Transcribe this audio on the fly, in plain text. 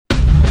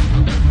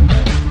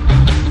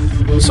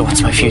So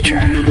what's my future?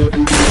 You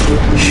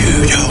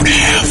don't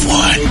have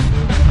one.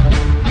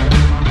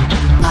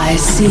 I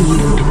see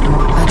you,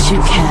 but you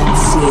can't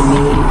see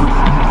me.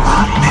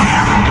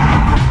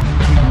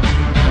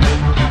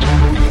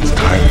 It's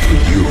time for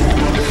you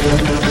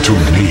to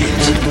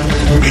meet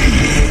me.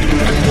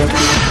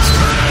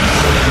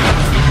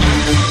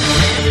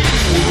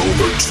 For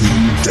over 2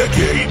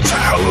 decades,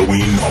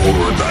 Halloween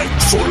Horror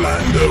Nights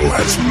Orlando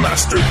has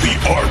mastered the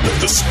art of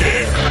the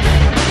scare.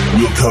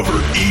 We'll cover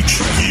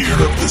each year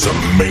of this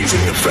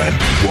amazing event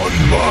one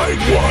by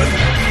one,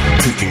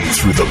 picking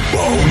through the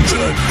bones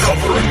and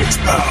uncovering its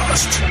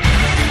past.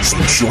 So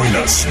join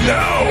us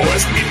now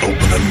as we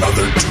open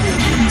another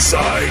tomb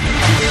inside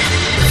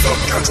the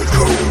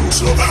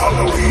Catacombs of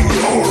Halloween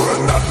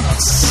Horror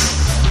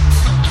Nights.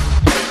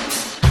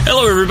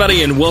 Hello,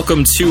 everybody, and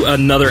welcome to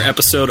another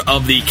episode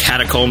of the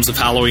Catacombs of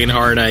Halloween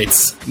Horror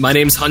Nights. My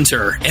name's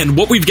Hunter, and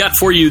what we've got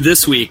for you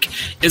this week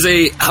is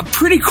a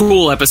pretty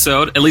cool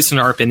episode, at least in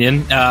our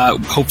opinion.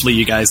 Hopefully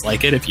you guys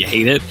like it. If you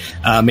hate it,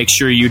 make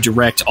sure you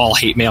direct all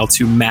hate mail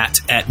to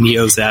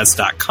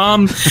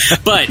matt@neozaz.com.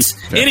 But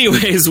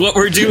anyways, what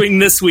we're doing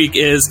this week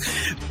is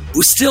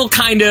still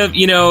kind of,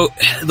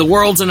 the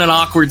world's in an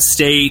awkward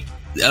state.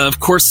 Of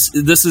course,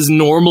 this is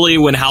normally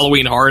when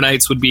Halloween Horror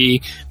Nights would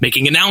be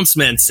making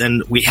announcements,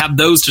 and we have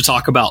those to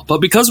talk about.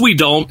 But because we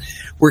don't,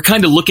 we're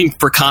kind of looking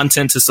for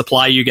content to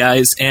supply you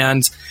guys.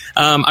 And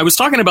I was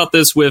talking about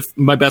this with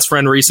my best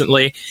friend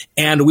recently,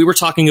 and we were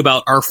talking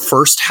about our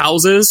first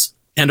houses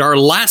and our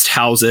last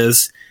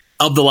houses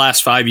of the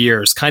last 5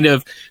 years, kind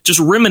of just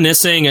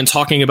reminiscing and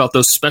talking about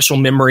those special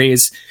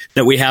memories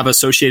that we have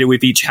associated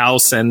with each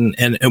house and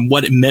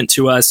what it meant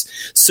to us.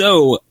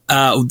 So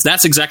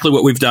that's exactly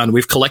what we've done.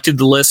 We've collected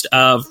the list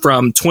of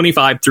from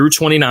 25 through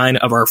 29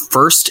 of our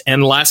first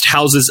and last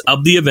houses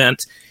of the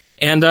event.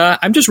 And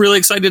I'm just really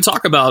excited to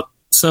talk about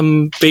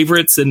some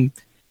favorites and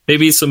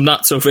maybe some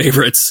not so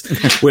favorites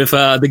with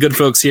the good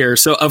folks here.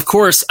 So, of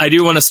course, I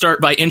do want to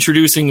start by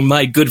introducing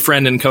my good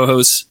friend and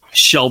co-host,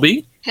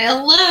 Shelby.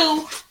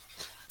 Hello.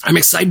 I'm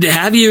excited to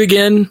have you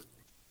again.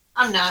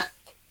 I'm not.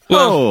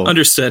 Well,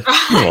 understood.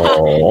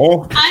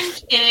 I'm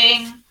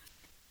kidding.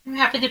 I'm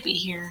happy to be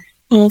here.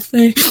 Oh,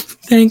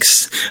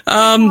 thanks.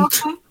 Well,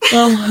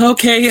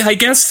 okay. I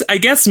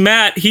guess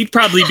Matt, he'd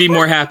probably be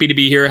more happy to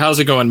be here. How's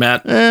it going,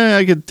 Matt?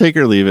 I could take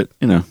or leave it,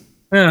 Oh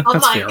my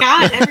fair.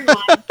 God, everyone.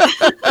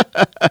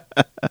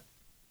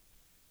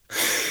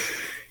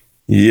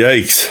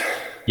 Yikes.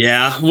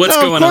 Yeah, what's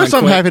No, going on? Of course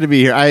I'm Quint? happy to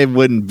be here. I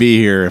wouldn't be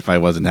here if I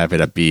wasn't happy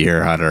to be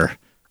here, Hunter.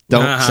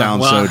 Don't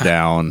sound so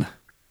down.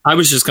 I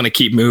was just going to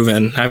keep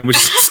moving. I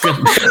was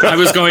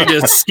going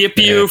to skip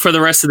you for the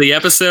rest of the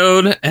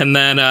episode, and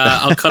then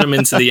I'll cut them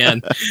into the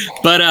end.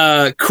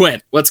 But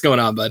Quint, what's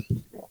going on, bud?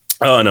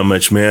 Oh, not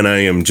much, man. I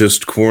am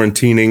just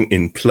quarantining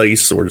in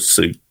place or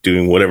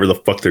doing whatever the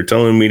fuck they're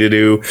telling me to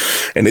do.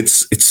 And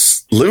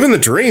it's living the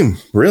dream,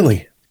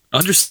 really.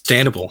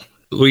 Understandable.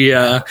 We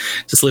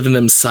just live in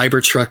them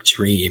Cybertruck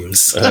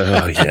dreams.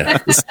 Oh, yeah.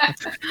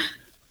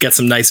 Got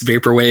some nice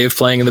vaporwave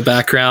playing in the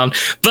background.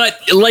 But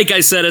like I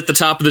said at the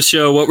top of the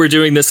show, what we're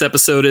doing this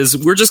episode is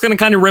we're just going to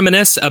kind of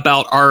reminisce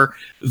about our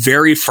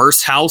very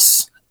first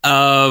house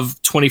of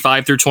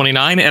 25 through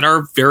 29 and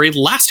our very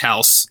last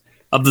house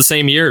of the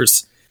same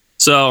years.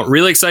 So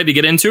really excited to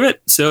get into it.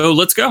 So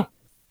let's go.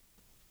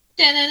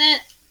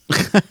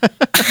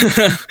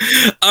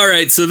 All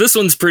right, so this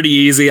one's pretty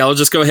easy. I'll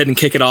just go ahead and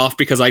kick it off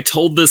because I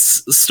told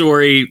this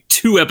story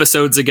 2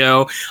 episodes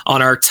ago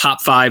on our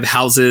top 5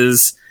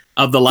 houses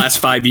of the last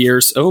 5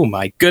 years. Oh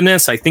my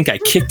goodness, I think I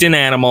kicked an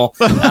animal.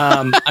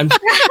 I'm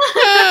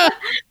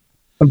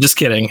just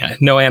kidding.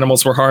 No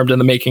animals were harmed in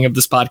the making of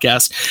this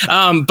podcast.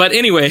 But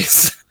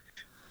anyways,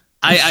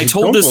 I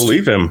told Don't this.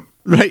 believe him.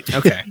 Right.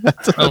 Okay.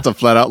 That's a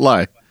flat out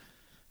lie.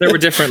 There were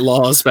different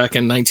laws back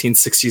in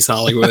 1960s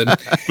Hollywood.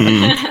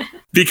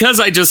 Because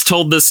I just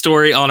told this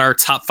story on our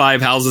top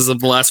 5 houses of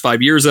the last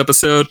 5 years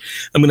episode,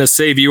 I'm going to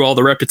save you all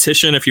the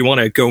repetition. If you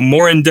want to go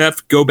more in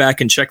depth, go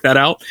back and check that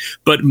out.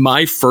 But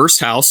my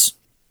first house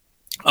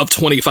of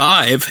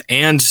 25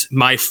 and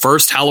my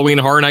first Halloween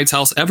Horror Nights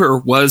house ever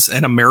was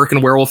an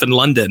American Werewolf in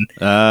London.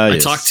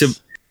 Yes.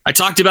 I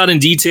talked about in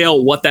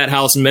detail what that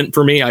house meant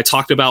for me. I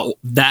talked about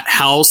that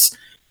house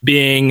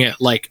being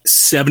like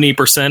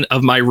 70%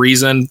 of my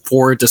reason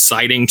for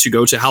deciding to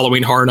go to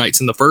Halloween Horror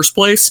Nights in the first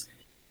place.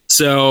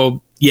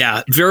 So,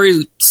 yeah,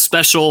 very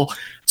special,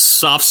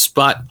 soft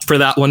spot for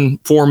that one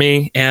for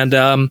me. And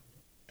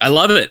I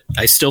love it.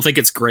 I still think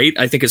it's great.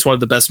 I think it's one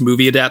of the best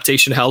movie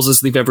adaptation houses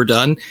they've ever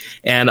done.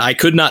 And I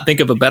could not think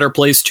of a better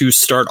place to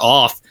start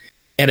off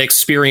and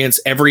experience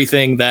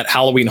everything that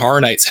Halloween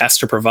Horror Nights has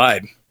to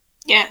provide.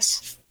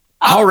 Yes.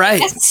 All right.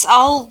 Yes,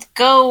 I'll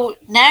go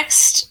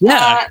next.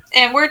 Yeah.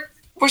 And we're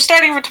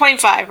starting with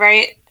 25,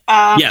 right?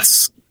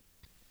 Yes.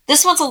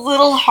 This one's a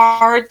little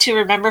hard to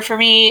remember for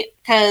me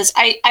because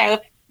I've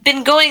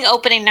been going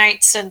opening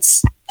night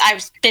since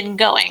I've been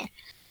going.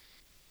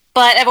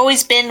 But I've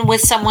always been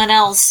with someone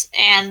else,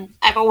 and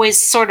I've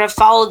always sort of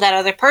followed that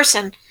other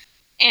person.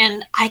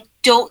 And I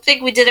don't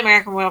think we did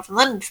American Werewolf in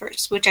London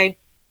first, which I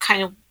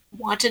kind of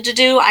wanted to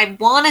do. I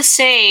want to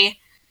say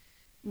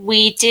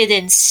we did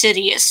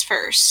Insidious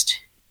first.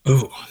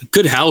 Oh,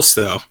 good house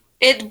though.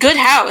 Good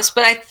house,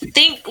 but I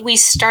think we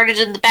started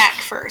in the back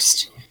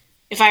first,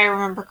 if I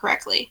remember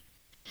correctly.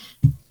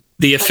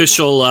 The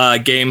official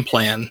game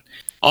plan,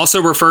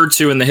 also referred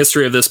to in the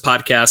history of this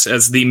podcast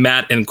as the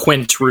Matt and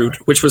Quint route,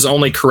 which was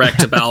only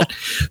correct about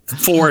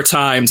 4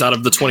 times out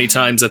of the 20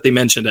 times that they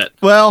mentioned it.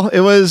 Well, it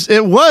was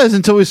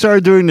until we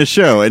started doing the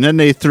show, and then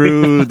they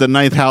threw the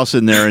 9th house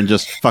in there and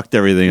just fucked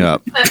everything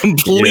up.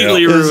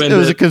 Completely ruined it. It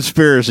was a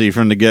conspiracy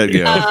from the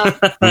get-go.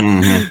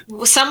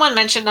 Someone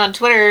mentioned on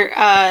Twitter,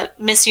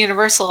 Miss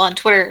Universal on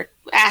Twitter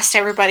asked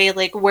everybody,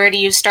 like, where do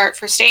you start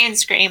for Stay and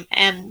Scream?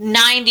 And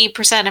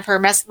 90% of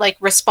her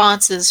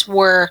responses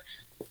were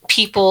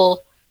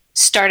people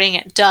starting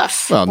at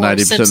Duff. Well,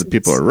 90% of the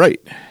people are right.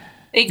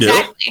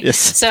 Exactly. Yep. Yes.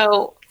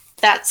 So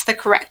that's the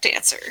correct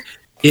answer.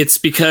 It's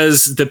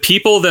because the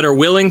people that are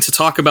willing to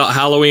talk about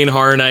Halloween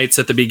Horror Nights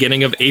at the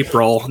beginning of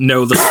April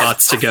know the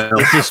spots to go.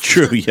 This is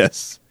true,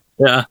 yes.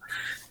 Yeah.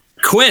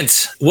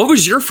 Quint, what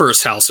was your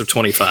first house of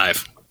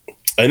 25?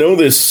 I know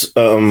this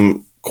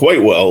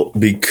quite well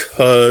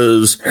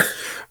because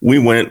we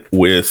went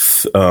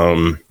with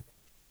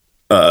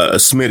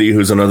Smitty,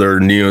 who's another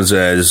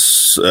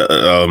Neozaz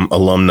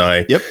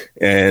alumni, yep,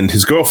 and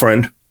his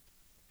girlfriend.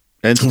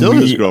 And still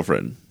his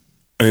girlfriend.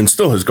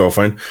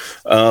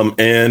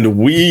 And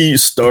we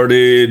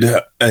started,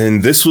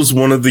 and this was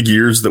one of the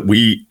years that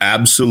we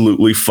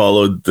absolutely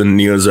followed the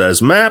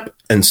Neozaz map,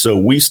 and so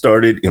we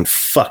started in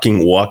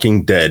fucking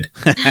Walking Dead.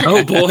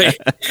 Oh boy.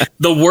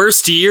 The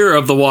worst year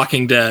of The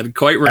Walking Dead.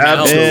 Quite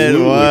renowned. It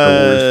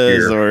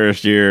was the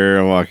worst year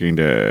of Walking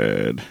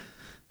Dead.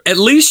 At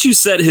least you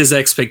set his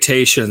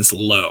expectations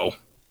low.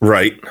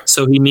 Right.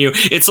 So he knew.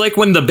 It's like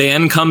when the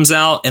band comes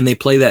out and they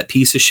play that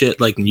piece of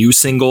shit like new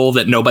single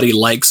that nobody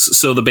likes,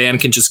 so the band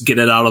can just get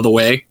it out of the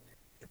way.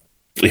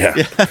 Yeah.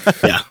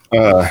 Yeah.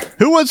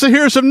 Who wants to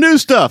hear some new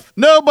stuff?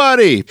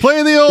 Nobody.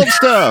 Play the old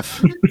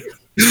stuff.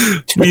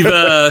 You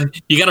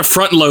got to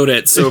front load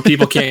it so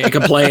people can't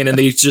complain and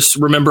they just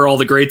remember all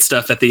the great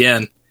stuff at the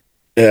end.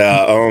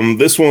 Yeah.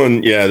 This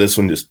one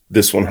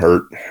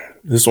hurt.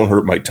 This one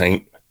hurt my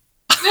taint.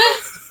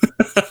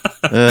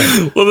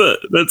 Well,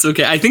 that's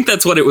okay. I think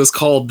that's what it was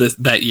called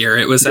that year.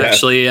 It was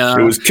actually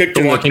it was kicked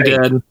the in Walking the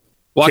Dead.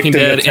 Walking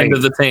Dead, End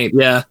of the Taint.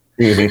 Yeah.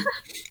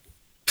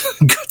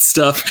 Mm-hmm. Good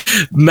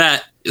stuff.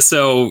 Matt,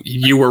 so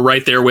you were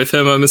right there with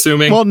him, I'm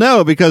assuming? Well,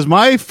 no, because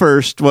my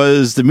first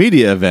was the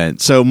media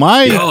event. So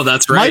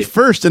that's right. My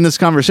first in this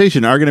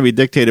conversation are going to be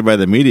dictated by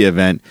the media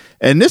event.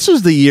 And this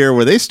was the year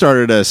where they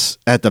started us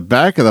at the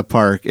back of the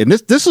park. And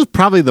this was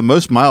probably the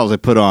most miles I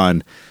put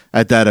on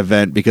at that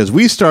event, because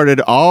we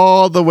started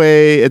all the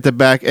way at the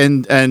back,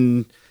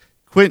 and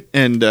Quint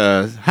and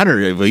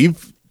Hunter, well,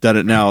 you've done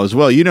it now as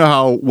well. You know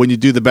how when you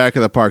do the back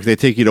of the park, they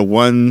take you to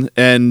one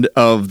end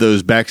of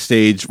those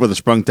backstage where the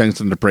sprung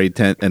tents and the parade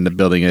tent and the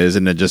building is,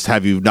 and then just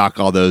have you knock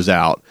all those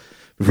out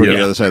before you go to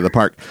the other side of the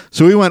park.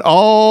 So we went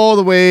all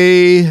the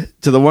way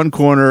to the one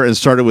corner and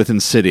started with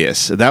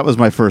Insidious. That was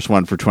my first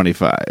one for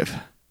 25.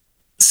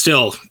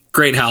 Still,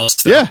 great house.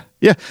 Though. Yeah.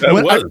 Yeah,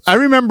 I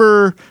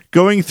remember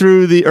going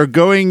into the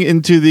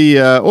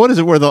what is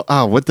it?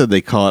 What did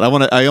they call it?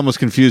 I almost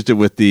confused it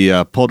with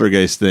the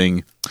poltergeist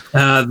thing.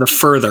 The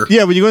further,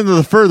 yeah, when you go into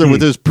the further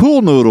with those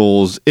pool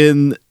noodles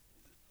in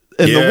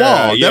the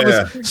wall,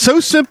 that was so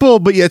simple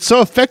but yet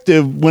so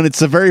effective when it's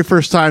the very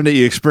first time that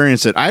you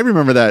experience it. I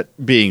remember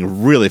that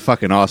being really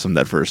fucking awesome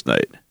that first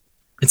night.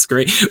 It's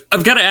great.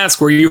 I've got to ask,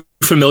 were you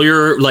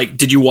familiar? Like,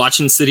 did you watch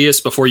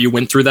Insidious before you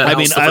went through that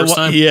house the first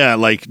time? Yeah,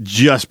 like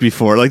just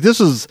before. Like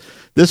the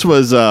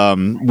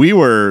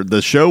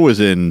show was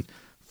in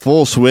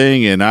full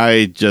swing, and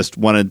I just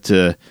wanted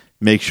to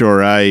make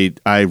sure I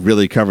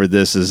really covered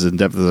this as in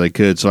depth as I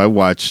could. So I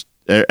watched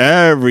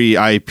every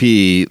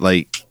IP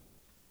like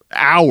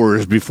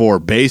hours before,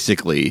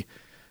 basically,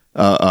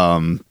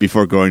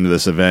 before going to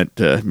this event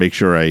to make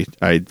sure I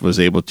was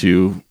able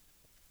to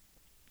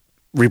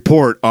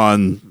report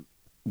on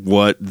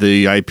what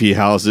the IP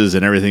houses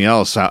and everything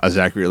else as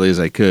accurately as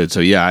I could.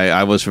 So yeah,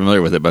 I was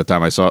familiar with it by the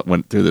time I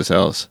went through this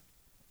house.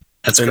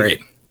 That's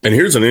great. And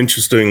here's an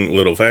interesting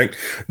little fact.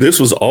 This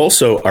was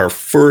also our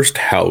first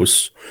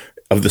house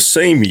of the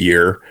same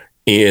year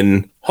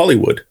in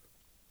Hollywood.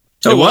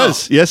 It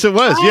was. Yes, it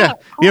was. Yeah.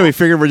 Yeah, we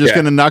figured we're just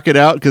going to knock it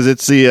out because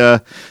it's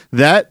their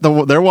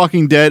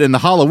Walking Dead and the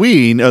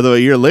Halloween, although a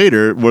year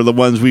later, were the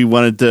ones we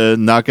wanted to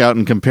knock out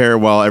and compare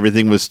while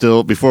everything was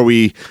still, before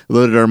we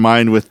loaded our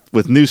mind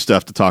with new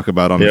stuff to talk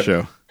about on the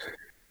show.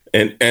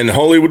 And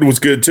Hollywood was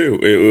good too.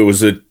 It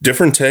was a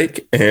different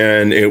take,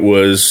 and it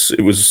was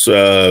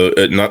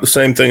not the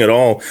same thing at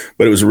all,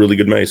 but it was a really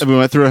good maze. And we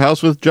went through a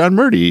house with John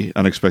Murdy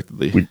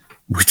unexpectedly. We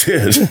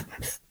did.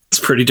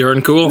 It's pretty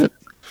darn cool.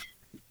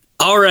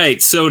 All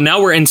right, so now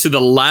we're into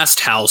the last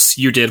house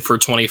you did for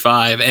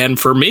 25, and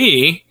for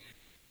me,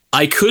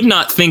 I could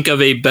not think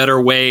of a better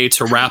way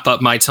to wrap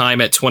up my time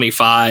at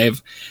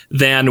 25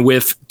 than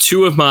with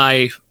two of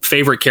my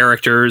favorite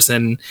characters,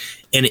 and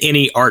in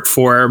any art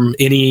form,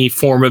 any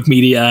form of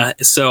media.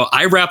 So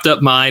I wrapped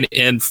up mine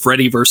in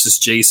Freddy versus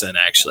Jason,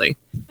 actually.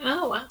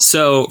 Oh, wow.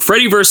 So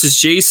Freddy versus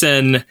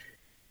Jason,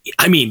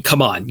 I mean,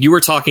 come on. You were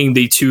talking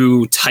the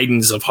two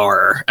titans of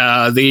horror.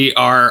 They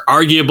are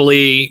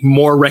arguably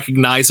more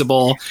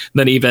recognizable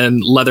than even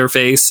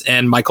Leatherface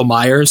and Michael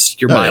Myers.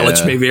 Your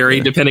mileage may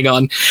vary depending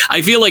on...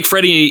 I feel like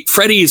Freddy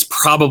is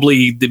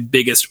probably the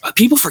biggest...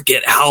 People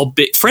forget how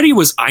big... Freddy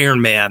was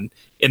Iron Man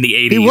in the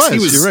 80s. He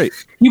was, you're right.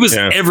 He was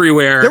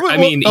everywhere.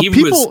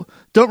 People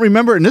don't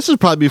remember, and this is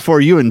probably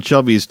before you and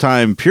Shelby's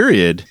time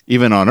period,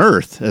 even on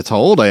Earth. That's how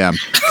old I am.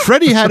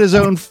 Freddy had his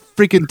own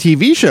freaking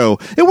TV show.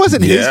 It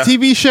wasn't his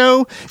TV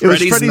show. It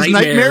was Freddy's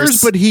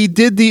Nightmares, but he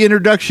did the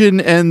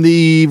introduction and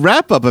the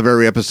wrap-up of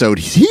every episode.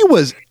 He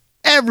was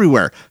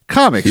everywhere.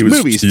 Comics,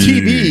 movies,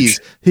 TVs.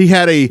 He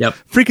had a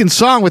freaking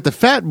song with the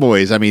Fat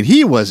Boys. I mean,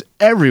 he was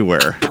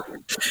everywhere.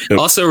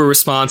 Also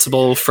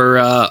responsible for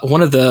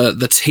one of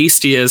the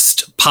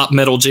tastiest pop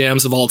metal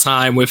jams of all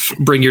time with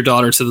Bring Your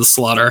Daughter to the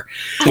Slaughter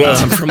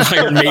from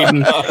Iron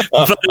Maiden.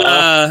 But,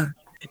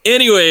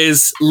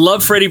 anyways,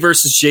 love Freddy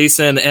versus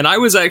Jason. And I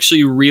was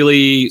actually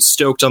really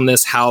stoked on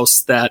this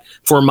house that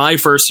for my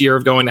first year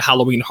of going to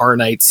Halloween Horror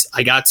Nights,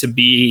 I got to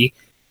be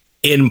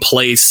in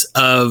place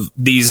of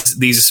these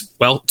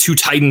two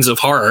titans of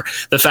horror.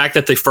 The fact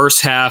that the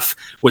first half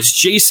was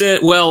Jason,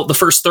 the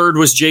first third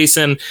was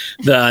Jason,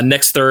 the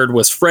next third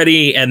was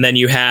Freddy, and then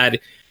you had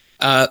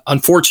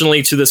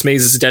unfortunately, to this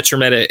maze's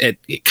detriment,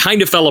 it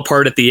kind of fell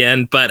apart at the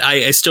end, but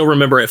I still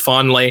remember it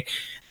fondly.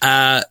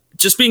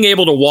 Just being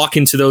able to walk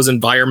into those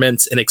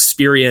environments and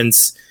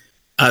experience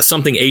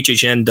something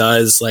HHN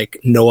does like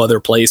no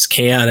other place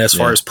can, as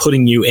far as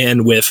putting you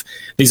in with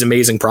these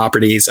amazing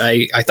properties.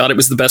 I thought it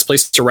was the best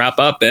place to wrap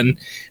up, and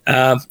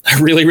I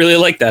really, really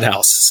liked that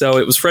house. So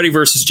it was Freddy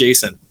versus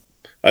Jason.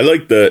 I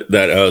like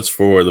that house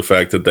for the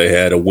fact that they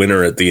had a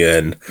winner at the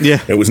end.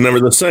 Yeah. It was never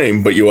the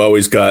same, but you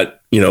always got,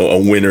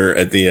 a winner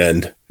at the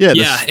end. Yeah,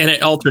 and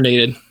it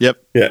alternated. Yep.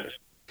 Yeah.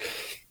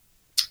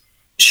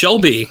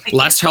 Shelby,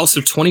 last house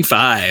of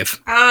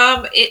 25.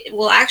 It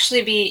will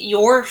actually be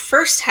your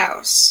first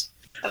house.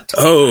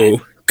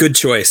 Oh, good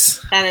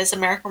choice. That is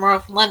American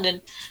Werewolf in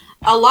London.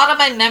 A lot of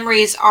my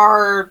memories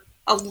are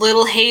a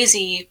little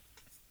hazy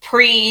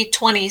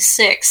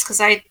pre-26 because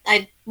I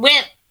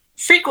went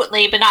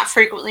frequently, but not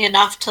frequently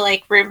enough to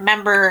like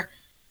remember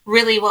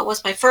really what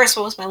was my first,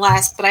 what was my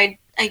last. But I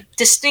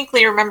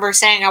distinctly remember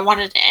saying I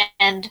wanted to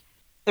end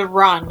the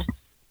run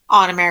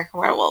on American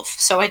Werewolf,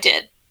 so I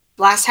did.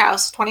 Last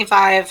house,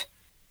 25.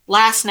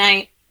 Last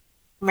night,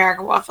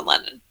 American Werewolf in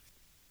London.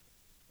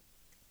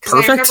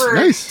 Perfect. I remember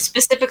Nice.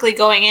 specifically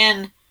going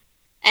in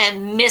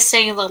and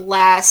missing the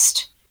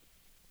last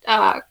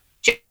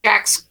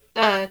Jack's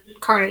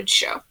Carnage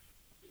show.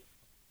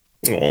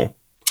 Oh.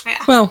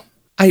 Yeah. Well,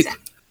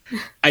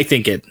 I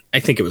think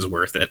it was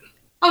worth it.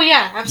 Oh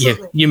yeah,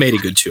 absolutely. You made a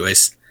good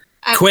choice.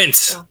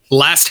 Quint,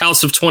 last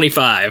house of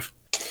 25.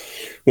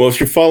 Well, if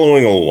you're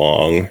following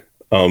along,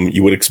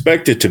 you would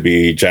expect it to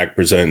be Jack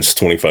Presents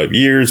 25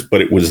 years, but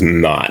it was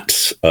not.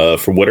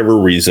 For whatever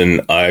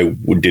reason, I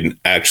didn't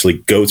actually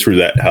go through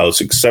that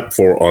house except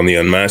for on the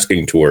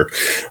unmasking tour.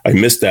 I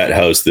missed that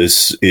house.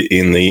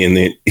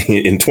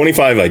 In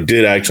 25, I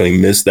did actually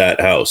miss that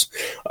house.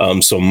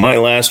 So my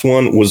last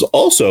one was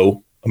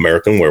also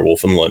American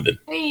Werewolf in London.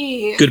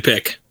 Hey. Good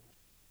pick.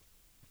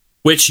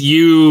 Which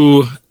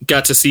you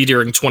got to see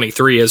during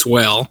 23 as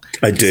well.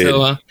 I did.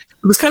 So,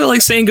 it was kind of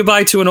like saying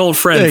goodbye to an old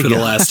friend for the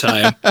last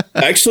time.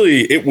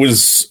 Actually, it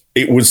was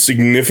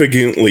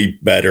significantly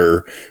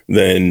better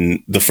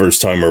than the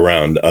first time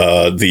around.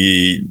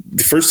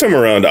 The first time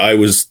around, I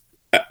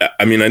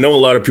know a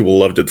lot of people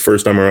loved it the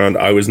first time around.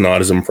 I was not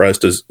as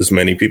impressed as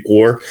many people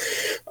were.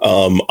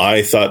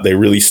 I thought they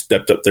really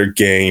stepped up their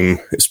game,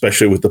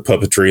 especially with the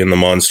puppetry and the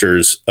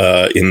monsters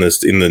in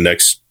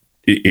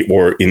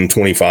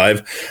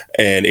 25,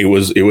 and it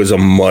was a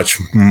much,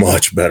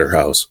 much better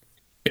house.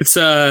 It's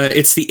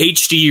the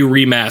HD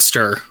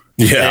remaster.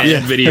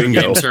 Video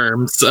game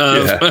terms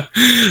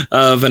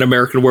of an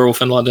American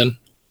Werewolf in London.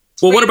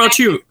 Well, what about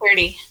you?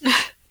 30.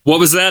 What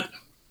was that?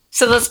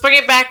 So let's bring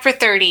it back for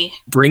 30.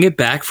 Bring it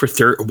back for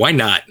 30. Why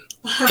not?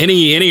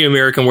 Any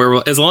American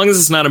Werewolf, as long as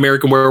it's not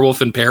American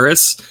Werewolf in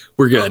Paris,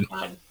 we're good.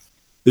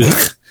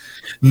 Oh,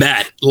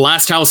 Matt,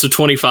 last house of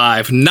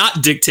 25,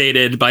 not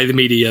dictated by the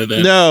media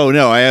event. No,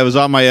 I was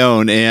on my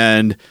own,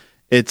 and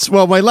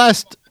my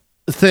last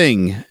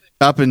thing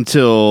up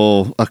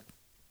until a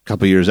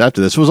couple years after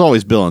this was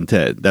always Bill and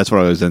Ted. That's what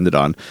I always ended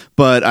on.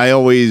 But I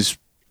always,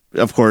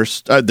 of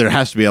course, there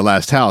has to be a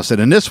last house. And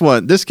in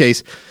this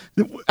case,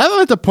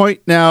 I'm at the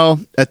point now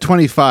at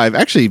 25,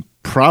 actually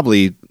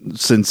probably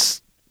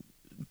since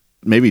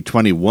maybe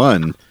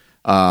 21,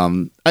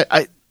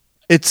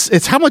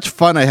 It's how much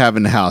fun I have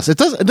in the house. It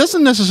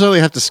doesn't necessarily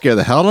have to scare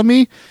the hell out of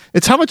me.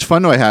 It's how much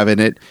fun do I have in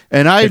it.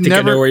 And I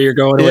know where you're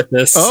going with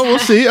this. Oh, we'll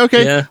see.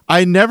 Okay. Yeah.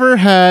 I never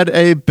had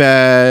a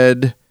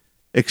bad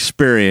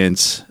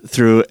experience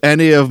through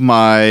any of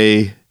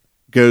my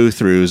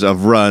go-throughs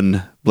of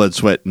Run, Blood,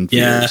 Sweat, and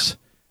Tears.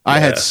 I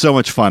had so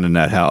much fun in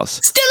that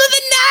house. Still of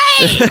the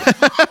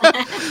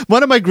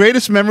One of my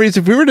greatest memories,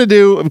 if we were to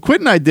do,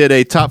 Quint and I did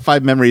a top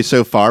 5 memories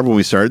so far when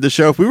we started the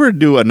show. If we were to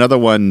do another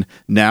one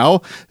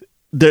now,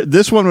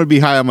 this one would be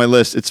high on my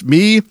list. It's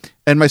me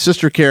and my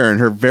sister Karen.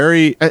 Her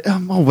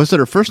was it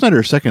her first night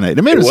or second night?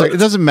 It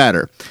doesn't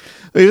matter.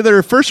 Either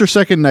her first or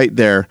second night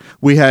there,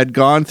 we had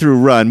gone through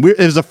Run. It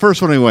was the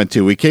first one we went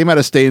to. We came out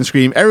of Stay and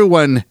Scream.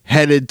 Everyone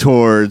headed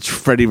towards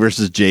Freddy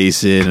versus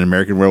Jason and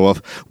American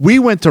Werewolf. We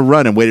went to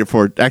Run and waited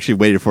for it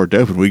to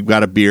open. We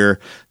got a beer.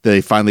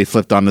 They finally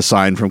flipped on the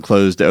sign from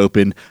closed to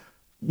open.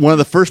 One of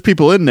the first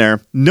people in there,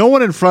 no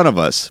one in front of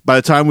us. By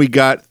the time we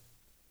got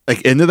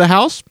into the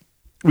house,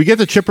 we get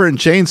the Chipper and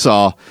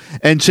Chainsaw,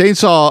 and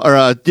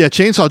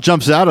Chainsaw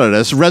jumps out at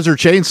us. Reser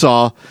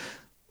Chainsaw.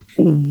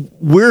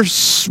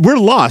 We're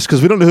lost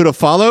because we don't know who to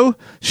follow.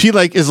 She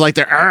is like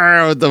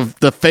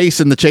the face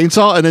and the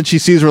chainsaw, and then she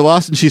sees we're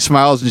lost and she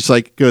smiles and she's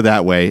like, go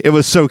that way. It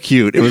was so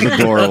cute. It was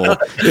adorable.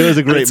 It was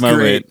a great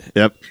moment. Great.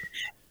 Yep.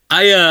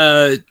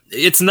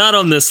 It's not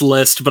on this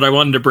list, but I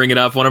wanted to bring it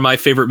up. One of my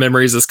favorite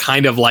memories is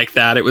kind of like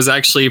that. It was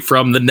actually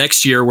from the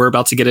next year we're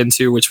about to get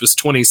into, which was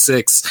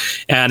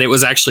 26, and it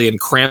was actually in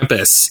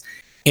Krampus.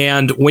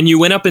 And when you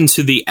went up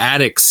into the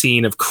attic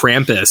scene of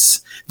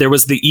Krampus, there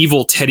was the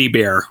evil teddy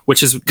bear, which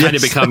has kind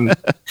of become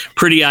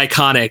pretty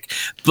iconic.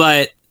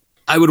 But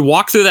I would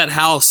walk through that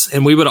house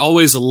and we would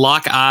always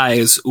lock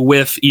eyes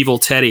with evil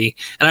Teddy.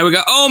 And I would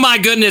go, oh my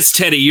goodness,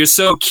 Teddy, you're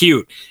so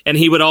cute. And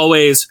he would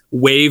always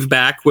wave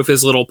back with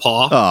his little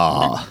paw.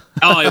 Aww.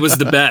 Oh, it was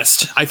the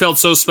best. I felt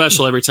so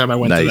special every time I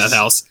went to that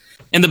house.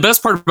 And the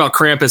best part about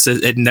Krampus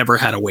is it never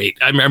had a wait.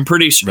 I'm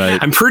pretty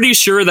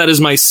sure that is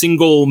my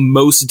single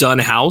most done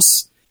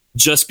house,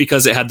 just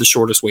because it had the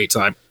shortest wait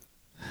time.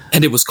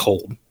 And it was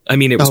cold. I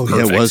mean, it was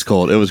perfect. Yeah, it was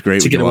cold. It was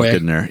great when you walked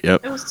in there.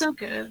 Yep. It was so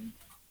good.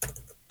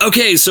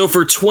 Okay, so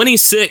for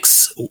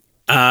 26,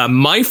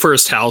 my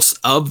first house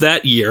of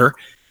that year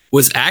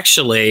was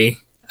actually,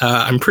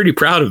 I'm pretty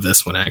proud of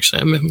this one,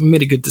 actually. I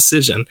made a good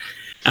decision.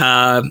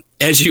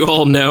 As you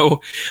all know,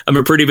 I'm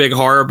a pretty big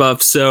horror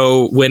buff,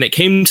 so when it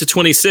came to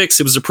 26,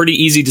 it was a pretty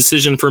easy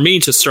decision for me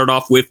to start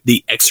off with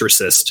The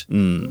Exorcist.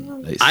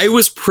 Nice. I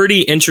was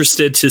pretty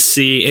interested to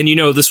see,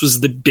 and this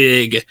was the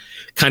big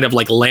kind of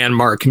like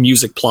landmark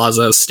Music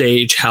Plaza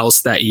stage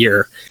house that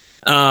year.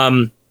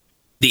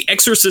 The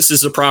Exorcist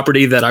is a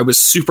property that I was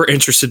super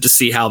interested to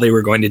see how they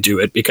were going to do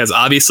it, because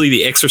obviously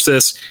The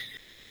Exorcist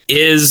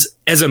is,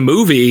 as a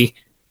movie,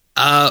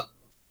 I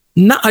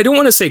don't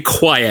want to say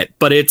quiet,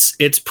 but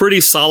it's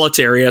pretty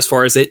solitary as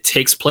far as it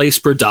takes place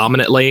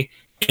predominantly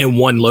in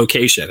one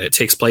location. It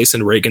takes place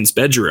in Reagan's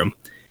bedroom.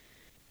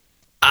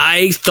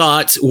 I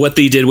thought what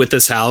they did with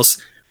this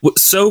house was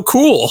so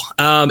cool.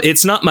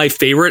 It's not my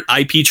favorite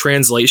IP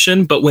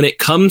translation, but when it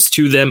comes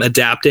to them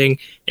adapting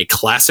a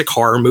classic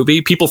horror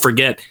movie, people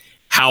forget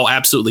how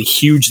absolutely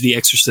huge The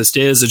Exorcist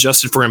is.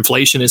 Adjusted for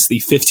inflation, it's the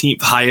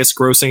 15th highest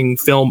grossing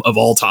film of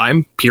all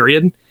time,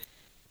 period.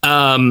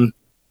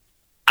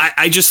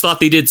 I just thought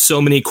they did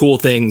so many cool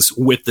things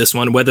with this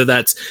one, whether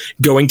that's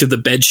going to the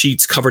bed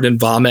sheets covered in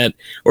vomit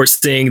or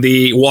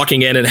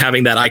walking in and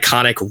having that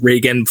iconic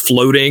Reagan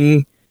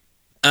floating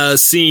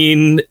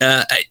scene.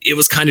 It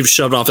was kind of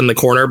shoved off in the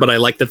corner, but I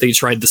like that they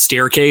tried the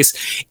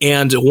staircase.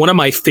 And one of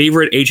my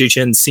favorite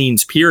HHN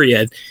scenes,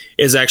 period,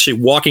 is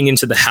actually walking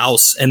into the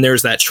house and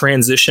there's that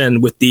transition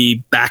with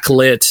the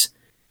backlit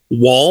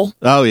wall.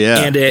 Oh, yeah.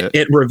 And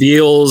it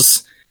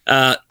reveals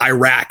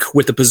Iraq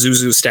with the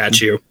Pazuzu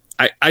statue.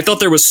 I thought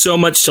there was so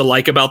much to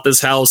like about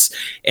this house.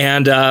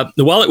 And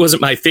while it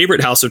wasn't my favorite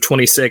house of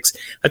 26,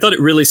 I thought it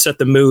really set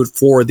the mood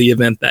for the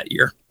event that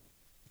year.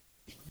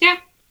 Yeah.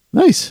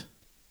 Nice.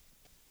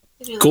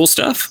 Cool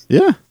stuff.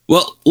 Yeah.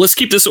 Well, let's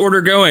keep this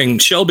order going.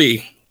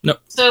 Shelby. No.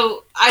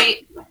 So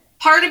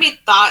part of me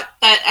thought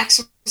that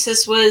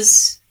Exorcist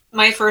was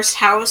my first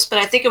house, but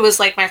I think it was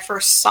like my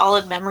first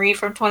solid memory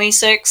from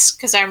 26,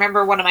 because I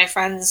remember one of my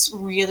friends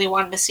really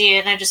wanted to see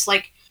it, and I just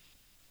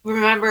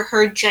remember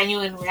her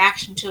genuine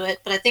reaction to it.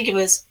 But I think it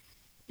was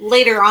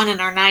later on in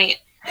our night,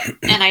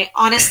 and I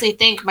honestly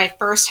think my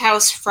first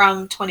house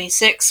from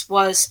 26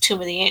 was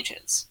Tomb of the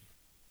Ancients.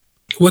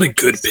 What a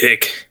good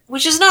pick.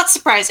 Which is not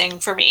surprising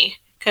for me,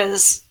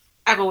 because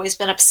I've always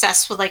been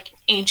obsessed with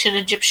ancient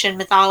Egyptian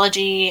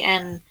mythology,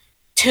 and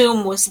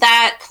Tomb was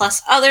that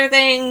plus other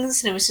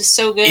things, and it was just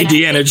so good.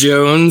 Indiana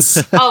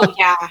Jones. Oh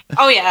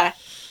yeah.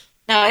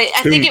 No, I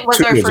think it was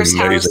our first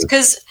house,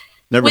 because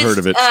never heard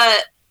of it.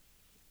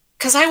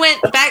 Because I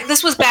went back.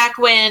 This was back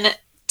when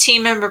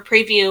Team Member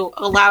Preview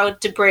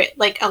allowed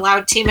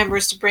team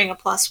members to bring a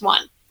 +1.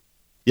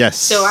 Yes.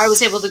 So I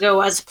was able to go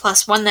as a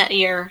 +1 that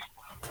year,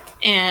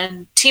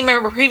 and Team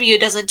Member Preview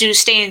doesn't do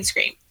Stay and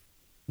Scream.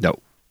 No.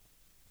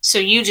 So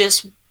you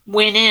just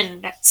went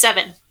in at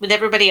 7 with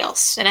everybody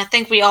else, and I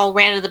think we all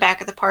ran to the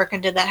back of the park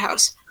and did that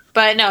house.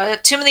 But no,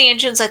 Tomb of the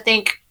Ancients, I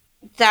think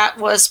that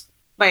was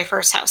my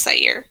first house that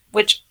year,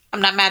 which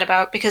I'm not mad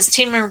about, because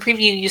Team Member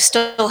Preview, you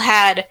still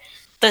had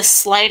the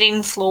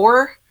sliding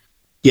floor.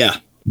 Yeah.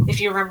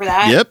 If you remember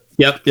that.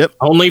 Yep.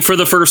 Only for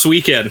the first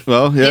weekend.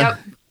 Well, yeah. Yep.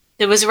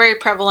 It was very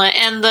prevalent.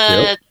 And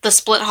the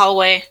split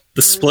hallway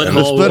The split And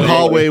the hallway. split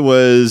hallway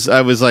was,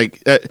 I was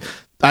like,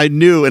 I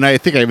knew, and I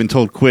think I even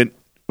told Quint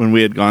when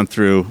we had gone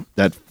through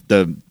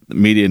the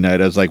media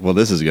night, I was like, well,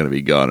 this is going to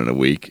be gone in a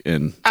week.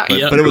 And but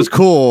it was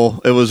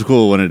cool. It was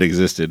cool when it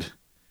existed.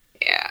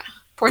 Yeah.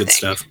 Poor Good thing.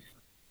 stuff.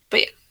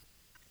 But yeah.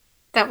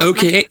 That was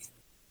Okay.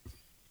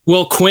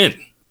 Well, Quint,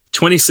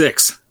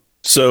 26.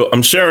 So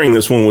I'm sharing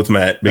this one with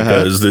Matt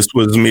because this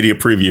was media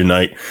preview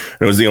night.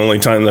 It was the only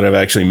time that I've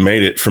actually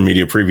made it for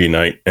media preview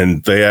night,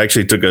 and they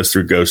actually took us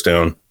through Ghost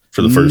Town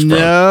for the first run.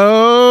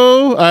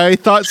 No, I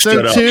thought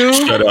so too.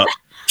 Shut up.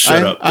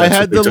 Shut up. I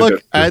had to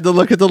look. I had to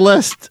look at the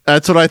list.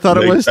 That's what I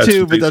thought it was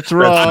too, but that's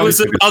wrong. I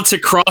was about to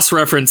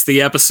cross-reference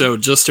the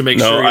episode just to make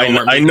sure.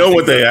 I know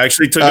what they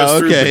actually took us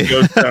through. But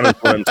Ghost Town is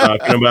what I'm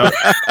talking about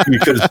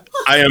because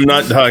I am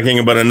not talking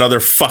about another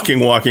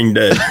fucking Walking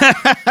Dead.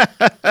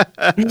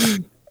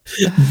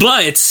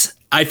 But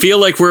I feel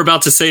like we're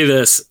about to say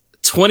this.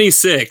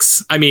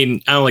 26. I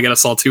mean, I only got to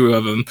saw 2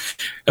 of them,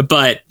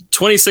 but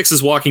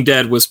 26's Walking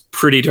Dead was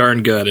pretty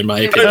darn good in my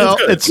opinion. Well,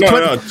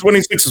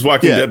 26's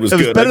Walking Dead was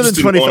good. Better I just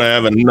than didn't 25. want to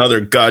have another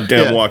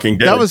goddamn Walking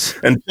Dead.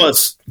 And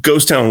plus,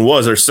 Ghost Town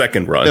was our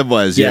second run. It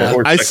was, yeah.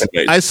 I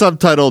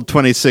subtitled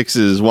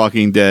 26's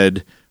Walking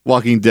Dead.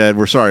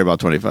 We're sorry about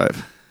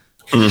 25.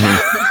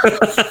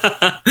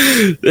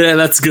 Mm-hmm. Yeah,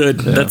 that's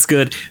good. Yeah. That's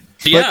good.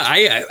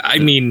 Yeah, I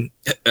mean,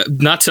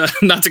 not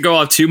to go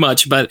off too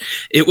much, but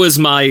it was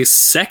my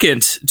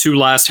second to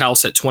last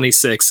house at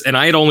 26, and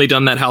I had only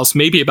done that house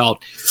maybe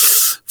about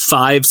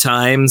 5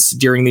 times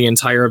during the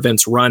entire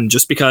event's run,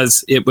 just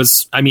because it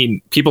was. I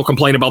mean, people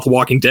complain about The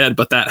Walking Dead,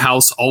 but that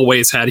house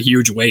always had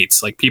huge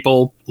waits. Like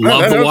people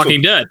love The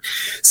Walking Dead.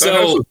 So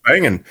that house was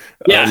banging.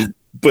 Yeah.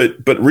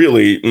 But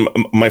really,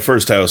 my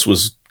first house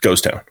was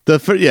Ghost Town.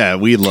 That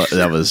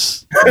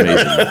was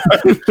amazing.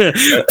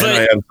 And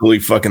I absolutely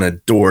fucking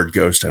adored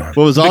Ghost Town.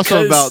 What was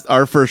also about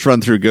our first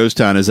run through Ghost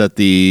Town is that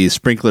the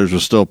sprinklers were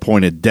still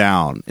pointed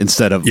down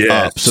instead of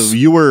up. So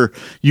you were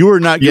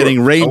not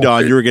getting rained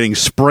on; you were getting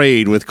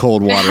sprayed with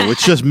cold water,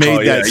 which just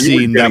made that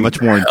scene that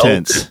much more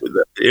intense.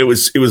 It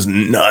was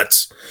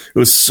nuts. It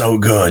was so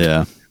good.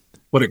 Yeah.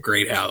 What a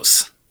great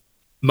house!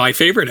 My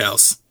favorite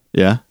house.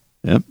 Yeah.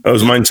 Yep. That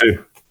was mine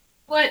too.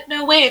 What?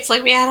 No way. It's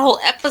like we had a whole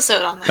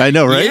episode on that. I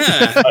know, right?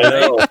 Yeah.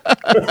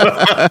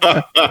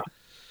 I know.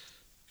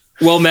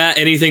 Well, Matt,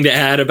 anything to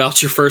add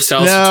about your first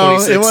house? No,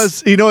 26? it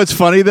was. You know, it's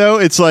funny though.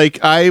 It's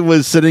like I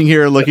was sitting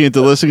here looking at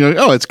the list and going,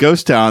 "Oh, it's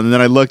Ghost Town," and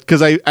then I looked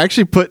because I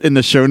actually put in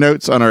the show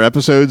notes on our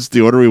episodes the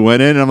order we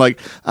went in, and I'm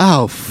like,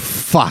 "Oh,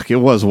 fuck, it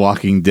was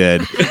Walking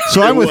Dead."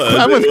 So I'm with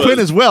Quint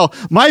as well.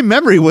 My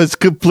memory was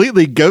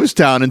completely Ghost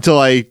Town until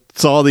I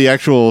saw the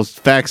actual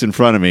facts in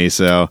front of me.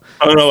 So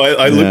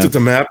I looked at the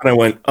map and I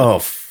went, "Oh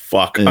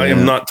fuck, I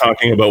am not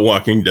talking about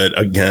Walking Dead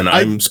again.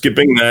 I'm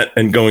skipping that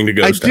and going to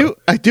Ghost Town."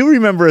 I do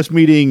remember us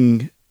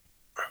meeting,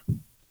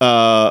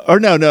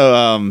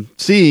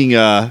 seeing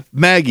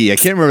Maggie. I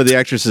can't remember the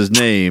actress's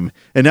name,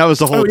 and that was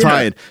the whole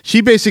tie-in.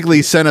 She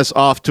basically sent us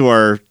off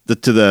to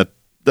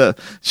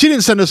she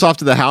didn't send us off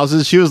to the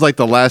houses. She was like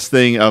the last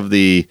thing of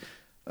the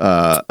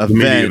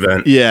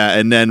event. Yeah,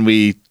 and then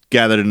we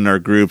gathered in our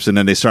groups, and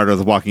then they started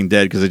with Walking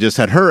Dead because they just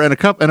had her and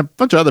a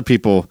bunch of other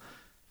people.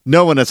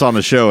 No one that's on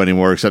the show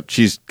anymore, except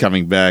she's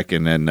coming back,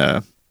 and then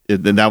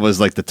that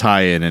was like the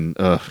tie-in, and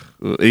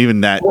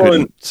even that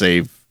couldn't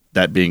save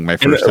that being my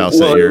first house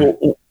that year.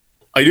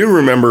 I do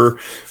remember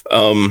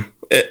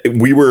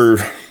we were,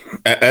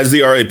 as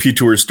the RIP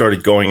tours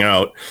started going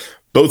out,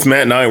 both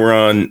Matt and I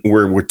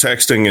were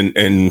texting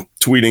and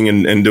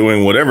tweeting and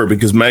doing whatever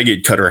because Maggie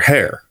had cut her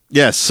hair.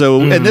 Yes,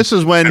 so and this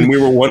is when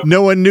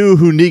no one knew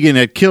who Negan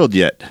had killed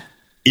yet.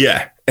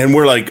 Yeah, and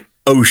we're like,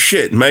 oh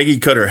shit, Maggie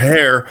cut her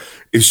hair.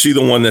 Is she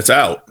the one that's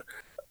out?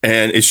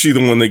 And is she the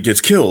one that gets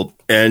killed?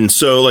 And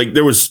so like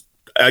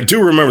I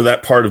do remember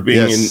that part of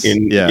being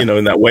in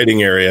that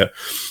waiting area.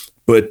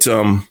 But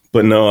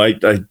no, I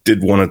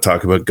did want to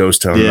talk about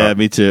Ghost Town. Yeah,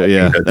 me too.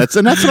 Yeah, that's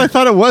what I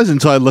thought it was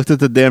until I looked at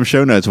the damn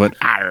show notes. Went,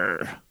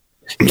 arr.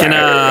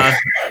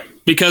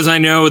 Because I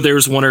know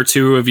there's one or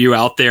two of you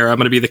out there, I'm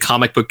going to be the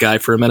comic book guy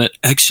for a minute.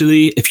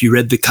 Actually, if you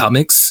read the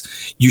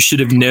comics, you should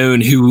have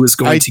known who was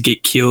going to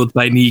get killed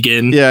by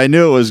Negan. Yeah, I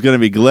knew it was going to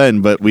be Glenn,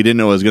 but we didn't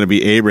know it was going to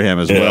be Abraham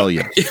as well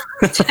yet.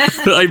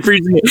 I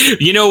appreciate it.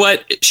 You know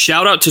what?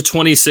 Shout out to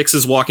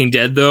 26's Walking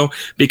Dead, though,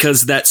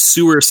 because that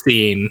sewer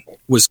scene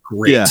was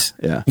great.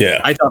 Yeah.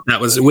 I thought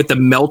that was with the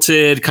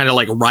melted kind of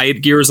like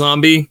riot gear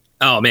zombie.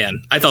 Oh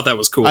man, I thought that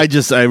was cool. I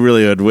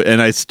really would,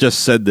 and I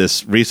just said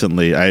this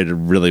recently. I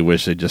really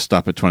wish they'd just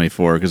stop at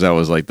 24 because that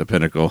was like the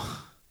pinnacle.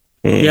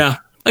 Yeah,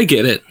 I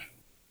get it.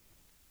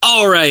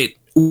 All right.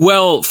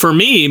 Well, for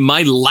me,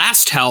 my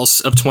last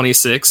house of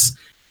 26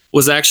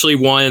 was actually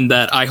one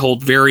that I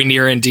hold very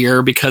near and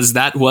dear because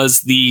that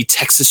was the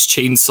Texas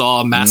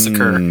Chainsaw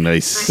Massacre.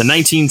 Nice. The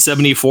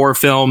 1974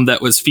 film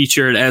that was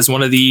featured as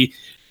one of the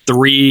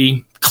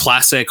 3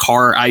 classic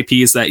horror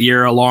IPs that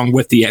year, along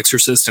with The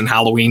Exorcist and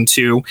Halloween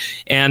 2.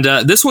 And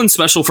this one's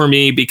special for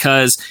me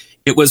because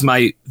it was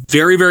my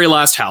very, very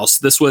last house.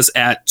 This was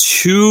at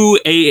 2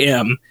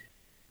 a.m.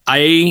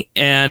 I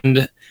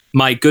and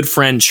my good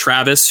friend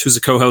Travis, who's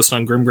a co-host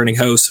on Grim Grinning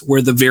Host,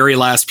 were the very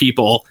last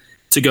people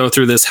to go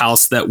through this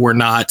house that were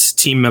not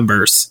team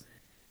members.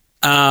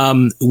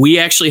 We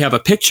actually have a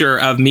picture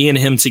of me and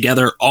him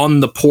together on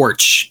the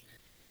porch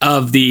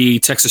of the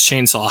Texas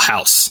Chainsaw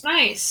house.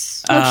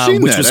 Nice. I've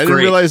seen which that. was I didn't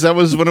great. realize that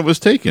was when it was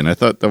taken. I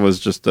thought that was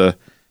just like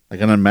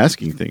an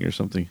unmasking thing or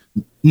something.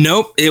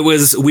 Nope,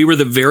 we were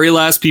the very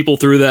last people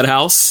through that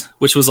house,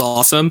 which was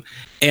awesome.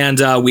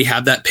 And we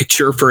have that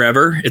picture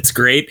forever. It's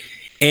great.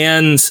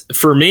 And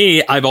for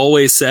me, I've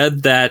always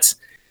said that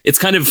it's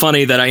kind of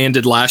funny that I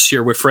ended last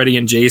year with Freddy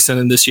and Jason,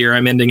 and this year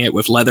I'm ending it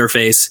with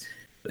Leatherface.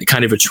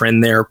 Kind of a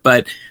trend there.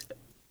 But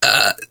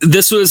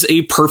this was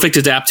a perfect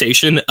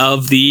adaptation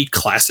of the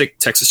classic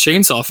Texas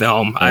Chainsaw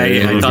film.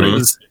 I thought it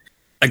was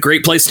a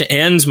great place to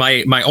end.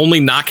 My only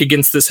knock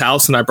against this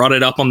house, and I brought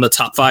it up on the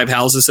top 5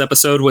 houses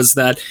episode, was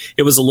that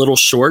it was a little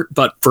short,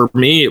 but for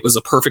me, it was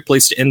a perfect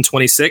place to end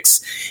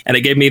 26, and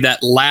it gave me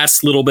that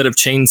last little bit of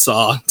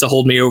Chainsaw to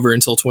hold me over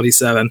until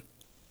 27.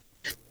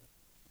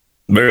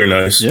 Very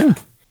nice. Yeah.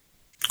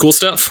 Cool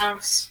stuff.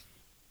 House.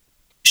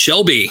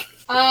 Shelby.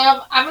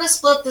 I'm going to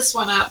split this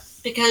one up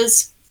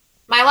because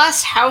my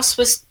last house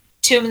was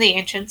Tomb of the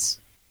Ancients,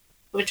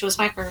 which was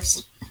my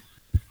first.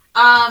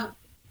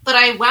 But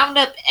I wound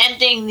up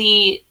ending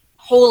the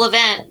whole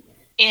event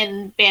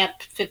in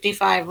Vamp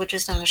 55, which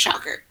is not a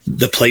shocker.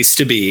 The place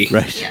to be.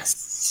 Right.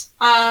 Yes.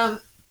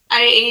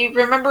 I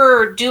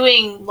remember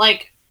doing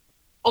like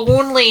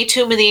only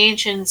Tomb of the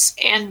Ancients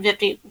and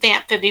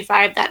Vamp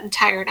 55 that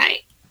entire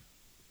night.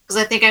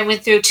 Because I think I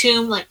went through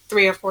Tomb like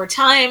 3 or 4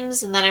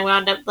 times, and then I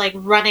wound up like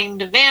running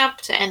to Vamp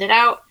to end it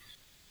out.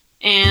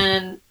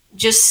 And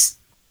just,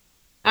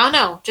 I don't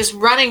know, just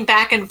running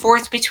back and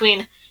forth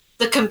between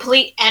the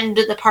complete end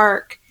of the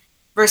park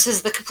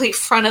versus the complete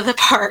front of the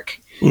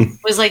park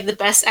was like the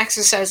best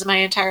exercise of my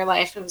entire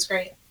life. It was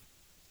great.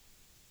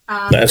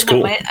 That's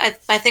cool.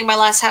 I think my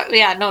last house,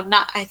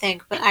 not I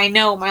think, but I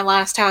know my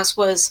last house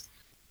was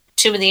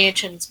Tomb of the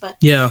Ancients, but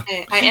Yeah.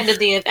 I ended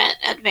the event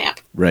at Vamp.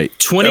 Right.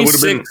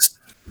 26. I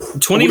would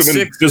have 26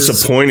 been is-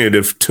 disappointed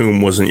if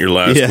Tomb wasn't your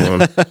last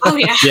one. Oh,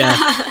 yeah.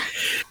 Yeah.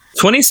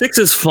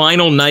 26's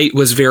final night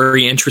was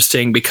very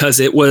interesting because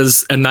it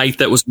was a night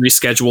that was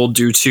rescheduled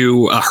due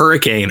to a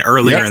hurricane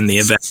earlier Yep. in the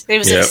event. It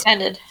was Yep.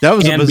 extended. That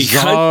was And a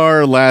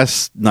bizarre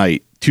last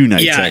night. 2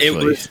 nights, Yeah, actually. it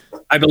was.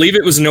 I believe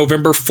it was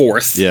November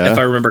 4th, Yeah. if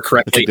I remember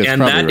correctly, that's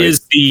and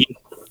probably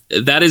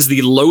that is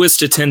the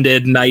lowest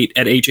attended night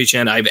at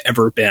HHN I've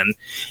ever been.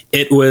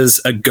 It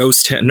was a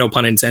ghost town, no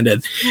pun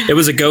intended. It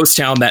was a ghost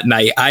town that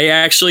night.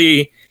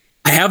 I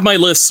have my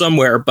list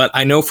somewhere, but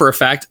I know for a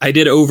fact I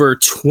did over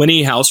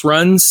 20 house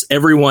runs,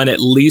 everyone at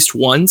least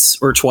once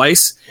or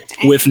twice,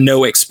 with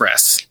no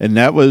express. And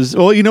that was,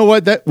 well, you know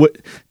what?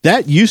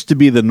 That used to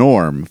be the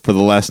norm for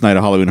the last night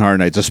of Halloween Horror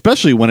Nights,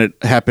 especially when it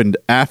happened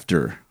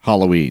after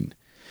Halloween.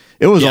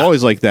 It was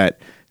always like that.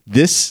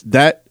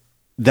 That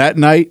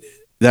night,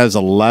 that is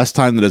the last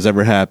time that has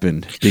ever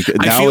happened.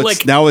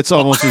 Because now it's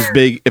almost as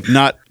big, if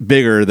not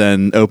bigger,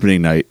 than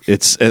opening night. I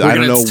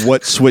don't know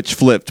what switch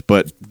flipped,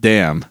 but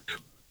damn.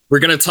 We're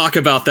going to talk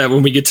about that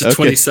when we get to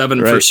 27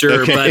 for right,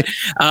 sure. okay.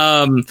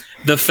 But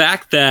the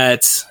fact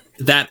that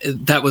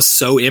was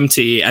so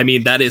empty, I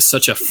mean, that is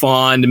such a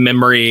fond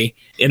memory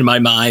in my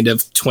mind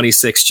of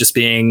 26 just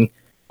being,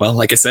 well,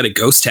 like I said, a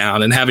ghost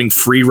town and having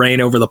free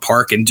reign over the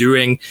park and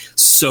doing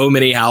so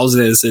many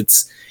houses.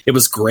 It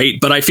was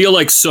great, but I feel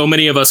like so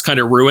many of us kind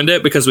of ruined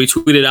it because we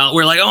tweeted out,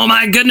 we're like, oh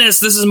my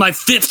goodness, this is my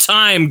 5th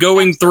time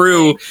going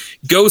through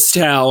Ghost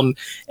Town.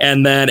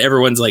 And then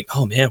everyone's like,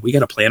 oh man, we got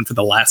to plan for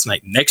the last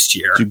night next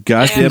year. You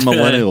goddamn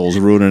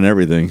millennials ruining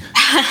everything.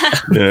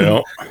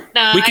 Yeah. No,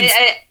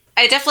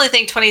 I definitely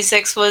think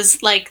 26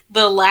 was like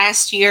the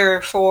last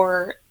year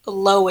for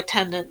low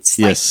attendance.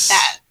 Yes. Like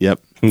that.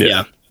 Yep.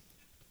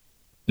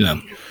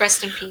 Yeah.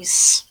 Rest in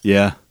peace.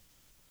 Yeah.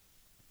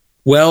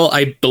 Well,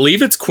 I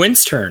believe it's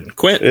Quint's turn.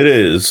 Quint. It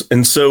is.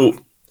 And so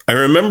I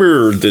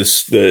remember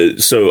this.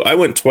 So I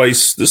went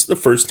twice. This is the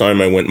first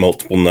time I went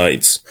multiple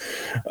nights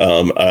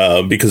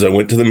because I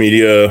went to the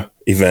media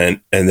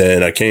event and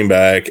then I came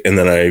back and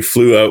then I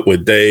flew out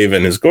with Dave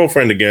and his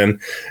girlfriend again.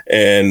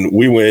 And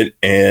we went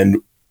and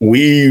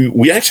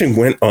we actually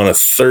went on a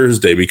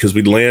Thursday because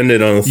we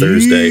landed on a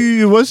Thursday.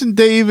 It wasn't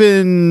Dave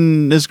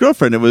and his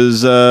girlfriend. It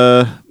was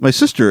my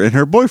sister and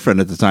her boyfriend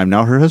at the time,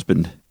 now her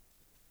husband.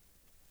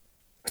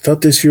 I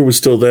thought this year was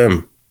still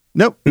them.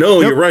 Nope.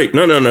 No, you're right.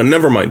 No,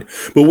 never mind.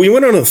 But we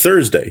went on a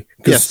Thursday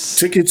because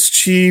tickets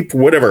cheap,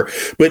 whatever.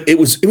 But it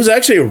was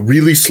actually a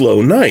really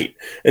slow night.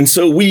 And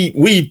so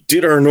we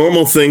did our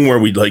normal thing where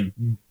we'd like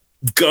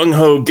gung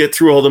ho, get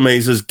through all the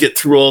mazes, get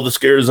through all the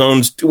scare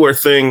zones, do our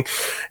thing.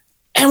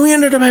 And we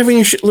ended up having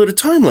a shitload of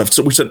time left.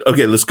 So we said,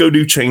 okay, let's go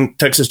do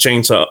Texas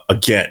Chainsaw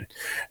again.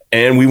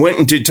 And we went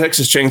and did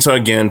Texas Chainsaw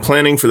again,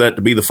 planning for that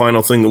to be the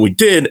final thing that we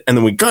did. And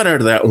then we got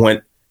out of that and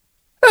went,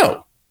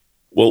 oh,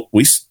 well,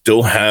 we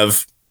still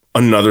have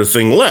another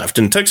thing left.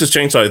 And Texas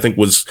Chainsaw, I think,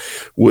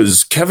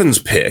 was Kevin's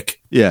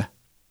pick. Yeah.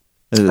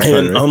 And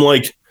I'm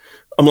like,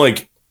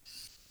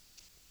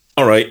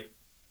 all right,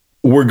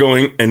 we're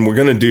going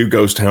to do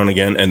Ghost Town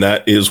again, and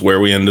that is where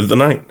we ended the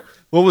night.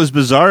 What was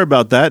bizarre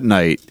about that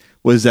night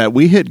was that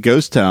we hit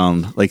Ghost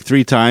Town like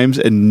 3 times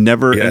and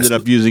never ended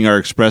up using our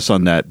express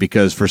on that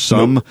because for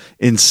some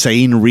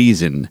insane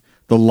reason,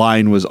 the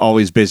line was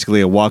always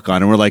basically a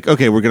walk-on. And we're like,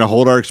 okay, we're going to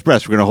hold our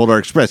express. We're going to hold our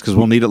express because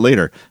we'll need it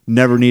later.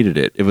 Never needed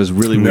it. It was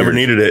really Never weird.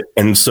 needed it.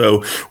 And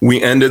so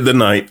we ended the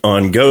night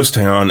on Ghost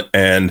Town,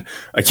 and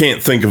I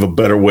can't think of a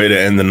better way to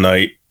end the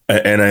night.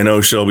 And I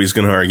know Shelby's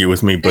going to argue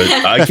with me, but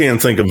I can't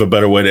think of a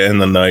better way to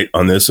end the night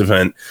on this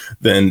event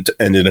than to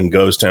end it in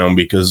Ghost Town,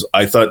 because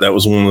I thought that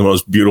was one of the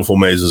most beautiful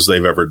mazes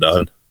they've ever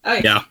done. Oh,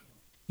 Yeah.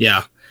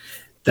 Yeah.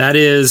 That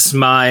is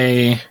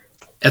my,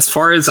 as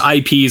far as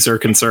IPs are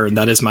concerned,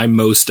 that is my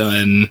most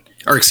done,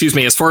 or excuse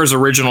me, as far as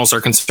originals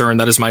are concerned,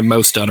 that is my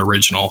most done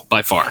original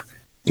by far.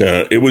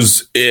 It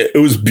was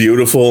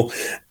beautiful,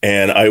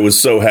 and I was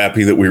so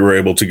happy that we were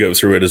able to go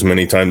through it as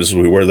many times as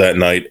we were that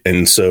night.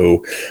 And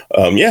so,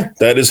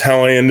 that is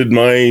how I ended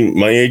my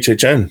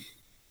HHN.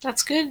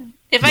 That's good.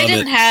 If I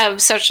didn't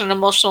have such an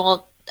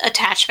emotional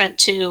attachment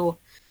to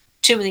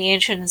Tomb of the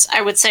Ancients,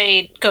 I would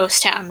say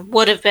Ghost Town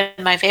would have been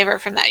my favorite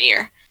from that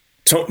year.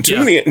 Tomb of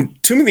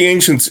the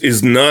Ancients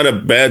is not a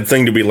bad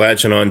thing to be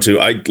latching on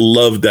to. I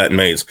loved that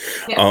maze.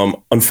 Yeah.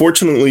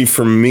 Unfortunately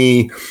for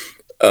me,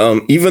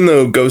 even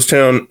though Ghost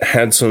Town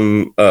had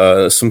some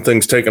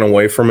things taken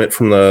away from it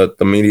from the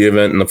media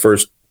event in the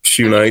first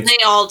few nights,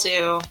 they all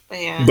do.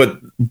 Yeah.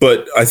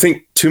 But I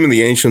think Tomb of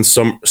the Ancients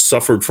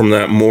suffered from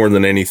that more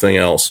than anything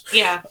else.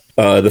 Yeah.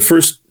 The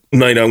first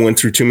night I went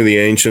through Tomb of the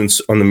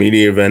Ancients on the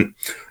media event,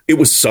 it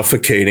was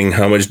suffocating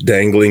how much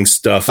dangling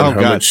stuff and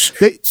much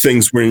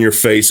things were in your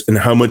face and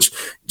how much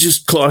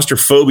just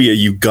claustrophobia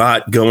you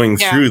got going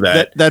through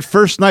that. That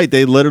first night,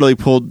 they literally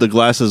pulled the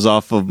glasses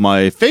off of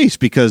my face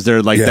because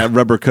they're like that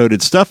rubber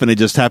coated stuff, and it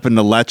just happened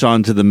to latch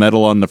onto the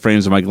metal on the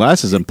frames of my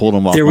glasses and pulled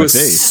them off my face.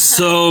 There was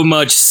so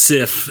much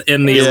Sith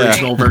in the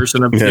original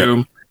version of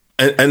Doom.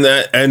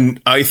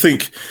 And I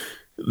think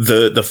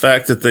the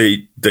fact that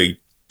they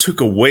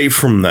took away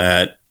from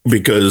that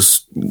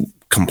because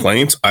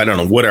complaints, I don't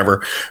know,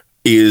 whatever,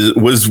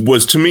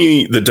 was to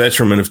me the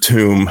detriment of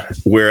Tomb,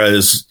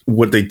 whereas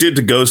what they did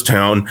to Ghost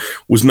Town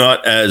was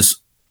not as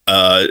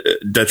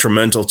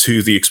detrimental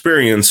to the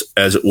experience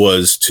as it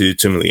was to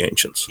Tomb of the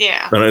Ancients.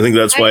 Yeah. And I think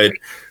that's why it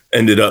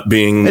ended up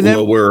being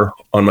lower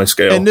on my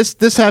scale. And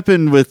this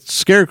happened with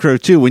Scarecrow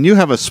too. When you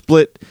have a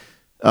split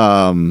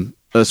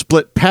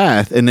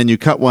path and then you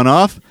cut one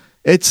off,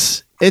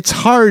 it's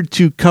hard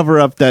to cover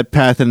up that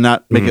path and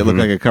not make it look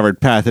like a covered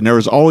path. And there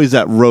was always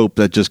that rope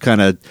that just kind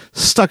of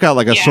stuck out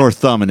like a sore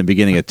thumb in the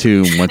beginning of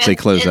Tomb once they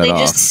closed that off.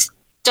 They just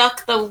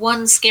stuck the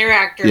one scare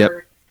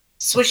actor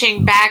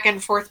switching back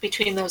and forth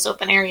between those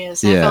open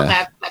areas. I felt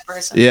bad for that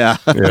person. Yeah.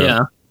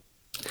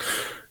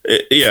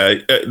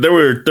 There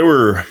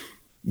were.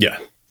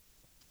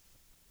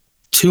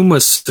 Tomb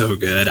was so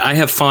good. I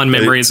have fond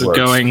memories of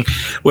going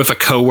with a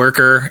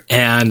coworker,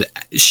 and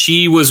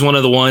she was one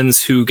of the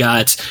ones who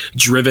got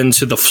driven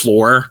to the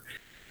floor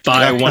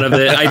by one of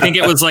the. I think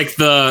it was like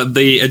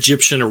the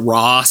Egyptian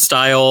Ra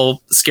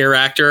style scare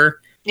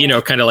actor. You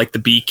know, kind of like the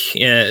beak,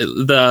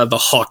 the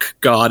hawk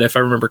god, if I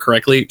remember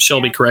correctly.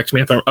 Shelby, correct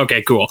me if I'm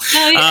okay. Cool.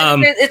 No,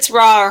 it's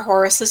Ra or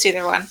Horus. It's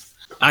either one.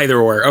 Either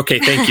or. Okay,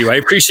 thank you. I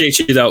appreciate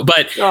you, though.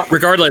 But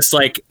regardless,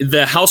 like,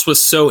 the house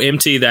was so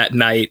empty that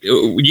night.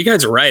 You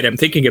guys are right. I'm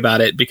thinking about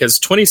it because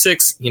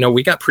 26,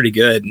 we got pretty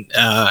good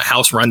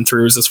house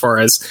run-throughs as far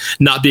as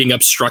not being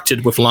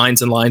obstructed with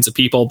lines and lines of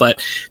people,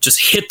 but just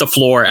hit the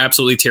floor,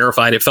 absolutely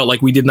terrified. It felt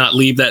like we did not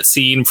leave that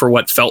scene for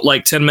what felt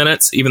like 10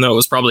 minutes, even though it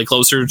was probably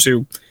closer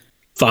to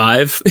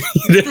 5,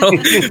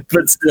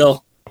 but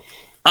still.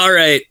 All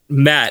right,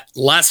 Matt,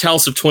 last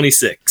house of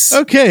 26.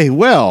 Okay,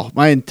 well,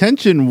 my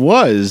intention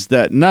was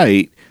that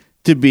night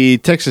to be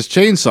Texas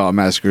Chainsaw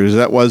Massacre.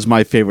 That was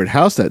my favorite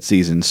house that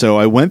season. So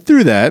I went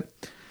through that,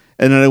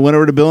 and then I went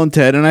over to Bill and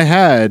Ted, and I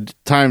had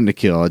time to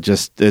kill.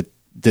 It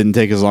didn't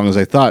take as long as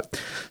I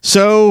thought.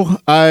 So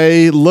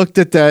I looked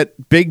at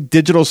that big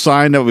digital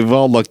sign that we've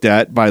all looked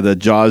at by the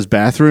Jaws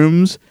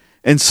bathrooms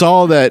and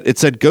saw that it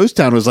said Ghost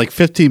Town was like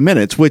 15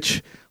 minutes,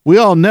 which we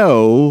all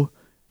know.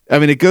 I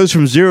mean, it goes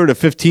from 0 to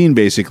 15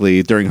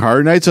 basically during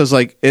Horror Nights. I was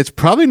like, it's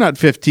probably not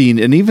 15.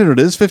 And even if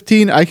it is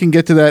 15, I can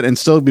get to that and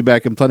still be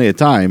back in plenty of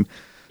time.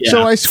 Yeah,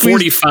 so I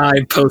squeezed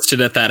 45 posted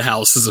at that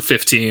house is a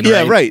 15.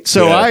 Yeah, right.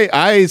 So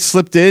I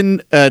slipped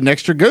in an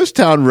extra Ghost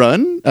Town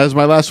run as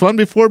my last one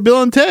before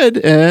Bill and Ted,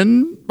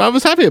 and I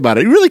was happy about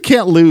it. You really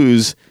can't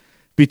lose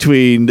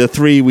between the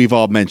 3 we've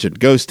all mentioned: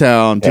 Ghost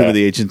Town, Tomb of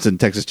the Ancients, and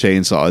Texas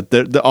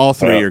Chainsaw. All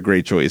 3 are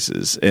great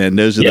choices, and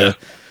those are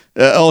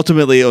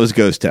ultimately it was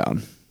Ghost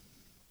Town.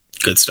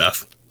 Good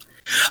stuff.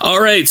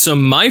 All right, so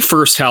my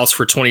first house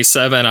for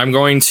 27, I'm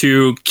going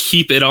to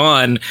keep it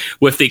on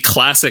with the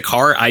classic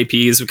horror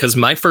IPs because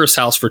my first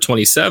house for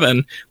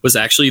 27 was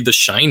actually The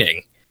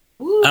Shining.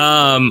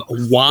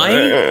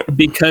 Why?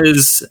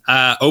 Because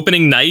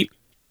opening night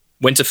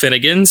went to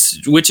Finnegan's,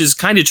 which is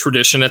kind of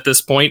tradition at this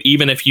point,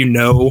 even if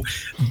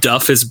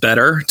Duff is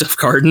better, Duff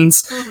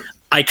Gardens.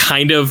 I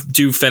kind of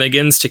do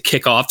Finnegan's to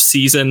kick off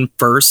season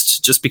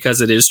first, just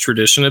because it is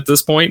tradition at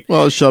this point.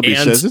 Well, Shelby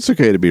says it's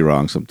okay to be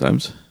wrong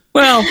sometimes.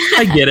 Well,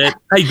 I get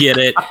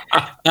it.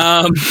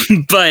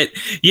 But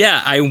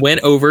yeah, I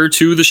went over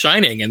to The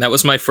Shining, and that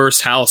was my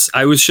first house.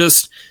 I was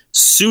just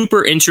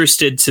super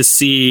interested to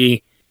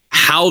see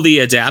how they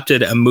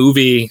adapted a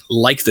movie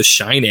like The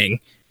Shining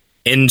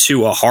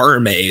into a horror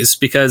maze,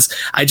 because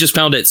I just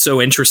found it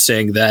so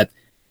interesting that,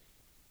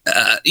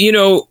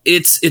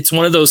 it's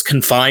one of those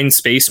confined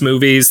space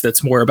movies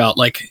that's more about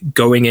like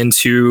going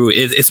into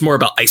it's more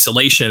about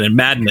isolation and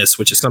madness,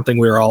 which is something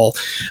we're all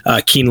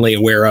keenly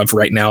aware of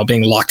right now,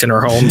 being locked in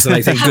our homes. And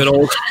I think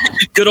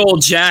good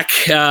old Jack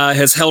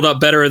has held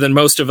up better than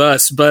most of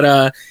us.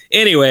 But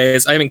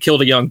anyways, I haven't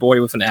killed a young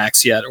boy with an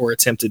axe yet, or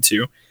attempted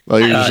to. Well,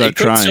 you're just not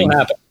trying. Still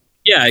happen.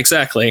 Yeah,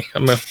 exactly.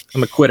 I'm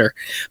a quitter.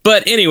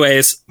 But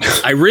anyways,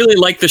 I really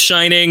like The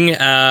Shining.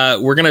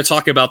 We're going to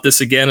talk about this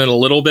again in a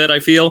little bit,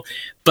 I feel.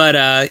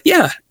 But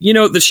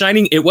The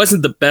Shining, it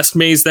wasn't the best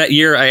maze that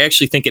year. I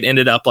actually think it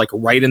ended up like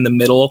right in the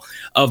middle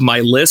of my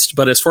list.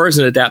 But as far as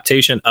an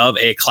adaptation of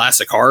a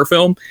classic horror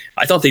film,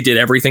 I thought they did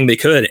everything they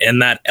could.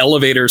 And that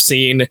elevator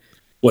scene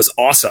was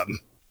awesome.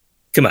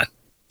 Come on.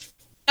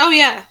 Oh,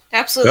 yeah,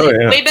 absolutely. Oh,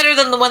 yeah. Way better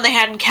than the one they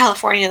had in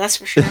California, that's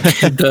for sure.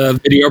 The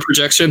video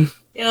projection.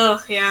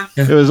 Oh, yeah.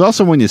 It was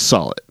also when you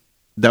saw it.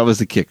 That was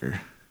the kicker.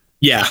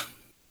 Yeah.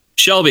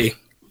 Shelby,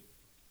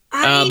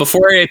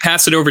 before I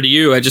pass it over to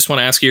you, I just want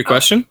to ask you a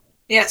question.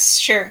 Yes,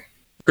 sure.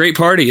 Great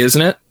party,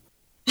 isn't it?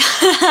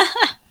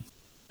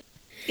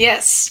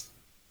 Yes.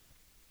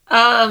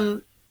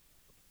 Wow,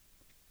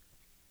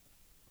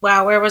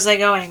 where was I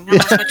going? I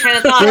lost my train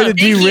of thought. Way to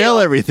derail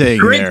everything.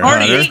 Great there,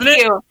 party, Hunter. isn't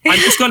it? I'm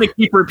just going to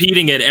keep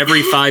repeating it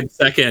every 5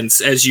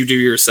 seconds as you do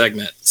your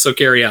segment. So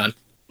carry on.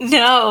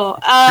 No.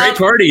 Great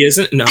party,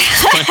 isn't it? No.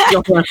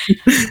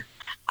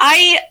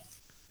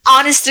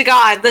 Honest to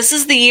God, this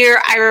is the year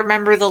I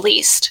remember the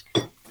least.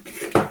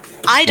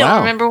 I don't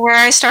remember where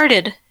I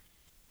started.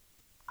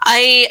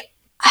 I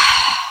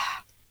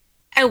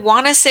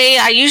want to say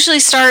I usually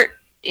start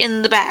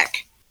in the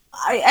back.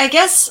 I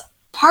guess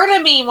part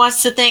of me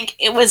wants to think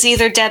it was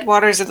either Dead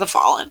Waters or The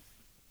Fallen.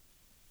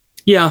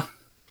 Yeah.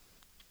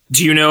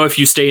 Do you know if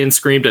you stay and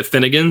screamed at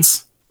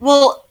Finnegan's?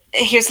 Well,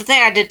 here's the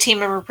thing. I did team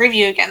member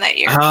preview again that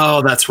year.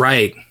 Oh, that's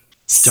right.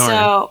 Darn.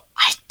 So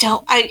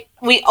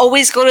we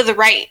always go to the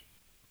right.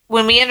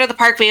 When we enter the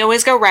park, we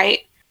always go right.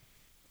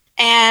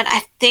 And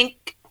I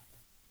think,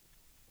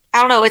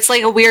 I don't know, it's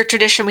like a weird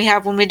tradition we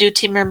have when we do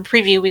team member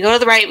preview. We go to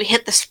the right, we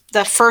hit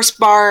the first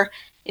bar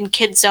in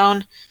Kids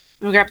Zone,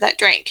 and we grab that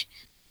drink.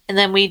 And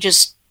then we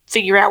just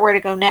figure out where to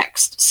go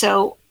next.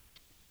 So,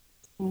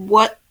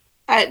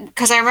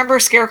 because I remember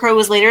Scarecrow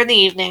was later in the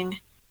evening.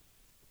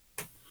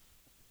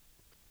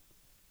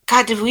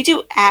 God, did we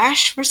do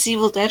Ash vs.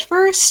 Evil Dead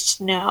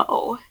first?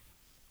 No.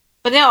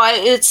 But no,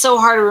 it's so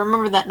hard to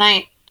remember that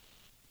night.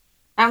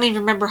 I don't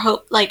even remember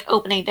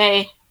opening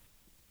day.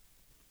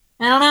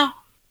 I don't know.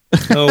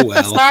 Oh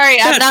well. Sorry,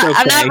 I'm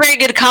not very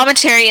good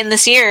commentary in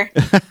this year.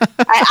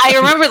 I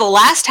remember the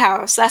last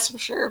house, that's for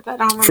sure, but I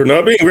don't remember. For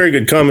not being very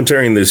good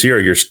commentary in this year,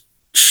 you're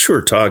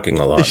sure talking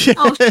a lot.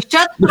 Oh,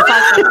 shut the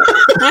fuck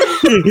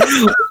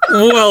up.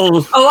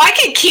 Well. Oh, I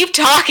can keep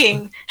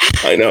talking.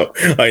 I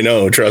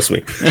know. Trust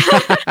me.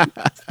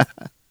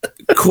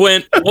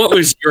 Quint, what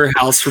was your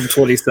house from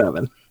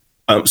 27?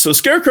 So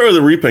Scarecrow of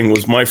the Reaping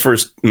was my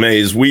first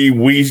maze.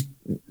 We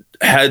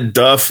had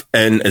Duff,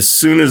 and as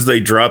soon as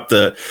they dropped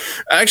the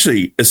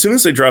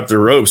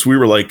ropes, we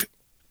were like,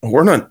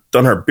 we're not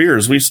done our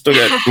beers. We still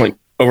got like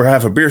over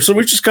half a beer. So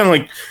we just kind of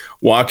like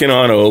walking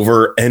on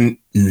over, and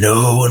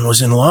no one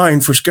was in line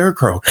for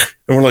Scarecrow.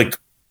 And we're like,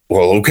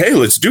 well, okay,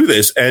 let's do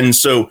this. And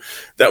so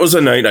that was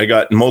a night I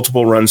got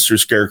multiple runs through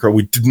Scarecrow.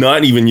 We did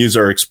not even use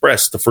our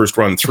express the first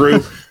run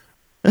through.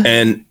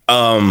 And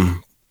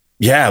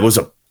it was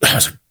a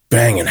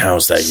banging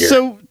house that year.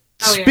 So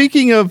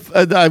speaking of,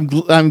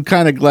 I'm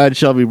kind of glad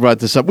Shelby brought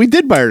this up. We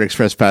did buy an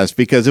express pass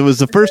because it was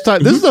the first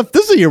time. This is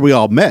the year we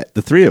all met,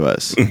 the three of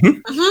us.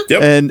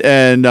 Yep.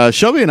 And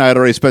Shelby and I had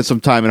already spent some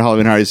time in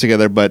Halloween Horror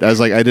together, but I was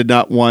like, I did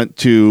not want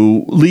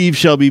to leave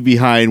Shelby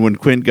behind when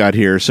Quint got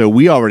here. So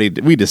we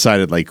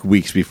decided like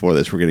weeks before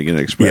this we're going to get an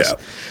express.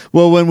 Yeah.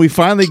 Well, when we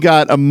finally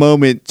got a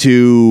moment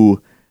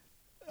to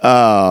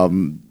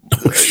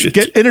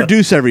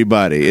introduce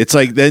everybody, it's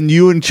like then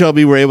you and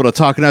Shelby were able to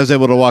talk and I was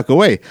able to walk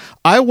away.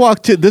 I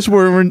walked to this,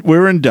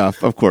 we're in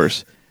Duff, of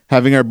course,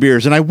 having our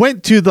beers, and I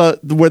went to the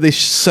where they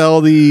sell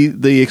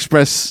the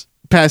express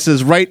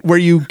passes, right where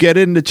you get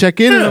in to check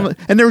in.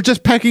 And they were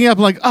just packing up.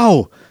 I'm like,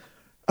 oh,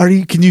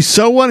 can you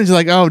sew one? And she's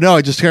like, oh no,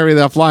 I just carry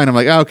that offline. I'm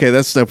like, oh, okay,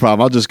 that's no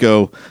problem. I'll just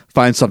go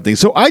find something.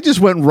 So I just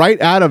went right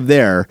out of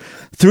there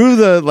through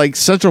the like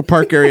Central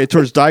Park area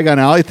towards Diagon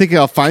Alley, thinking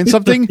I'll find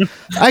something.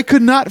 I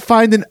could not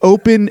find an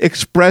open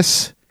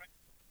express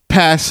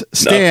pass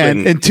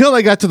stand until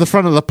I got to the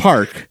front of the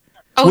park,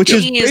 which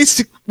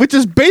which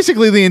is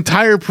basically the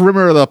entire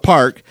perimeter of the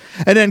park,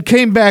 and then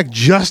came back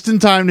just in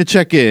time to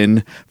check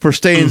in for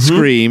Stay and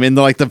Scream in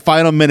the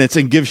final minutes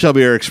and give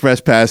Shelby her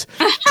express pass,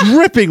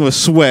 dripping with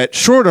sweat,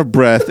 short of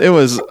breath. It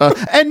was,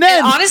 and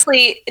then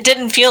honestly, it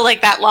didn't feel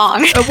like that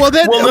long.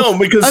 No,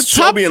 because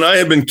Shelby and I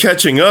had been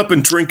catching up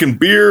and drinking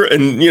beer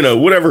and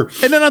whatever.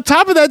 And then on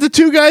top of that, the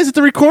two guys at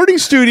the recording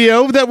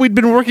studio that we'd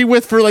been working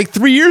with for like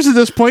 3 years at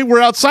this point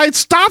were outside,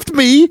 stopped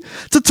me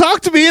to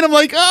talk to me, and I'm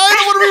like, I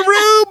don't want to be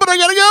rude, but I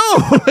gotta go.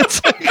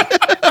 It's like,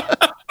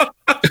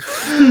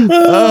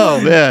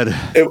 oh man,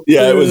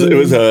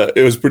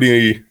 it was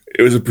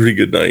a pretty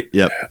good night.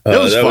 Yep, it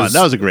was fun.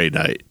 That was a great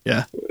night.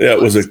 Yeah, it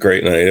was a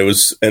great night. It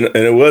was, and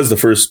it was the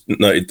first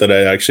night that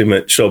I actually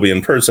met Shelby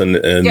in person,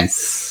 and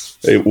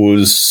it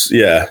was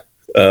I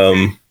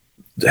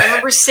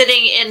remember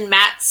sitting in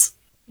Matt's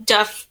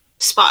Duff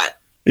spot.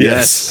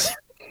 Yes.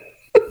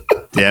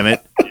 Damn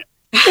it.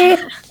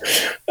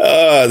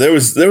 There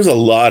was a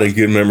lot of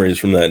good memories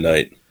from that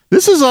night.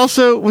 This is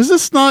also, was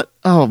this not,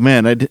 oh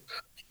man,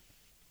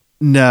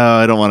 no,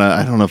 I don't want to,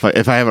 I don't know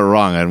if I have it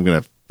wrong, I'm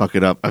going to fuck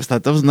it up. I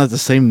thought that was not the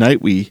same night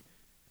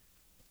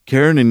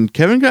Karen and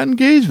Kevin got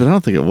engaged, but I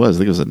don't think it was. I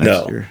think it was the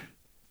next year.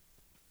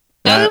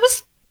 No, it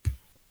was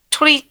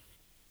 20,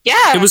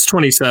 yeah. It was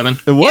 27.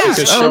 It was?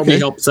 Because Shelby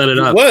helped set it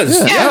up. It was?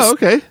 Yeah. Yes. Oh,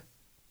 okay.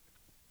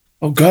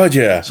 Oh God,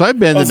 yeah. So I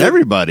abandoned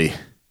everybody.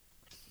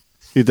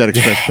 Get that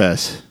express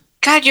pass.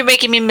 God, you're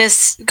making me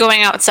miss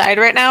going outside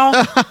right now.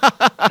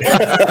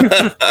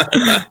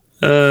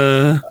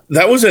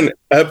 That was an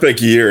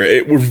epic year.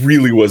 It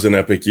really was an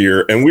epic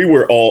year, and we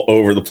were all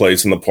over the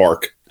place in the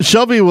park.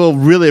 Shelby will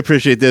really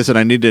appreciate this, and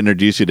I need to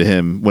introduce you to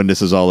him when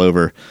this is all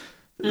over.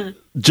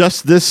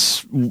 Just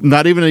this,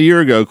 not even a year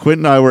ago, Quint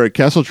and I were at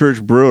Castle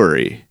Church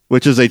Brewery,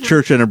 which is a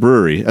church and a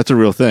brewery. That's a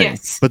real thing.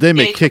 Yes. But they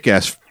make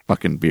kick-ass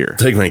fucking beer.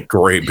 They make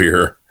great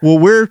beer. Well,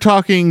 we're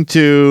talking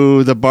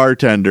to the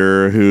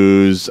bartender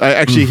who's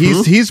actually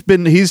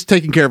he's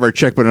taking care of our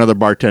check, but another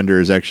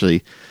bartender is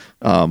actually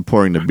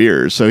pouring the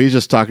beers. So he's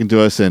just talking to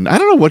us, and I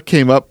don't know what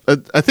came up.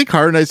 I think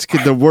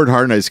the word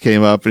Horror Nights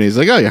came up, and he's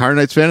like, "Oh, you Horror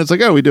Nights fan?" It's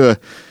like, "Oh, we do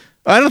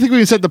I don't think we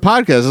even said the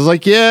podcast." I was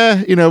like,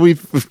 "Yeah,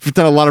 we've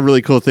done a lot of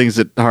really cool things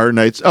at Horror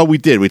Nights." Oh, we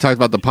did. We talked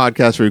about the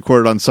podcast we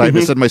recorded on site. And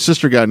I said my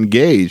sister got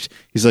engaged.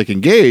 He's like,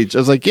 "Engaged?" I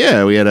was like,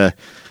 "Yeah, we had a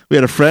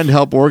friend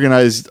help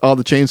organize all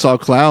the Chainsaw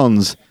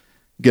Clowns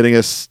getting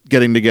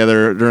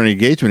together during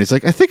engagement." He's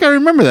like, "I think I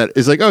remember that."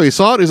 He's like, "Oh, you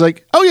saw it?" He's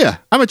like, "Oh yeah,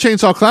 I'm a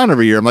Chainsaw Clown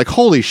every year." I'm like,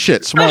 "Holy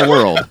shit, small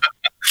world."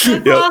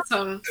 That's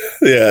awesome.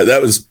 Yeah,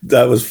 that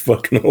was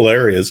fucking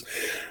hilarious.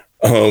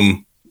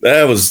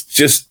 That was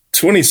just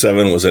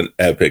 27 was an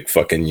epic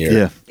fucking year.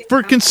 Yeah.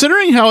 For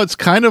considering how it's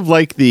kind of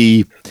like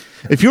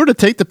if you were to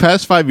take the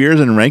past 5 years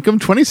and rank them,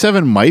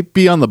 27 might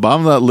be on the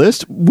bottom of that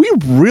list. We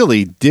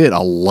really did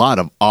a lot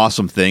of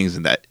awesome things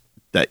in that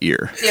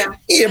year. Yeah.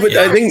 Yeah, but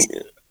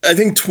I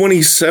think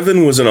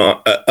 27 was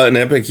an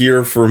epic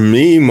year for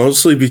me,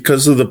 mostly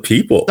because of the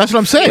people. That's what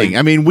I'm saying.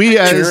 I mean, we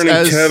as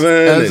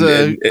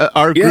Kevin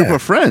our group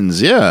of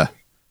friends, yeah.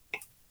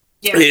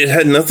 It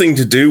had nothing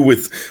to do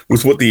with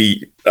what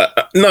the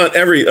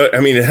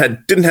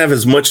didn't have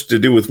as much to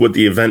do with what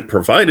the event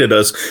provided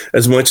us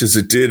as much as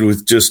it did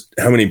with just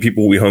how many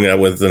people we hung out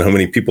with and how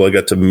many people I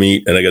got to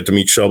meet. And I got to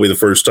meet Shelby the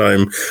first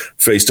time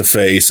face to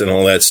face and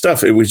all that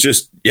stuff. It was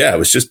just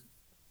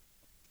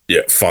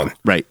fun.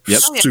 Right. Yep.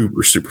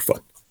 Super, super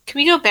fun. Can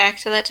we go back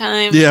to that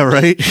time? Yeah,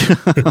 right.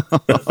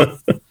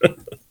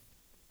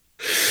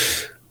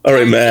 All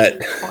right, Matt,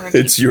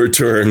 it's your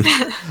turn.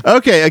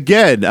 Okay,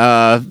 again,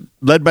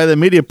 led by the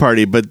media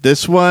party, but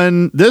this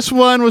one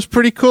was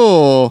pretty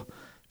cool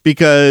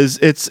because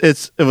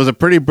it was a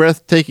pretty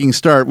breathtaking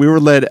start. We were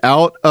led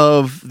out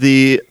of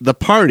the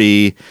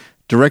party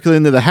directly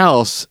into the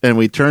house, and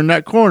we turned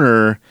that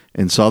corner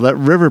and saw that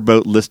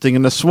riverboat listing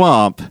in the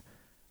swamp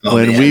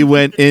when we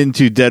went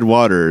into Dead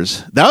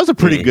Waters. That was a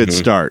pretty good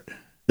start.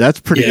 That's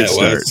a pretty good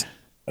start.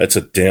 That's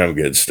a damn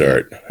good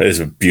start. It is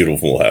a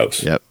beautiful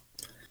house. Yep.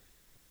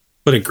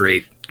 What a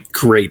great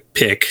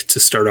pick to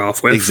start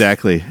off with.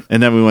 Exactly.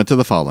 And then we went to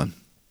the Fallen.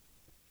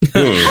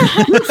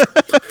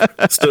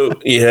 So,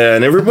 yeah,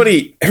 and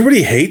everybody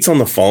hates on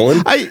the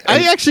Fallen.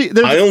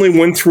 I only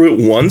went through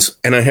it once,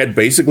 and I had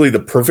basically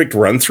the perfect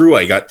run through.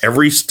 I got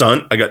every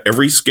stunt, I got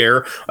every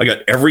scare, I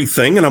got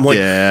everything, and I'm like,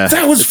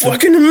 that was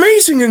fucking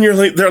amazing. And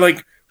they're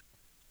like,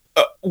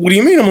 what do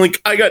you mean? I'm like,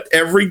 I got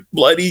every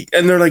bloody,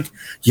 and they're like,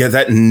 yeah,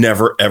 that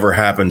never ever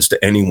happens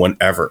to anyone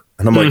ever.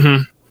 And I'm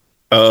like,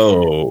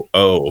 Oh.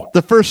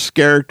 The first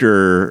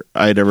character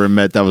I'd ever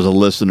met that was a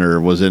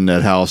listener was in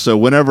that house. So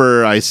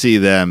whenever I see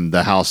them,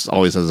 the house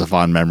always has a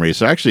fond memory.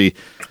 So actually,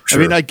 sure.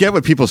 I mean, I get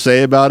what people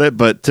say about it,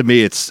 but to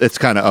me, it's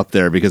kind of up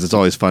there because it's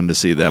always fun to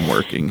see them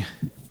working.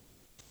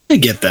 I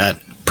get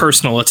that.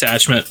 Personal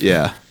attachment.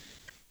 Yeah.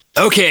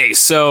 Okay,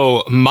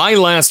 so my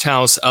last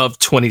house of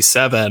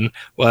 27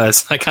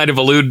 was, I kind of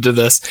alluded to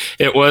this,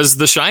 it was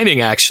The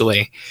Shining,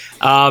 actually.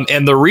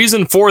 And the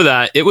reason for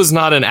that, it was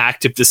not an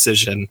active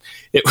decision.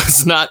 It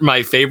was not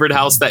my favorite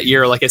house that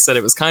year. Like I said,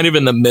 it was kind of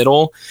in the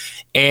middle.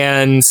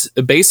 And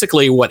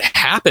basically what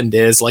happened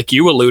is, like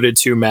you alluded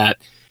to, Matt,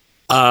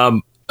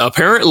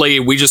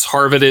 apparently we just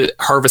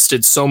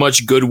harvested so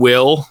much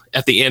goodwill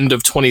at the end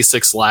of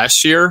 26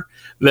 last year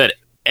that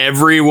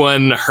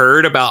everyone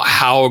heard about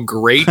how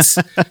great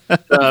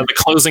the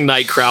closing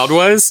night crowd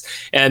was.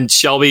 And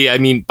Shelby, I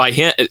mean,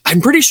 I'm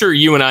pretty sure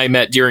you and I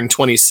met during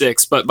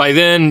 26, but by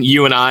then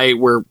you and I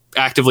were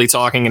actively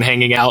talking and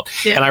hanging out.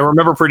 Yeah. And I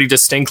remember pretty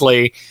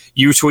distinctly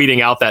you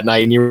tweeting out that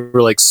night, and you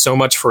were like, so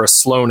much for a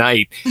slow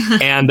night.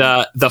 And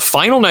the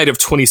final night of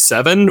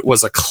 27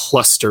 was a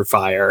cluster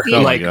fire.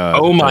 Yeah.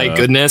 Oh my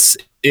goodness.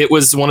 It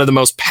was one of the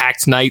most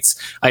packed nights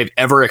I've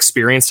ever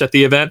experienced at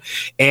the event.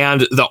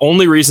 And the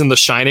only reason The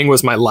Shining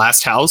was my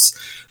last house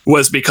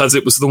was because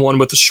it was the one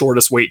with the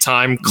shortest wait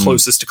time,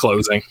 closest to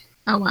closing.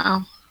 Oh,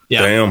 wow.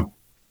 Yeah. Damn.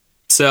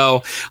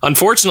 So,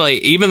 unfortunately,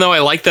 even though I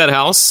like that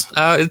house,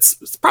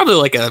 it's probably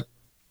like a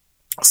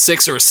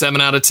 6 or a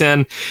 7 out of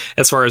 10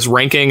 as far as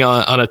ranking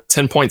on a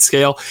 10-point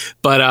scale.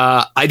 But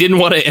I didn't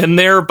want to end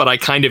there, but I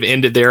kind of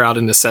ended there out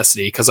of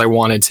necessity because I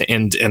wanted to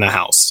end in a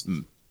house.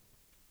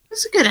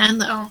 That's a good end,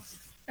 though.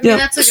 I mean,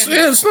 that's a good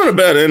end. It's not a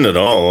bad end at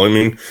all. I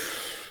mean,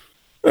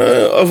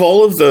 of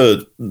all of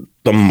the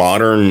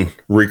modern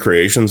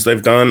recreations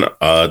they've done,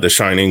 The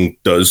Shining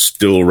does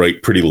still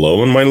rate pretty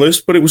low on my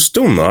list, but it was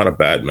still not a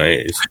bad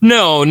maze.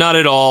 No, not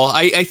at all.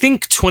 I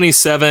think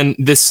 27,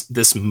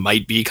 this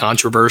might be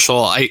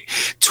controversial.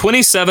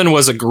 27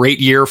 was a great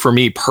year for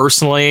me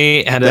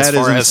personally. And that as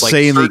far is as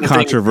insanely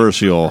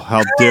controversial.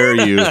 How dare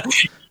you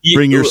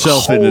bring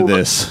yourself into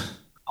this?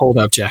 Hold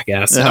up,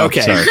 jackass. Oh,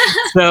 okay. sorry.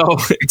 So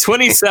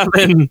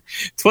 27,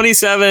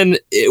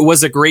 it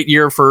was a great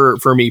year for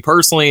me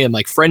personally and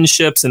like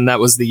friendships. And that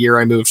was the year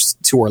I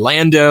moved to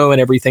Orlando and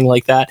everything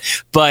like that.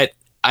 But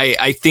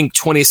I think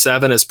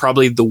 27 is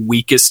probably the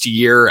weakest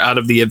year out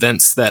of the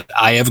events that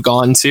I have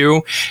gone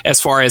to as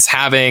far as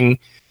having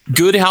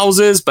good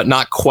houses, but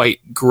not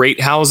quite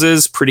great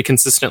houses pretty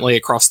consistently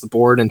across the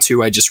board. And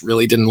 2, I just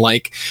really didn't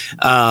like.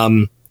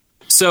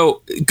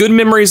 So good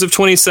memories of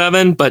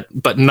 27, but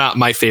not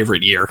my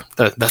favorite year.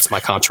 That's my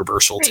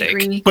controversial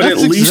take. But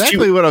That's at least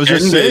exactly what I was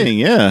just saying.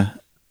 Yeah.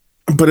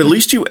 But at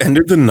least you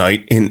ended the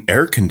night in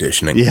air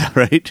conditioning. Yeah.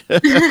 Right.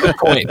 Good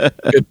point.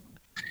 Good.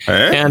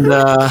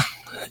 And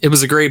it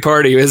was a great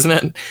party, isn't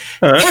it?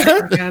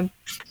 Oh,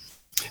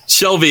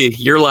 Shelby,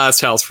 your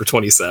last house for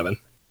 27.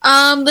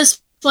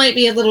 This might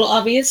be a little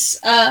obvious.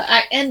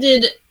 I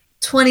ended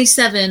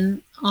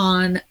 27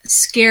 on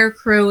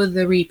Scarecrow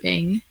the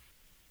Reaping.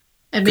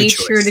 I made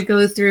sure to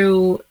go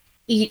through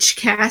each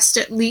cast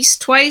at least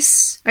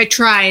twice. I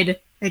tried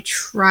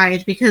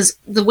because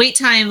the wait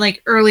time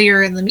like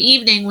earlier in the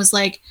evening was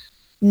like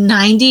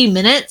 90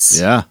 minutes.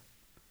 Yeah.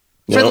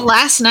 For the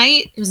last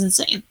night, it was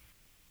insane.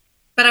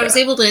 But I was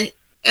able to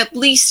at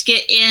least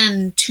get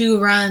in 2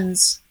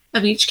 runs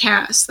of each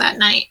cast that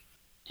night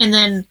and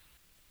then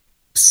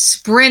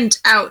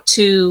sprint out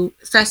to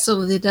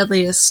Festival of the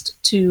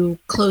Deadliest to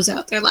close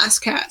out their last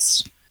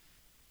cast.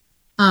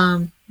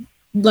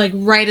 Like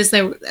right as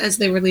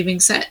they were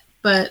leaving set.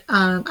 But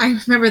I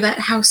remember that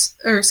house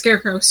or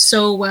Scarecrow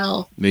so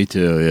well. Me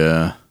too.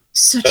 Yeah.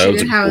 Such a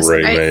good house.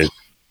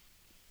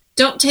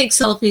 Don't take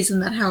selfies in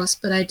that house,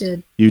 but I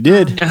did. You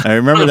did. I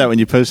remember that when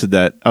you posted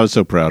that. I was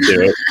so proud.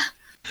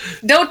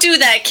 Don't do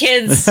that,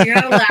 kids. You're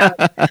not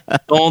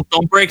allowed.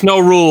 Don't break no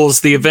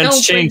rules. The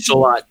events changed a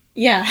lot.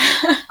 Yeah.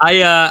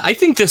 I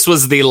think this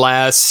was the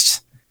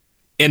last,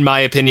 in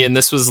my opinion,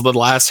 this was the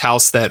last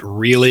house that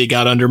really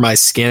got under my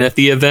skin at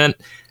the event.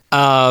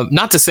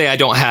 Not to say I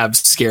don't have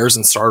scares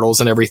and startles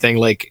and everything.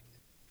 Like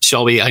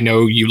Shelby, I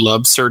know you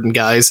love certain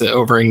guys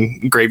over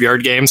in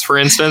Graveyard Games, for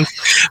instance.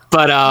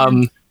 But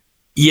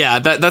yeah,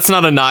 that's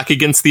not a knock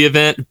against the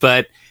event.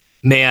 But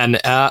man,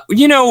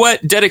 you know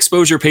what? Dead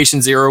Exposure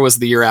Patient Zero was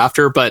the year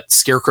after, but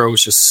Scarecrow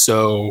was just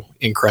so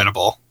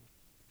incredible.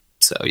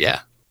 So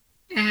yeah,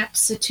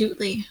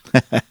 absolutely.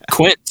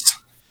 Quint.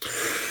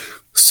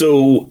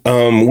 So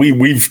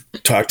we've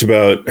talked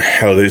about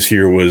how this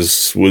year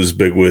was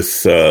big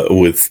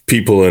with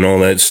people and all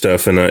that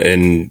stuff,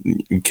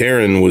 and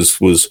Karen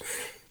was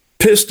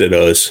pissed at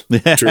us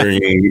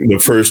during the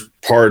first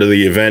part of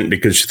the event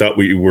because she thought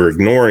we were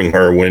ignoring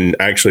her when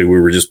actually we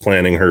were just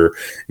planning her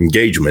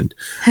engagement.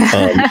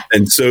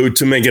 And so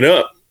to make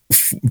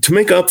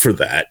up for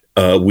that,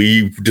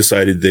 we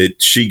decided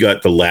that she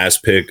got the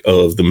last pick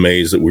of the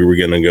maze that we were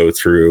going to go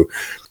through,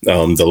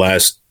 the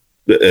last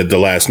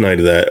night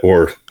of that,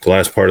 or the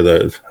last part of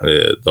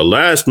the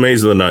last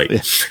maze of the night.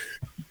 Yeah.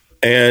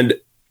 And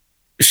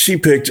she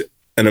picked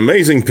an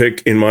amazing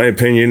pick, in my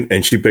opinion,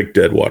 and she picked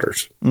Dead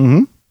Waters.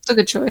 Mm-hmm. It's a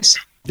good choice.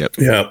 Yep.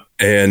 Yeah.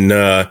 And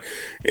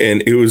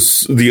it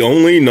was the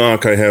only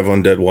knock I have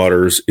on Dead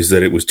Waters is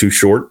that it was too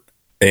short.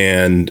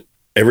 And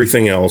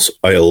everything else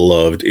I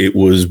loved. It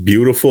was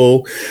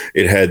beautiful.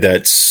 It had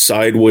that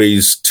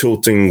sideways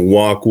tilting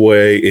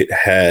walkway. It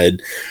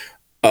had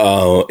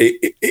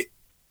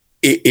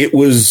it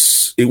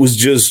was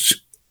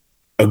just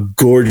a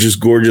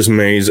gorgeous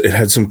maze. It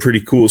had some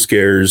pretty cool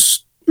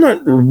scares.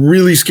 Not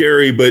really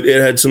scary, but it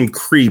had some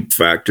creep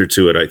factor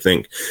to it, I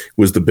think,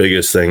 was the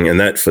biggest thing. And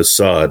that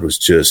facade was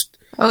just,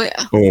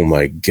 oh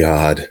my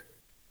God.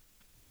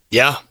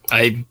 Yeah,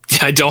 I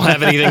don't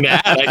have anything to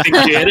add. I think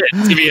you hit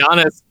it, to be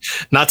honest.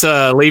 Not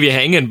to leave you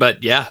hanging,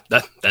 but yeah,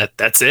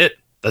 that's it.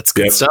 That's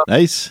good stuff.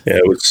 Nice.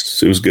 Yeah, it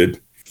was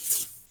good.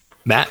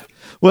 Matt?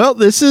 Well,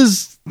 this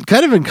is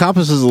kind of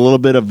encompasses a little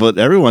bit of what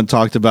everyone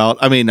talked about.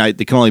 I mean, there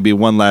can only be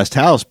one last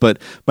house,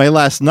 but my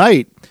last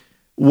night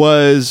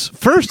was,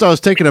 first I was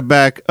taken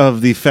aback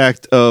of the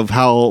fact of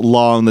how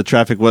long the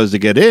traffic was to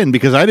get in,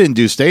 because I didn't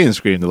do stay and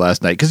screen the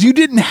last night, because you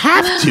didn't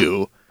have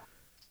to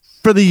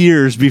for the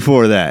years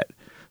before that.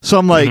 So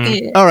I'm like,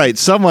 all right,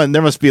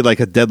 there must be like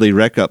a deadly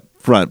wreck up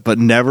front, but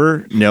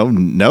never, no,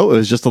 it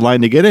was just a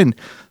line to get in.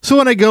 So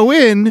when I go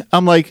in,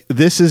 I'm like,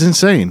 this is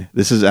insane.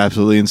 This is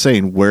absolutely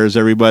insane. Where's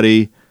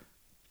everybody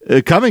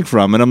coming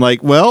from? And I'm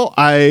like, well,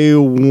 I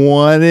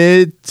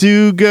wanted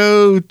to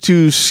go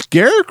to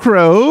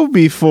Scarecrow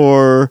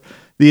before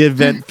the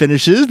event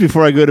finishes,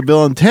 before I go to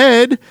Bill and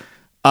Ted.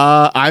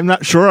 I'm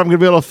not sure I'm going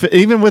to be able to fit,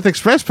 even with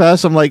Express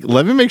Pass. I'm like,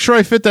 let me make sure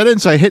I fit that in.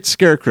 So I hit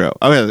Scarecrow.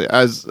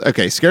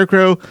 Okay,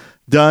 Scarecrow,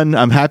 done.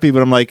 I'm happy,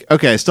 but I'm like,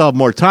 okay, I still have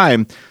more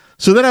time.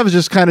 So then I was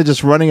just kind of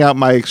just running out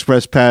my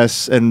Express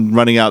Pass and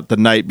running out the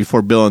night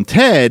before Bill and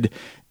Ted.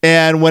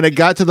 And when it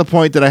got to the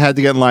point that I had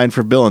to get in line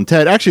for Bill and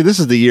Ted, actually, this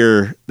is the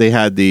year they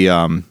had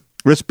the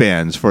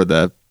wristbands for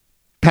the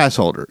pass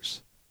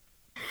holders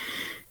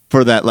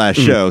for that last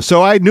show.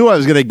 So I knew I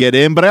was going to get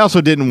in, but I also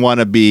didn't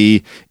want to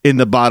be in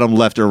the bottom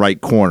left or right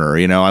corner.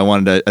 You know, I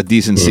wanted a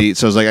decent seat.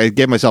 So I was like, I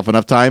gave myself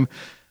enough time.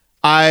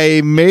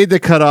 I made the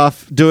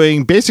cutoff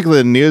doing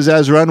basically the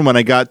Neozaz run when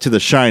I got to The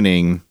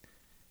Shining,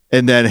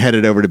 and then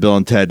headed over to Bill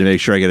and Ted to make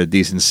sure I get a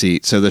decent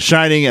seat. So The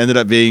Shining ended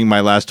up being my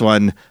last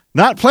one.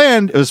 Not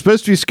planned. It was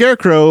supposed to be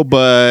Scarecrow,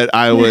 but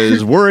I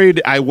was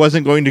worried I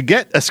wasn't going to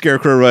get a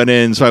Scarecrow run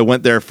in, so I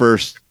went there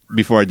first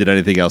before I did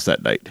anything else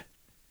that night.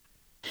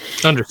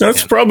 Understand.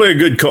 That's probably a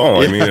good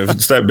call. I mean, if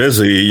it's that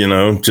busy, you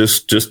know,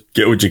 just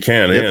get what you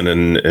can in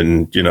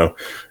and, you know,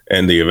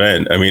 end the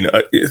event. I mean,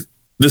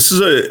 this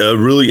is a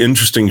really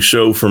interesting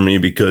show for me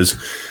because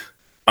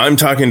I'm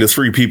talking to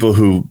three people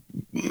who,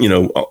 you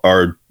know,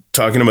 are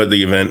talking about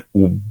the event,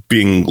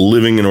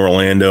 living in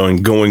Orlando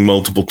and going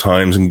multiple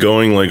times and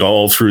going like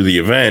all through the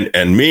event.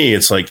 And me,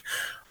 it's like,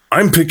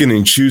 I'm picking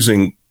and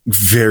choosing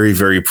very,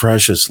 very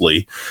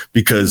preciously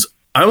because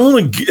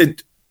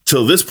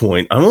till this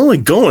point, I'm only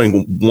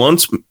going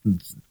once,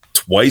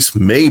 twice,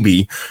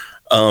 maybe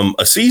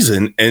a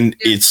season. And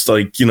it's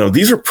like, you know,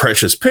 these are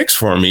precious picks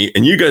for me.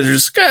 And you guys are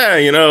just,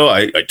 you know,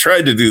 I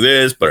tried to do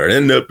this, but it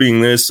ended up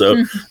being this. So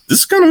this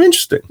is kind of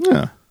interesting.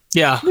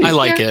 Yeah, I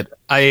like it.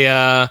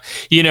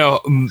 You know,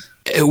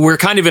 we're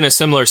kind of in a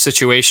similar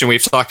situation.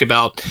 We've talked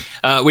about,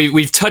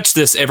 we've touched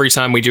this every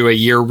time we do a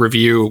year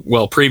review.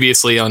 Well,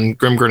 previously on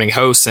Grim Grinning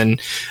Hosts,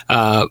 and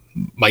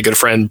my good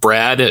friend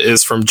Brad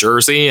is from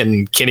Jersey,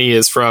 and Kenny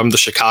is from the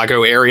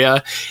Chicago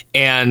area,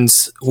 and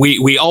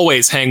we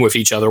always hang with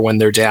each other when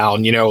they're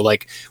down. You know,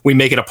 like we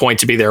make it a point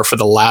to be there for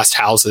the last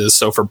houses.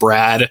 So for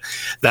Brad,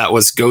 that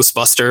was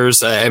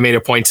Ghostbusters. I made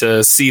a point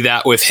to see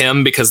that with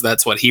him because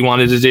that's what he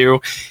wanted to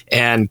do.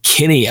 And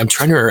Kenny, I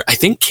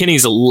think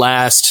Kenny's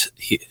last.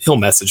 He'll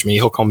message me.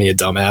 He'll call me a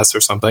dumbass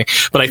or something.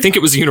 But I think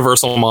it was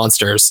Universal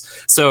Monsters.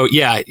 So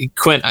yeah,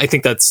 Quint, I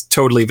think that's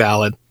totally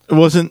valid.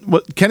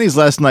 Kenny's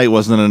last night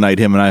wasn't a night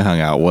him and I hung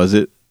out, was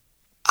it?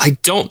 I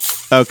don't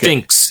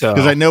think so.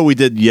 Because I know we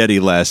did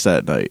Yeti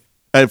that night.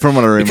 From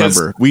what I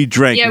remember, we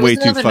drank way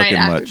too fucking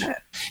much.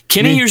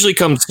 Kenny usually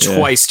comes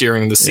twice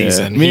during the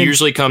season. He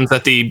usually comes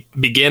at the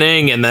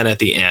beginning and then at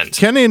the end.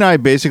 Kenny and I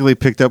basically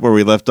picked up where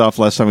we left off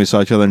last time we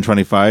saw each other in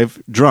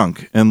 25,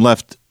 drunk, and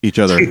left each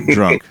other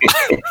drunk.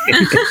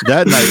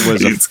 That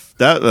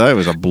night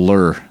was a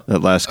blur.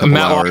 That last couple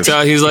Matt hours. Walked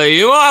out, he's like,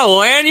 "You want a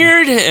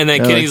lanyard?" And then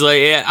Kenny's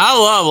like, "Yeah, I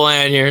love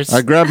lanyards."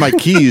 I grabbed my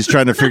keys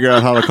trying to figure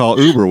out how to call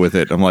Uber with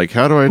it. I'm like,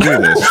 how do I do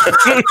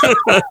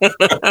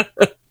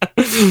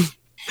this?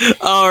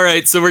 All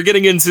right, so we're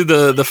getting into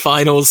the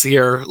finals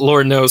here.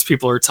 Lord knows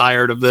people are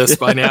tired of this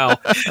by now.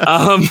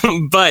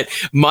 But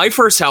my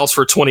first house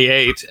for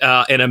 28,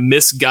 in a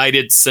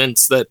misguided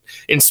sense that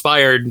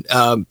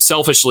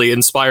selfishly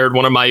inspired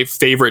one of my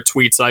favorite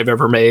tweets I've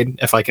ever made,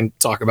 if I can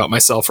talk about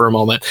myself for a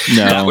moment.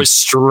 No. That was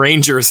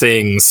Stranger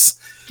Things.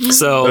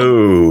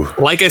 So,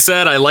 like I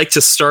said, I like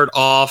to start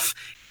off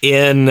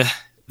in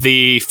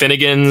the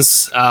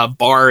Finnegan's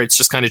bar. It's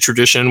just kind of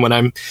tradition when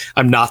I'm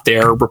not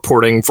there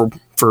reporting for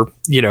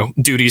you know,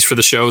 duties for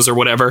the shows or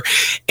whatever.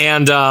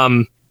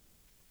 And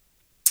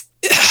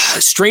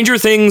Stranger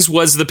Things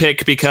was the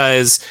pick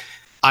because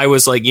I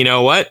was like, you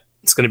know what?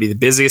 It's going to be the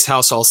busiest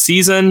house all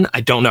season.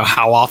 I don't know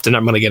how often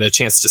I'm going to get a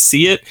chance to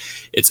see it.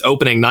 It's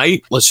opening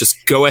night. Let's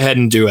just go ahead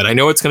and do it. I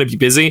know it's going to be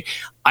busy.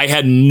 I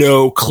had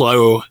no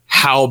clue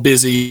how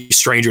busy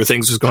Stranger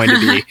Things was going to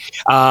be.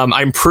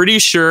 I'm pretty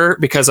sure,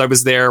 because I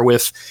was there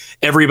with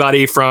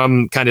everybody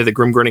from kind of the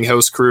Grim Grinning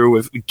host crew,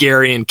 with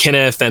Gary and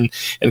Kenneth and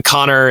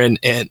Connor and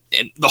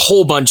the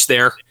whole bunch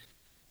there.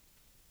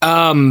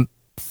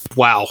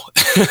 Wow.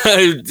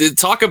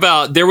 Talk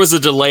about, there was a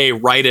delay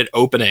right at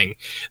opening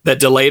that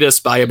delayed us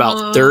by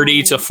about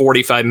 30 to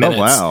 45 minutes.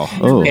 Oh, wow.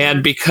 Oh.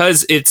 And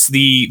because it's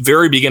the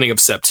very beginning of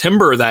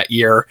September that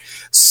year,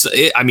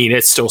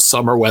 it's still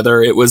summer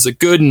weather. It was a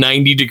good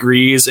 90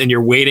 degrees and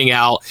you're waiting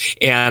out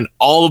and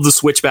all of the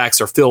switchbacks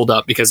are filled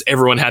up because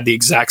everyone had the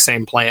exact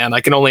same plan.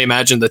 I can only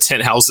imagine the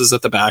tent houses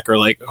at the back are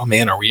like, oh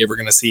man, are we ever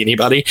going to see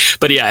anybody?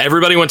 But yeah,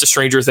 everybody went to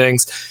Stranger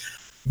Things.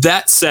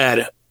 That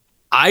said,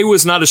 I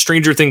was not a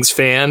Stranger Things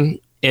fan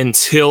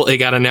until it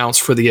got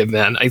announced for the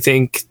event. I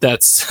think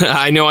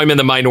I know I'm in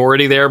the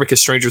minority there because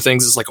Stranger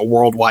Things is like a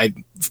worldwide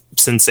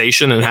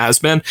sensation and has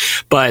been.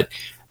 But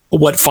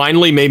what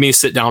finally made me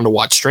sit down to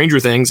watch Stranger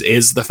Things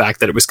is the fact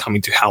that it was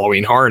coming to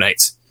Halloween Horror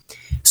Nights.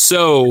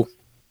 So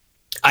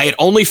I had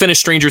only finished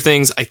Stranger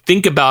Things, I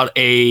think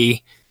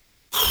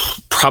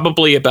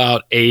probably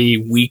about a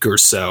week or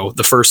so,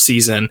 the first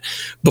season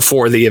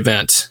before the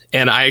event.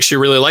 And I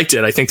actually really liked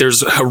it. I think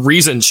there's a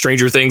reason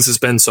Stranger Things has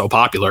been so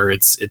popular.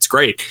 It's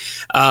great.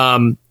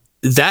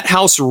 That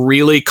house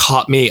really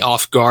caught me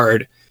off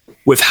guard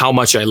with how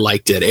much I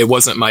liked it. It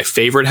wasn't my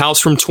favorite house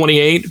from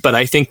 28, but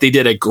I think they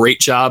did a great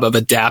job of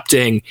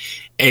adapting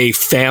a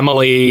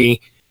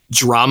family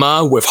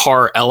drama with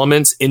horror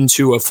elements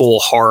into a full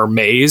horror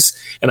maze.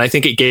 And I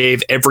think it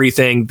gave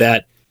everything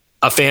that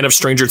a fan of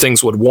Stranger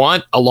Things would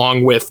want,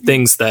 along with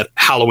things that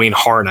Halloween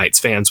Horror Nights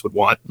fans would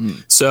want.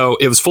 So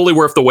it was fully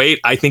worth the wait.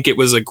 I think it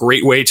was a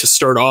great way to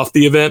start off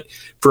the event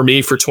for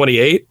me for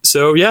 28.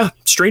 So yeah,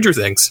 Stranger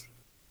Things.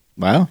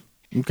 Wow.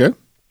 Okay.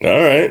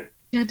 All right.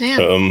 Yeah,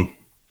 damn.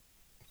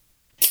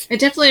 I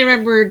definitely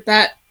remembered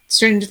that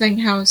Stranger Thing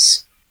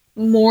house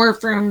more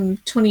from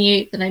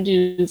 28 than I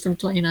do from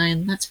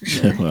 29. That's for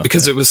sure. Well,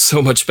 because it was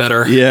so much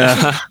better.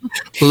 Yeah.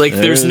 Like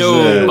there's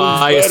no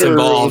bias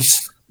involved.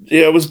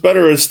 Yeah, it was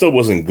better. It still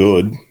wasn't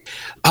good.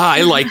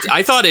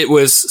 I thought it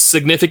was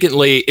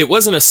significantly, it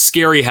wasn't a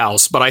scary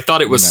house, but I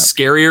thought it was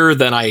scarier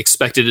than I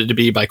expected it to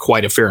be by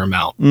quite a fair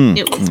amount.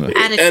 It was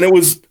And it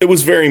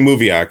was very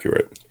movie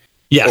accurate.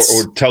 Yes.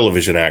 Or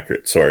television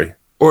accurate, sorry.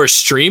 Or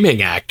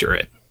streaming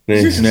accurate.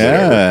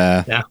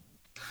 Yeah.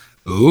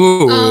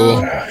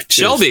 Ooh.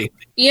 Shelby.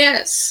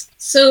 Yes.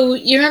 So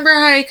you remember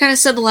how I kind of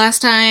said the last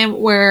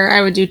time where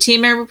I would do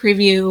team member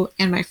preview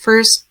and my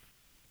first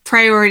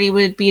priority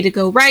would be to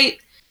go right,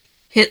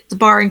 hit the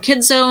bar and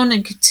kid zone,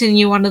 and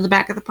continue onto the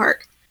back of the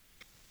park.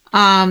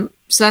 So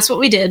that's what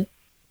we did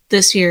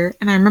this year.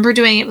 And I remember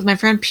doing it with my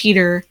friend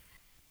Peter.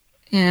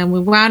 And we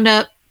wound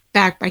up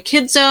back by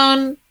kid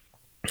zone,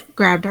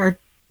 grabbed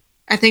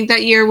I think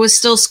that year was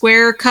still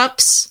square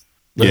cups.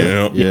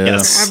 Yeah.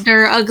 Yes. Grabbed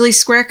our ugly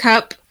square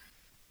cup,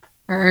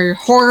 our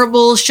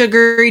horrible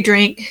sugary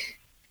drink,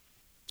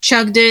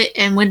 chugged it,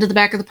 and went to the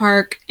back of the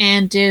park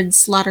and did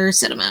Slaughter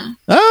Cinema.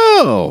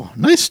 Oh,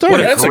 nice start.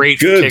 What a great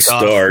good kickoff.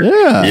 start.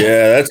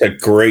 Yeah, that's a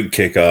great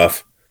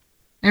kickoff.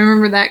 I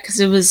remember that because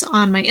it was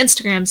on my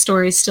Instagram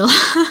story still.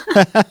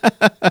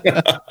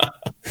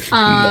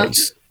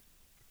 Nice.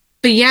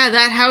 But yeah,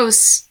 that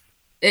house,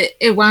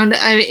 it wound up,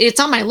 it's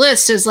on my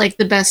list as like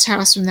the best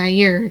house from that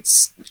year.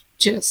 It's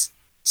just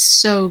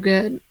so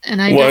good. And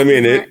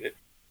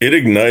it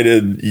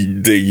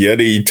ignited the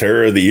Yeti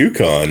Terror of the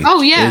Yukon.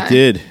 Oh yeah. It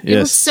did. It Yes.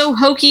 was so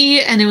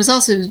hokey and it was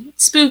also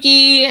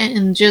spooky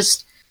and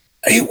just.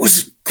 It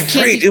was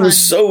great. It was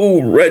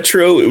so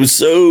retro. It was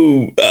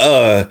so,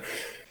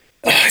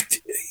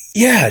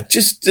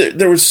 just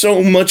there was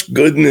so much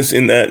goodness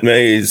in that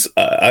maze.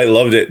 I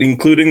loved it,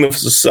 including the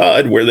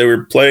facade where they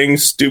were playing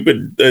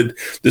the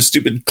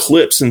stupid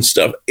clips and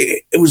stuff.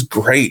 It was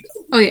great.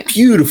 Oh yeah.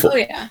 Beautiful. Oh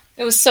yeah.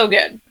 It was so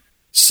good.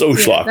 So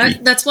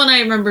schlocky. That's one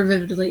I remember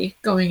vividly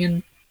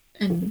going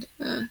and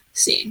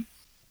seeing.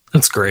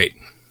 That's great.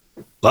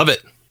 Love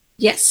it.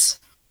 Yes.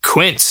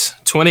 Quint,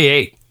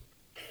 28.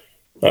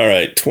 All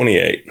right,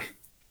 28.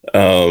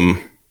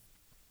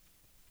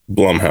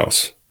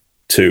 Blumhouse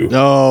 2.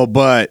 Oh,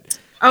 but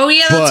Oh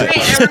yeah, that's right.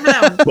 I remember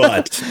that one.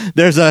 But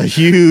there's a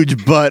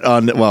huge but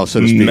on it. Well,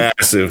 so to speak.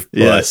 Massive but.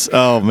 Yes.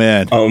 Oh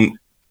man.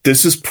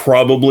 This is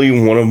probably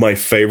one of my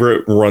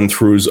favorite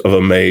run-throughs of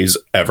a maze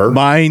ever.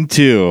 Mine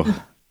too.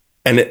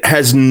 And it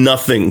has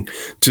nothing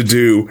to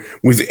do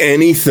with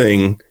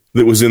anything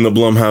that was in the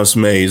Blumhouse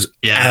maze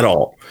at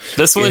all.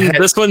 This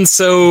one's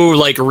so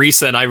like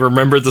recent. I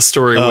remember the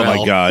story well. Oh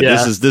my god.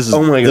 Yeah. This is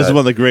one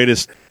of the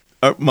greatest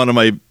one of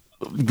my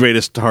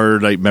greatest horror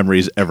night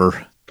memories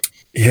ever.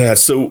 Yeah,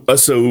 so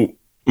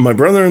my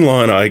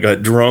brother-in-law and I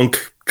got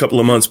drunk a couple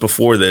of months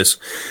before this,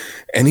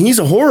 and he's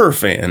a horror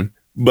fan,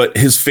 but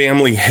his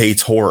family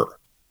hates horror.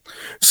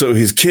 So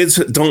his kids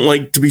don't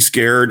like to be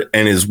scared,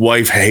 and his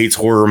wife hates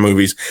horror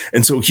movies.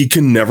 And so he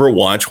can never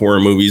watch horror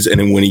movies. And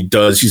then when he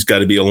does, he's got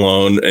to be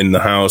alone in the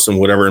house and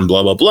whatever and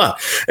blah, blah, blah.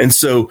 And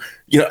so,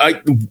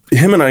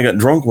 him and I got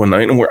drunk one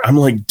night, and I'm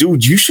like,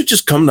 dude, you should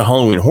just come to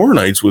Halloween Horror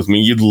Nights with me.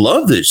 You'd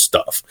love this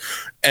stuff.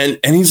 And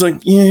he's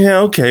like, yeah,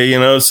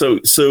 okay.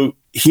 So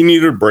he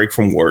needed a break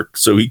from work.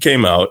 So he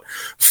came out,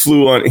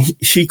 flew on,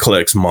 he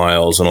collects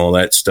miles and all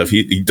that stuff.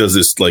 He does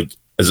this like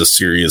as a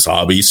serious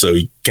hobby. So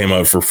he came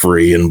out for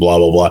free and blah,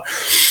 blah, blah.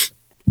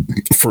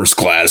 First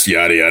class,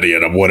 yada, yada,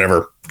 yada,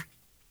 whatever.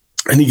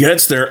 And he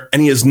gets there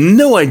and he has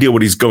no idea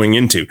what he's going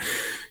into.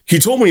 He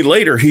told me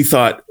later, he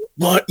thought,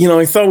 well,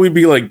 I thought we'd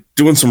be like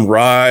doing some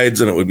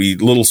rides and it would be a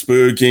little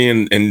spooky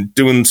and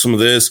doing some of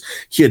this.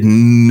 He had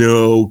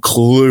no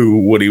clue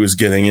what he was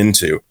getting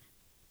into.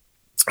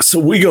 So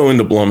we go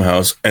into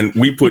Blumhouse and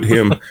we put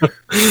him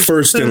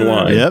first in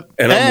line. Yep.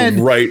 And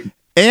I'm right.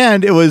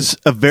 And it was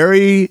a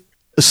very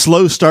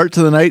slow start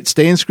to the night,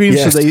 staying scream.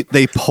 Yes. So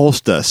they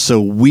pulsed us.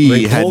 So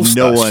we had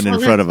no one in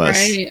front of us.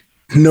 Right.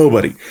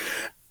 Nobody.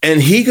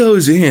 And he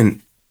goes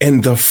in,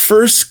 and the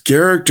first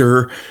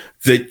character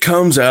that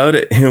comes out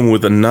at him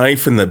with a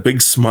knife and the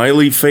big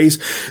smiley face,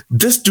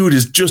 this dude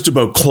is just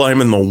about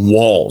climbing the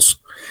walls.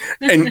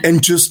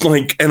 And just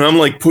like, and I'm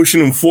like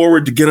pushing him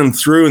forward to get him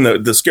through,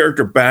 and this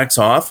character backs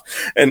off,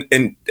 and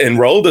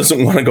Raul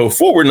doesn't want to go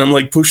forward, and I'm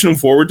like pushing him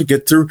forward to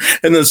get through,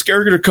 and this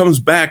character comes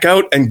back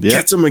out and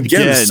gets him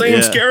again, the same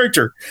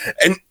character,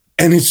 and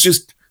it's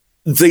just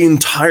the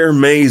entire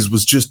maze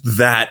was just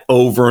that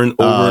over and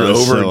over and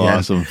over again.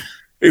 Awesome.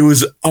 It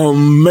was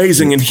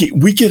amazing, and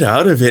we get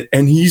out of it,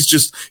 and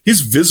he's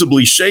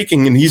visibly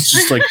shaking, and he's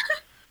just like,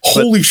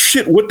 holy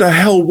shit, what the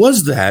hell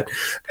was that?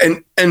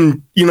 And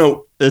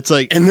it's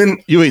like, and then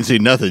you ain't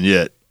seen nothing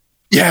yet.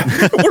 Yeah.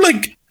 We're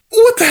like,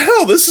 what the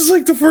hell? This is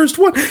like the first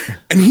one.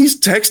 And he's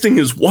texting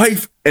his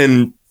wife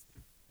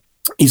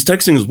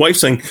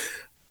saying,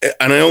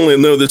 and I only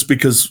know this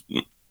because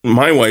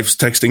my wife's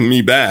texting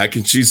me back,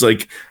 and she's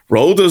like,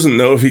 Raul doesn't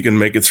know if he can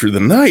make it through the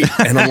night.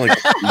 And I'm like,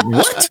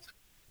 what?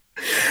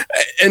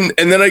 And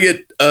then I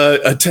get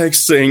a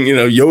text saying,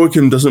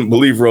 Joachim doesn't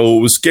believe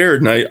Raul was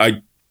scared.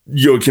 And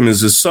Joachim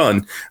is his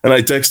son. And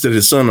I texted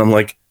his son. I'm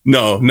like,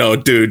 no,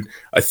 dude,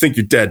 I think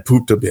your dad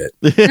pooped a bit.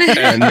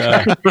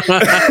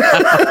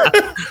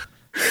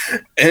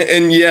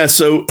 And yeah,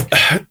 so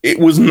it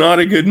was not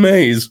a good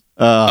maze.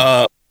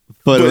 But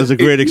it was a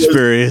great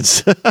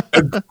experience.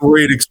 A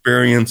great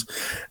experience.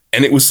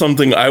 And it was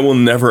something I will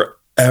never,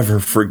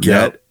 ever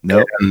forget.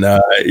 Nope. And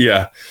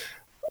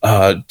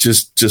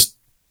just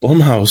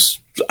Blumhouse.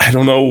 I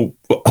don't know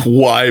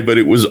why, but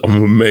it was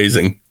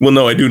amazing. Well,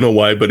 no, I do know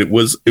why, but it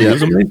was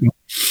amazing.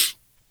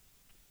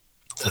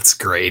 That's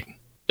great.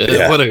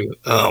 Yeah.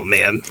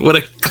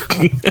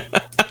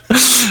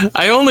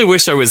 I only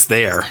wish I was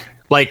there.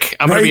 Like,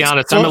 I'm going to be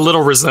honest, I'm a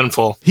little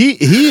resentful.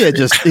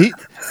 His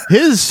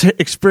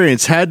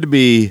experience had to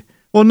be,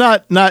 well,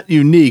 not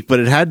unique,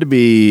 but it had to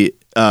be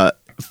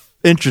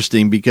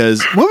interesting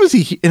because what was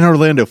he in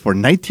Orlando for?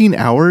 19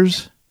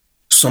 hours?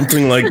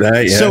 Something like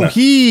that, yeah. So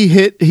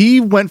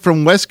he went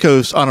from West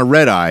Coast on a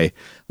red eye,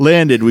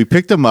 landed, we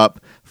picked him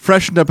up,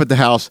 freshened up at the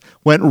house,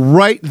 went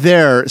right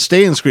there,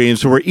 stay and scream.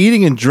 So we're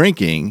eating and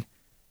drinking,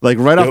 like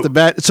right off the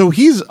bat. So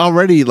he's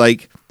already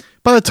like,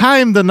 by the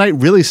time the night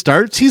really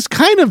starts, he's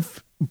kind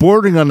of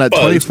bordering on that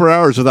 24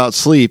 hours without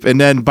sleep. And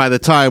then by the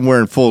time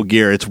we're in full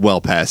gear, it's well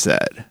past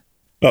that.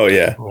 Oh,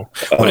 yeah.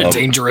 What a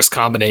dangerous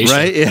combination.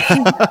 Right?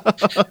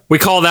 Yeah. We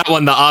call that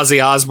one the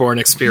Ozzy Osbourne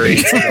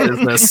experience in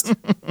business.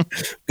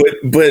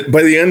 But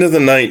by the end of the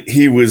night,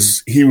 he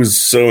was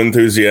so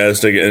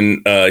enthusiastic,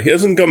 and he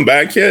hasn't come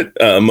back yet,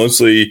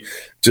 mostly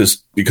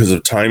just because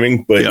of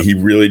timing, but he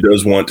really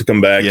does want to come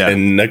back. Yeah.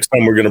 And next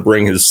time we're going to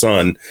bring his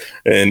son,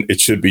 and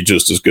it should be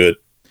just as good.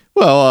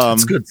 Well,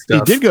 good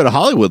stuff. He did go to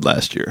Hollywood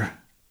last year.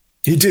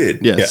 He did.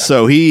 Yes. Yeah.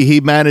 So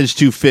he managed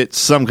to fit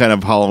some kind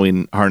of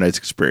Halloween Horror Nights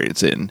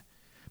experience in.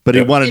 But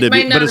he wanted to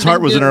be, but his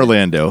heart was in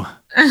Orlando.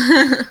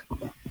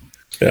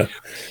 Yeah.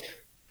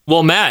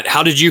 Well, Matt,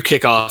 how did you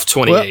kick off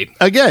 28? Well,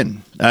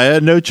 again, I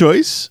had no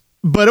choice,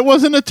 but it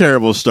wasn't a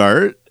terrible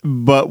start.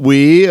 But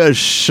we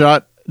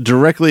shot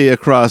directly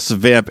across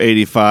Vamp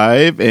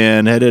 85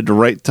 and headed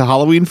right to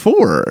Halloween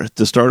 4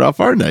 to start off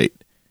our night.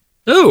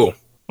 Oh,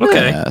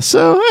 okay. Yeah,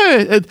 so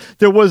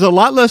there was a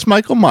lot less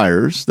Michael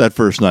Myers that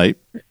first night.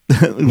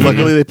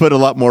 Luckily, they put a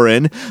lot more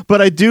in.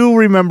 But I do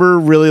remember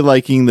really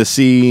liking the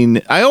scene.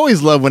 I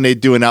always love when they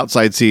do an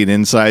outside scene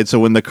inside. So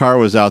when the car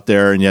was out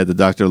there and you had the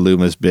Dr.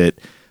 Loomis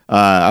bit,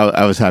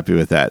 I was happy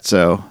with that.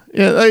 So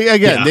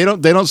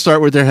again, they don't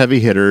start with their heavy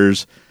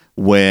hitters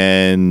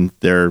when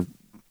they're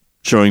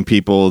showing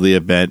people the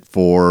event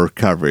for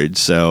coverage.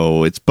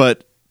 So it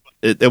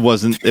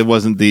wasn't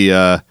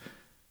the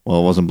well,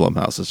 it wasn't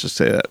Blumhouse. Let's just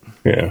say that.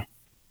 Yeah.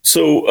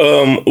 So,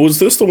 was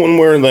this the one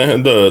where they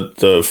had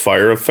the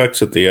fire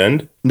effects at the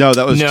end? No,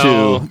 that was 2.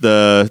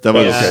 That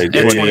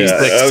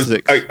was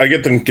okay. I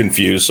get them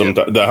confused.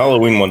 Sometimes the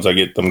Halloween ones, I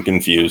get them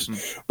confused.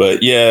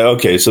 But yeah,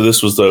 okay. So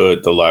this was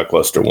the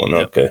lackluster one.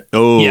 Okay.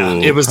 Oh, yeah.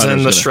 It was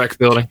in the Shrek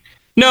building.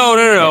 No.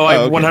 Oh, I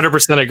okay.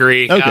 100%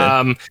 agree.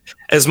 Okay.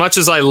 As much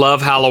as I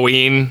love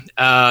Halloween,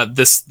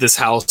 this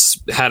house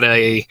had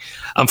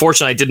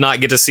unfortunately, I did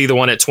not get to see the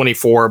one at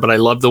 24, but I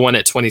loved the one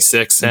at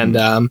 26. Mm-hmm.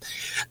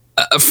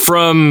 And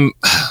from,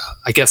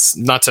 I guess,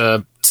 not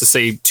to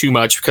say too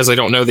much because I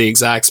don't know the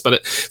exacts,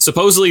 but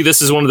supposedly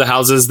this is one of the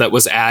houses that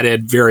was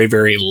added very,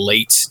 very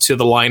late to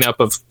the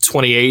lineup of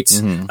 28.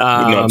 Mm-hmm. Would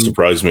not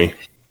surprise me.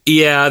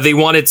 Yeah, they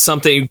wanted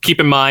something. Keep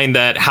in mind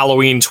that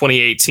Halloween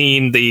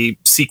 2018, the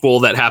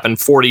sequel that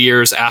happened 40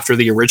 years after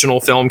the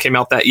original film came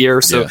out that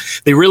year. So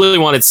they really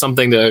wanted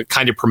something to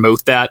kind of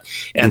promote that.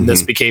 And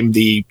this became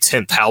the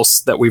 10th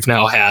house that we've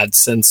now had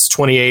since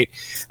 28.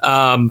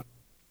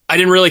 I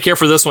didn't really care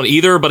for this one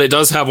either, but it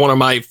does have one of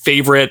my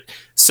favorite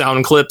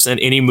sound clips in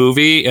any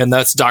movie, and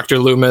that's Dr.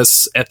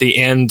 Loomis at the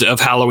end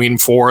of Halloween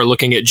 4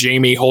 looking at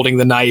Jamie holding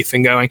the knife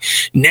and going,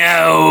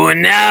 no.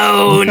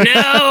 And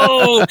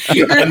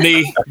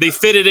they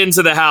fit it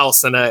into the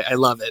house, and I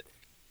love it.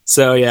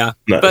 So, yeah.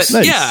 Nice. But,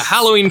 Nice. yeah,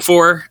 Halloween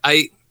 4,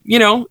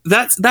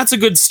 that's a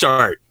good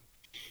start.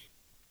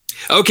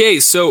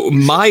 Okay, so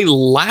my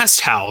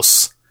last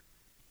house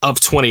of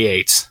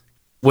 28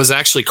 was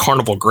actually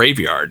Carnival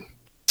Graveyard.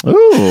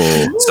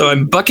 Ooh. So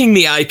I'm bucking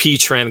the IP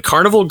trend.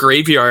 Carnival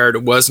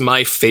Graveyard was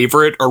my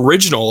favorite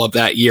original of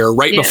that year.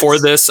 Right before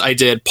this, I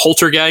did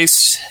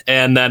Poltergeist.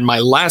 And then my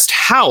last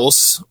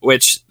house,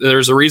 which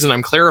there's a reason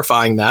I'm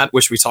clarifying that,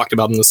 which we talked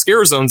about in the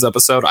Scare Zones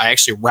episode. I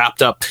actually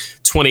wrapped up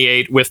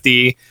 28 with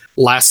the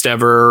last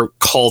ever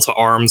Call to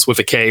Arms with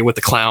a K with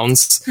the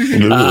clowns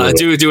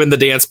doing the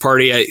dance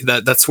party.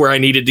 That's where I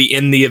needed to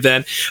end the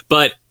event.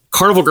 But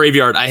Carnival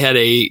Graveyard, I had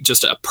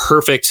just a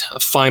perfect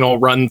final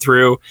run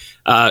through.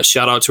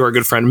 Shout out to our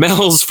good friend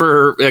Mel's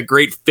for a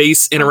great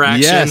face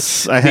interaction.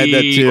 Yes, I had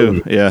that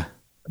too. Yeah.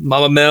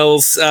 Mama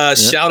Mel's.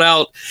 Shout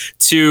out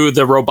to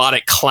the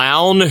robotic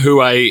clown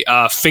who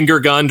I finger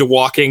gunned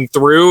walking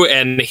through,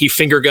 and he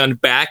finger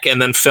gunned back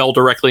and then fell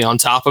directly on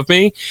top of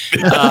me.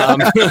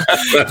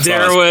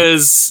 There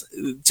was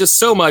just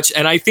so much,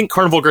 and I think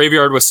Carnival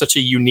Graveyard was such a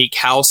unique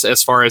house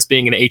as far as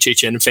being an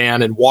HHN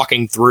fan and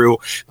walking through,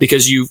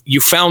 because you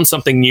found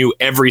something new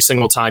every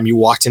single time you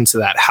walked into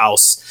that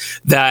house.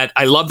 That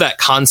I love that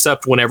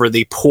concept whenever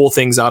they pull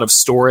things out of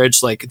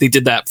storage, like they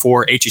did that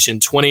for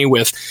HHN 20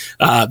 with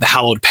the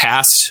Hallowed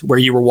Past, where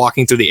you were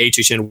walking through the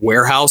HHN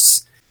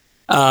warehouse.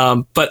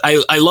 But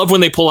I love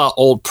when they pull out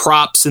old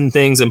props and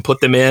things and put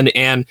them in,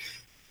 and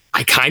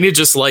I kind of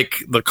just like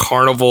the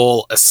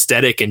carnival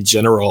aesthetic in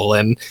general,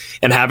 and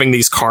having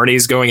these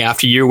carnies going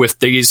after you with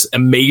these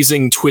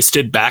amazing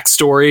twisted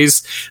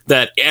backstories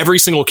that every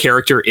single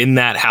character in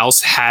that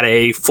house had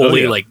a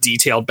fully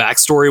detailed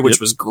backstory, which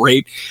was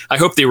great. I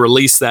hope they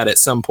release that at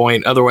some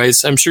point.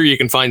 Otherwise, I'm sure you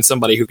can find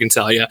somebody who can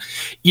tell you.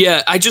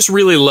 Yeah, I just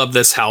really love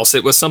this house.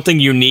 It was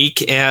something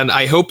unique, and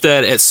I hope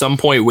that at some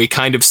point we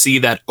kind of see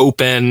that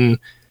open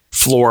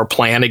floor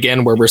plan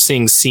again, where we're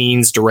seeing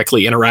scenes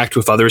directly interact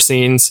with other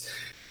scenes.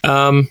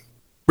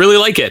 Really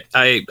like it.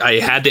 I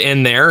had to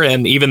end there,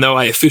 and even though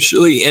I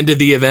officially ended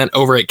the event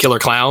over at Killer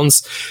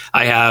Clowns,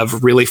 I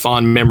have really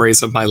fond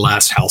memories of my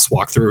last house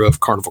walkthrough of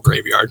Carnival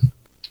Graveyard.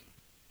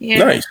 Yeah,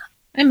 Nice.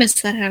 I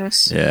missed that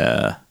house.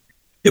 Yeah.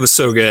 It was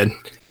so good.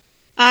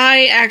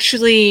 I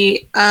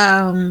actually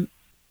ended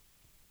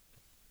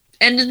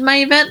my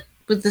event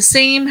with the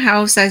same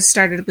house I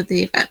started with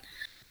the event,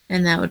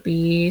 and that would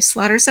be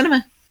Slaughter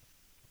Cinema.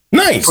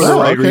 Nice. For the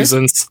right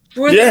reasons.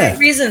 For the right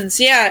reasons,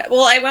 yeah.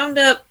 Well, I wound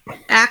up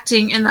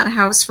acting in that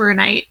house for a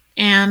night,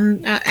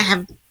 and I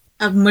have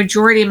a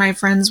majority of my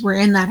friends were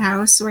in that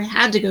house, so I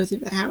had to go through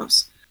that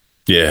house.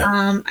 Yeah.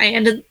 I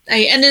ended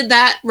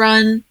that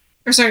run,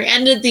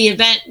 ended the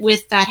event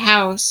with that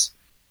house,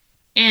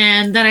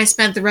 and then I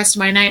spent the rest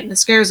of my night in the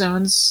Scare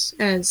Zones,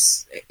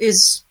 as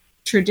is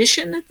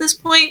tradition at this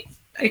point.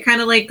 I kind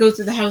of go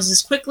through the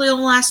houses quickly on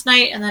the last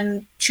night, and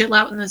then chill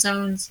out in the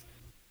zones.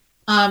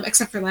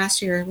 Except for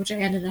last year, which I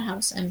ended the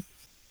house in.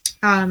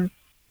 But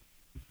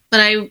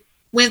I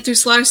went through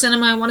Slaughter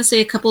Cinema, I want to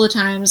say a couple of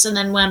times, and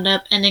then wound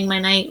up ending my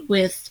night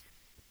with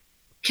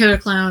Killer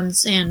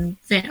Clowns and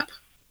Vamp.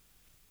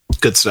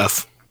 Good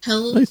stuff.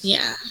 Hell Nice.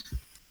 yeah.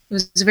 It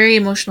was a very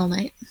emotional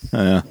night.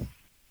 Yeah.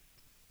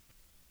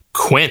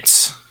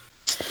 Quint.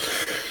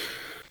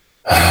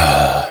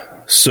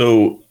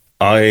 So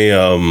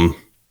I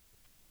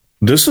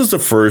this is the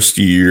first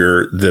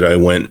year that I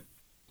went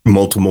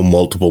multiple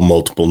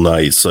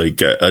nights.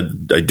 Like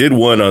I did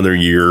one other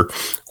year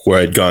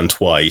where I'd gone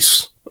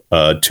twice,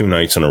 2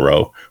 nights in a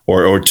row,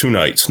 or 2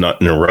 nights,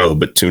 not in a row,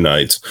 but 2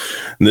 nights.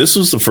 And this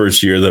was the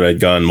first year that I'd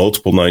gone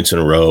multiple nights in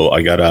a row.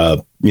 I got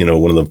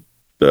one of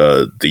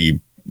the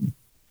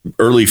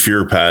early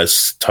Fear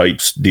Pass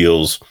types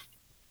deals.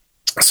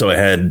 So I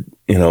had,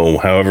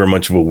 however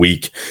much of a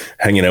week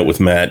hanging out with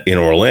Matt in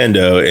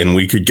Orlando, and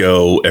we could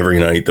go every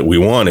night that we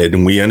wanted.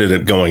 And we ended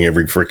up going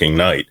every freaking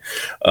night.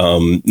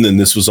 Then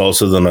this was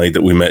also the night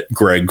that we met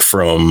Greg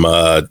from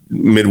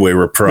Midway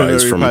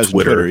Reprise from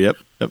Twitter. Yep.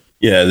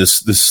 Yeah,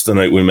 this is the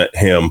night we met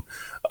him.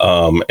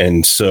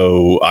 And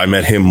so I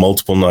met him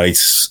multiple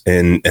nights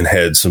and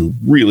had some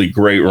really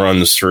great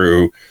runs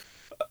through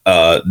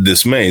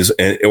this maze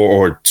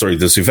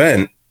this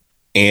event,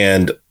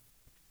 and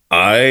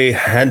I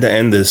had to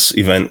end this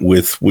event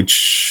with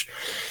the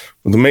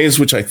maze,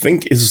 which I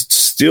think is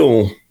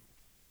still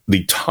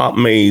the top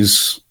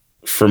maze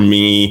for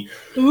me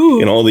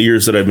in all the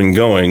years that I've been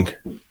going,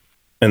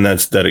 and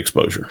that's Dead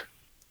Exposure.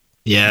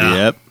 Yeah.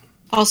 Yep.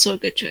 Also a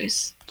good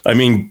choice. I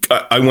mean,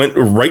 I went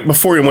right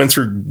before I went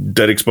through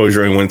Dead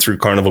Exposure. I went through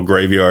Carnival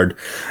Graveyard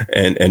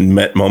and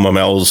met Mama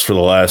Mel's for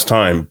the last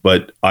time.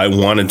 But I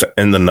wanted to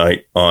end the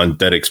night on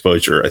Dead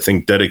Exposure. I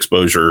think Dead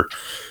Exposure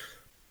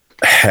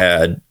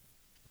had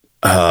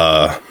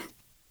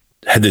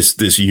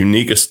this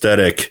unique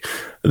aesthetic,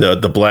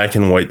 the black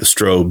and white, the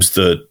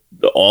strobes,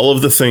 all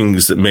of the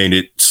things that made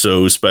it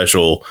so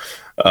special.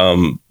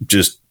 It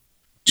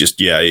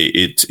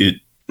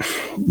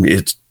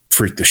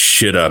freaked the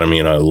shit out of me,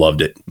 and I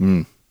loved it.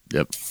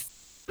 Yep.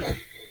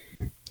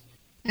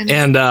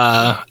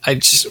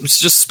 And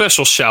just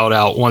special shout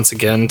out once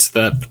again to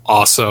that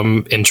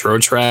awesome intro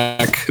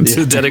track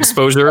to Dead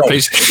Exposure.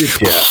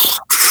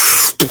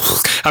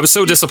 I was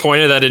so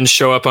disappointed that didn't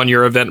show up on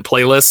your event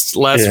playlist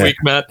last week,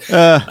 Matt.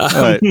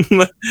 Right.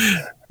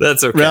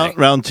 That's okay.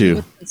 Round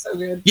 2. It's so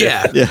good.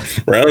 Yeah.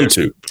 Round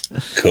 2.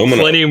 Coming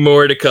Plenty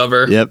more to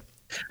cover. Yep.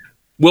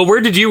 Well,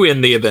 where did you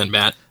end the event,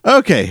 Matt?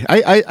 Okay,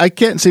 I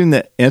can't seem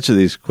to answer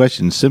these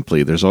questions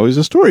simply. There's always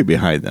a story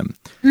behind them.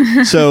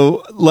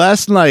 So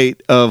last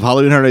night of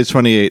Halloween Horror Nights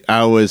 28,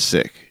 I was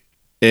sick.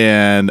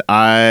 And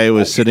I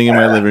was sitting in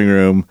my living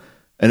room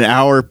an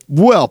hour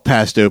well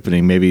past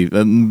opening, maybe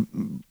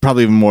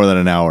probably even more than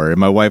an hour. And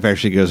my wife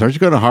actually goes, "Aren't you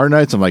going to Horror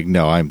Nights?" I'm like,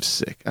 "No, I'm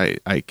sick.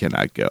 I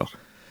cannot go."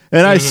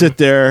 And I sit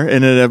there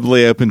and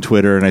inevitably open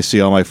Twitter and I see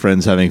all my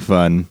friends having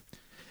fun.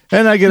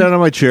 And I get out of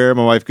my chair.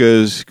 My wife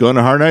goes, "Going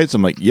to Horror Nights?"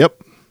 I'm like,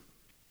 "Yep."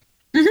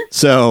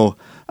 So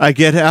I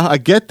get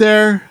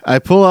there. I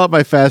pull out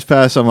my Fast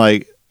Pass. I'm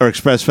like, or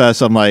Express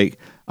Pass. I'm like,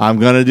 I'm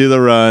going to do the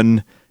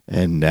run.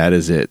 And that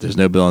is it. There's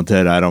no Bill and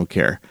Ted. I don't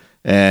care.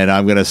 And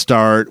I'm going to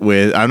start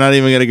with, I'm not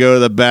even going to go to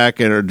the back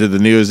or to the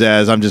news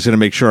as, I'm just going to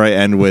make sure I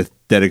end with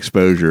Dead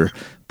Exposure.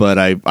 But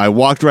I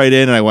walked right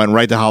in and I went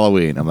right to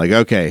Halloween. I'm like,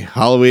 okay,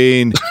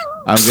 Halloween,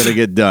 I'm going to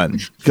get done.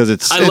 Because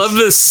it's love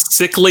this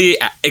sickly,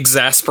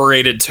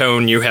 exasperated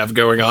tone you have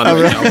going on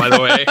right now, by the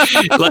way.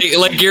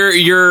 like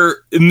you're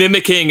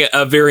mimicking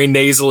a very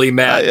nasally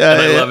Matt, and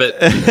I love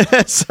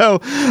it. So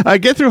I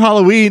get through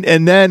Halloween,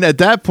 and then at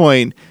that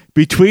point,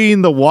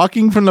 between the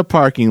walking from the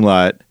parking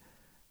lot,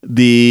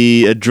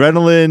 the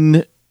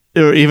adrenaline,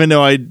 or even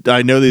though I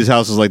know these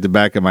houses like the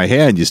back of my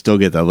hand, you still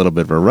get that little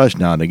bit of a rush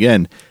now and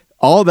again.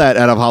 All that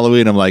out of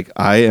Halloween, I'm like,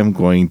 I am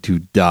going to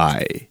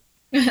die.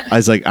 I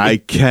was like, I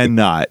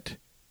cannot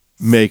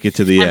make it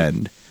to the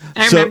end.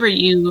 I remember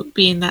you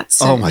being that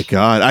sick. Oh my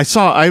God.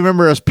 I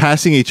remember us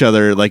passing each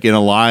other like in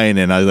a line,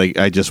 and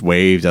I just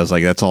waved. I was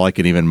like, that's all I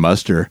can even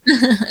muster.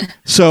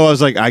 So I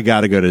was like, I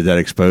got to go to Dead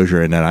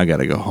Exposure, and then I got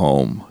to go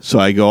home. So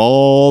I go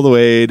all the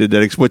way to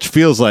Dead Exposure, which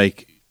feels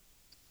like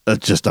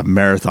just a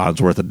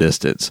marathon's worth of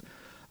distance.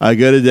 I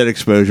go to Dead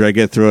Exposure. I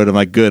get through it. I'm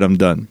like, good, I'm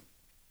done.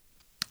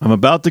 I'm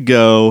about to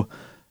go.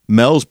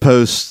 Mel's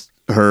posts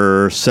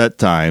her set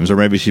times, or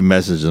maybe she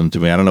messaged them to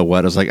me. I don't know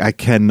what. I was like, I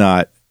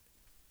cannot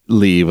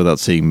leave without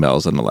seeing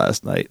Mel's on the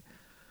last night.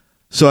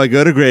 So I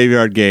go to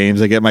Graveyard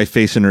Games. I get my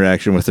face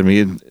interaction with her.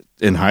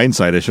 In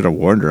hindsight, I should have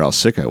warned her how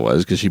sick I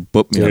was because she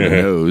booped me on the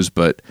nose,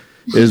 but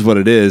it is what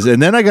it is.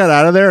 And then I got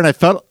out of there and I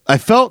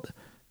felt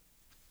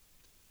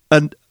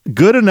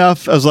good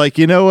enough. I was like,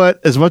 you know what?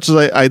 As much as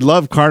I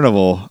love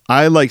Carnival,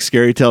 I like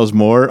Scary Tales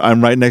more.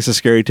 I'm right next to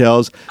Scary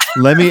Tales.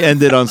 Let me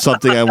end it on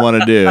something I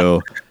want to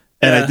do.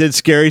 And I did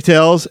Scary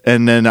Tales,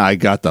 and then I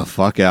got the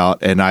fuck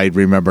out, and I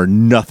remember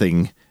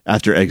nothing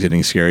after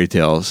exiting Scary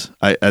Tales.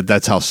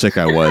 That's how sick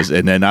I was.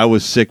 And then I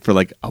was sick for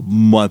like a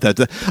month.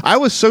 I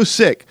was so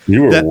sick.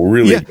 You were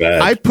really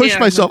bad. I pushed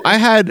myself. I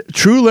had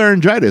true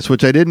laryngitis,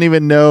 which I didn't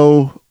even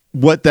know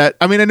what that,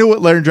 I mean, I knew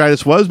what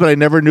laryngitis was, but I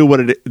never knew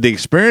what the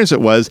experience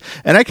it was.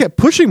 And I kept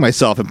pushing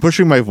myself and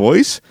pushing my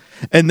voice.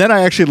 And then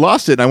I actually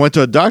lost it. And I went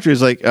to a doctor.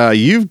 He's like,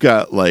 you've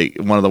got like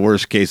one of the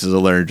worst cases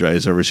of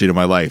laryngitis I've ever seen in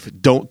my life.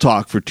 Don't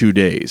talk for 2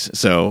 days.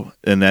 So,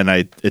 and then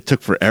it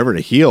took forever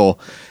to heal.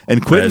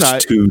 And Quint and I,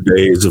 2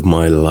 days of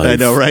my life. I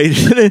know, right?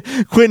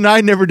 Quint and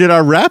I never did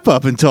our wrap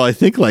up until I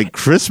think like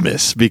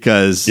Christmas,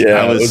 because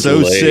I was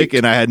so sick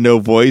and I had no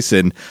voice.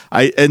 And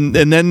and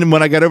then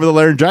when I got over the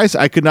laryngitis,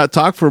 I could not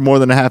talk for more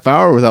than a half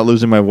hour without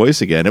losing my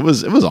voice again. It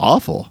was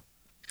awful.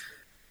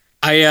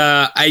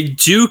 I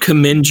do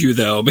commend you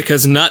though,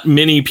 because not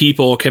many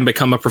people can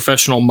become a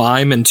professional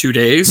mime in 2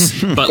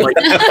 days, but like,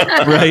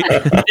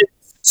 right.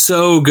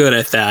 So good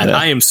at that. Yeah.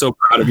 I am so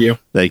proud of you.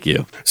 Thank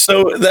you.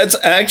 So that's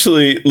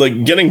actually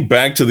like getting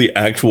back to the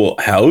actual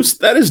house.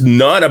 That is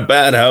not a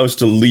bad house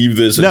to leave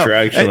this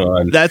attraction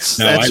on. That's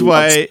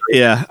why,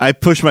 I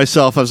pushed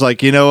myself. I was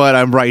like, you know what?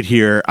 I'm right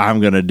here.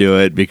 I'm going to do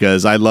it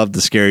because I love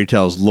the Scary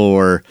Tales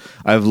lore.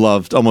 I've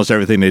loved almost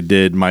everything they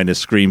did minus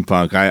Scream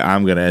Punk.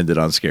 I'm going to end it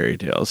on Scary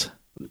Tales.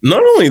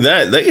 Not only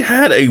that, they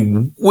had a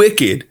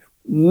wicked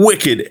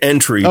wicked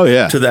entry Oh,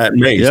 to that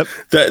maze. Yep.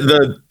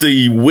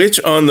 The witch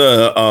on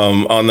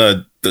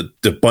the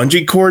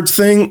bungee cord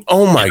thing.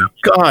 Oh my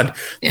God.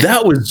 Yeah.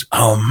 That was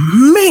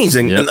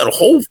amazing. Yep. And that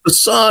whole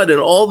facade and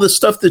all the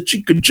stuff that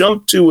you could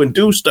jump to and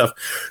do stuff.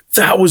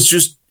 That was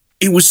just,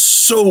 it was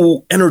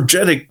so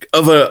energetic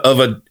of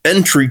an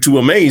entry to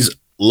a maze.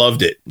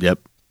 Loved it. Yep.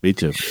 Me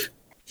too.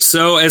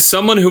 So, as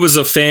someone who was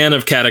a fan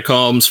of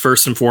Catacombs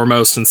first and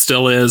foremost, and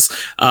still is,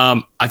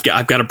 I've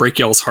got to break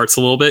y'all's hearts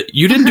a little bit.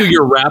 You didn't do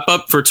your wrap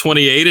up for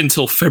 28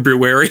 until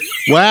February.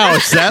 Wow,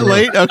 it's that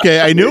late? Okay,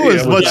 I knew it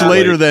was much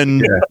later than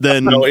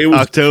No, it was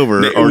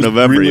October it or was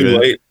November really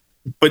even. late.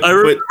 But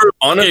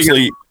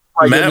honestly,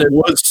 Matt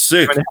was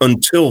sick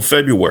until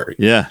February.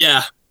 Yeah.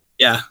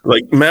 Yeah.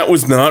 Like Matt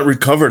was not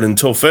recovered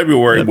until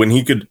February when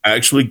he could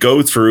actually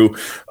go through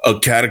a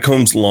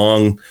Catacombs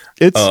long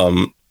It's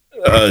a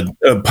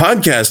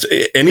podcast.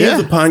 Any of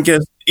the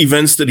podcast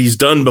events that he's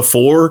done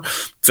before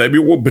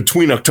February,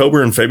 between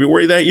October and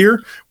February that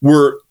year,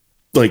 were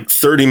like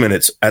 30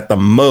 minutes at the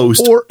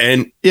most.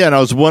 And I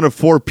was one of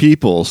 4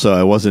 people, so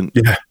I wasn't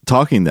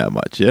talking that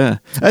much. Yeah.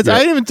 I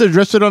didn't even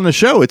address it on the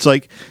show. It's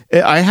like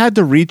I had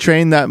to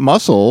retrain that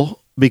muscle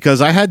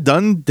because I had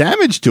done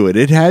damage to it.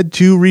 It had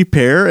to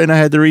repair, and I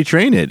had to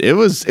retrain it. It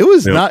was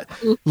not,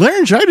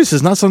 laryngitis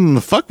is not something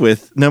to fuck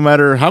with, no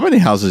matter how many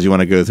houses you want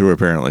to go through,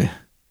 apparently.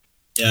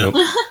 Yeah.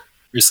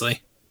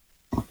 Seriously.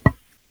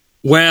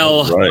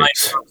 Well,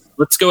 right.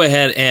 Let's go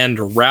ahead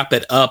and wrap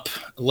it up.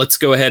 Let's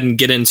go ahead and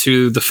get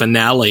into the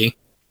finale.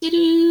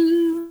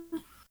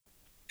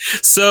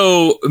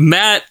 So,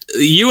 Matt,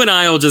 you and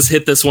I will just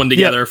hit this one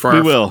together for our.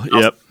 We will.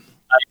 Yep.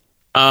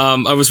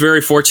 I was very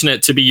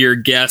fortunate to be your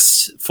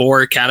guest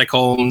for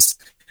Catacombs,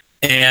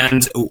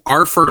 and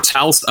our first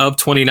house of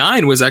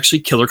 29 was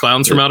actually Killer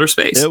Clowns from Outer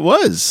Space. It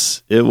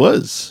was.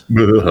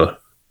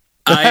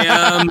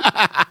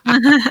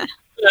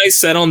 I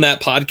said on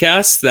that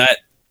podcast that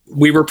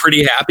we were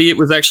pretty happy it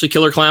was actually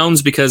Killer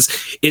Clowns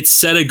because it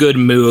set a good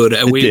mood.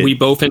 We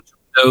both enjoyed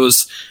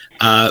those.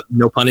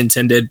 No pun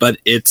intended, but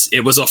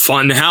it was a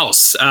fun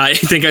house. I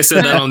think I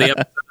said that on the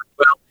episode.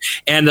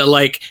 And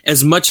like,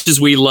 as much as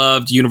we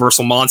loved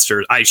Universal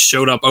Monsters, I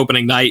showed up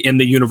opening night in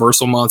the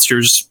Universal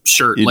Monsters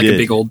shirt, a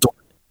big old dork.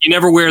 You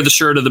never wear the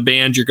shirt of the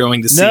band you're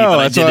going to see. No,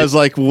 that's why I was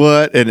like,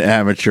 what an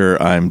amateur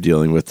I'm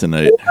dealing with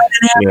tonight.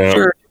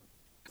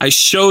 I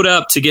showed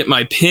up to get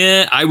my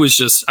pin. I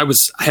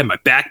had my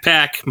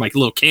backpack, my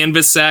little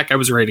canvas sack. I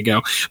was ready to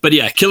go. But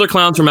yeah, Killer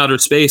Clowns from Outer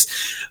Space.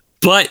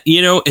 But,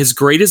 as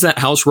great as that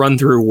house run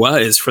through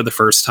was for the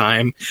first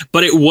time,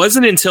 but it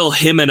wasn't until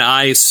him and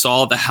I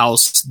saw the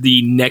house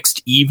the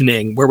next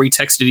evening where we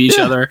texted each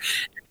other.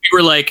 We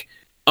were like,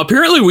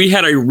 apparently we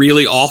had a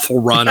really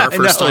awful run our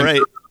first time.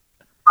 Right.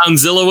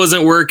 Clownzilla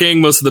wasn't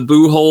working. Most of the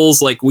boo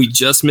holes, like we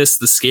just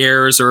missed the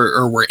scares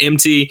or were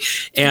empty.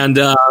 And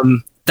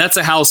that's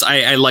a house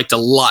I liked a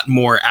lot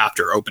more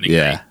after opening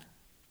night.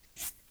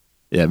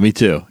 Yeah, me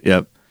too.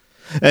 Yep.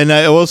 And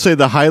I will say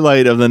the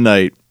highlight of the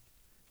night,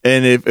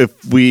 and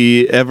if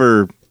we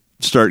ever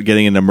start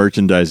getting into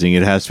merchandising,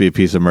 it has to be a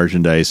piece of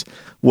merchandise,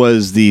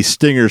 was the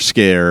stinger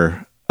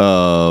scare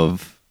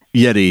of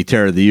Yeti,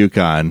 Terror of the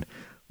Yukon,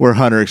 where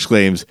Hunter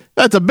exclaims,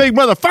 "That's a big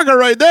motherfucker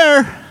right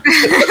there!"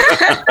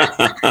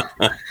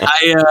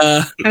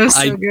 That was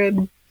so good.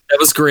 That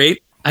was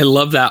great. I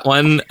love that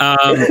one.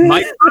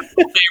 My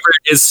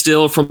favorite is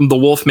still from the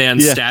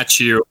Wolfman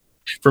statue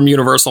from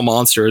Universal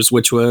Monsters,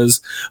 which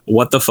was,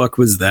 what the fuck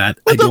was that?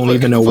 I don't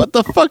even know what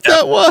the fuck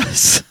that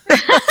was.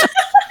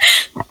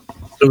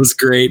 It was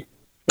great.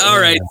 All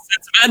right,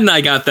 since Matt and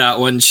I got that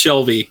one,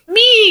 Shelby.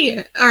 Me!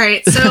 All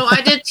right, so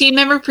I did team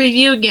member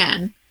preview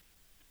again,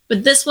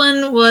 but this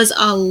one was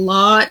a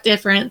lot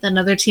different than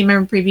other team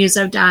member previews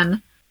I've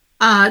done.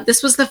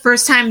 This was the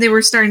first time they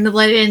were starting to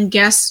let in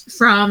guests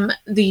from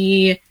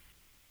the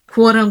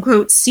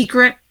quote-unquote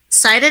secret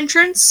side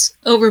entrance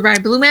over by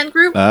Blue Man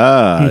Group.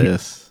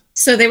 Yes.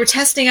 So they were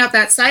testing out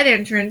that side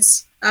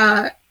entrance,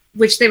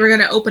 which they were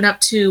going to open up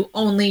to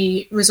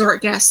only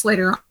resort guests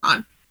later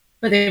on.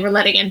 But they were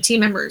letting in team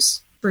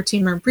members for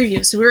team member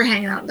preview. So we were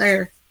hanging out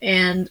there.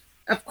 And,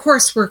 of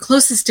course, we're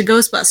closest to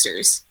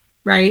Ghostbusters,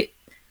 right?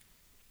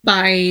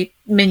 By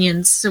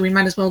Minions. So we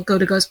might as well go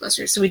to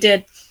Ghostbusters. So we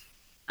did.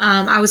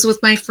 I was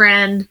with my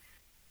friend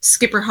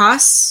Skipper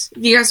Haas.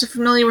 You guys are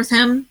familiar with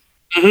him?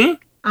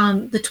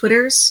 Mm-hmm. The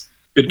Twitters.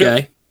 Good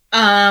guy.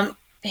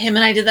 Him and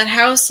I did that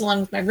house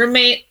along with my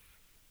roommate.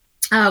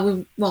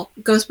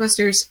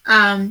 Ghostbusters.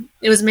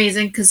 It was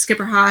amazing because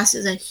Skipper Haas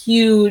is a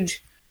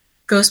huge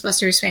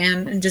Ghostbusters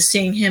fan, and just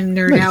seeing him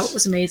nerd out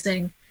was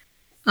amazing.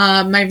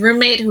 My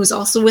roommate, who was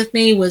also with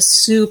me, was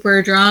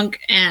super drunk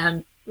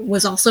and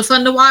was also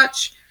fun to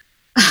watch.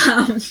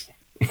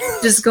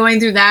 Just going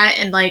through that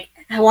and like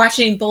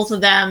watching both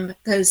of them,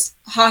 because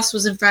Haas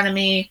was in front of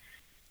me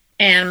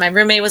and my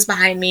roommate was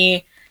behind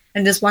me,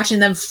 and just watching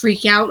them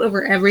freak out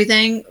over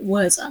everything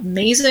was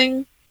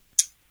amazing.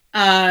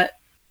 It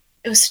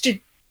was such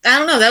a, I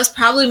don't know, that was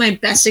probably my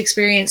best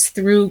experience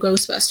through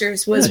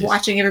Ghostbusters, was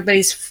watching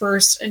everybody's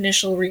first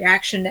initial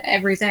reaction to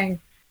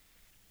everything.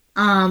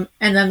 And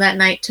then that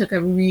night took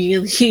a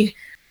really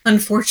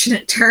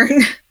unfortunate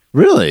turn.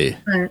 Really?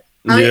 But,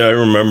 Yeah, I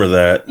remember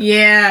that.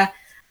 Yeah.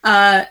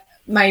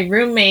 My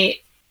roommate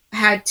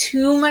had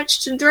too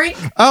much to drink.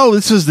 Oh,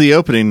 this was the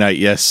opening night.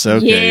 Yes.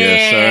 Okay.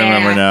 Yes, I Yeah.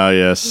 remember now.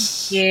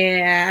 Yes.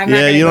 Yeah. I'm not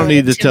Yeah, gonna you go don't need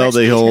to into too tell much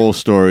the detail. whole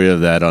story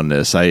of that on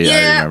this. I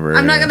remember.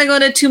 I'm not going to go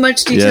into too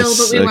much detail,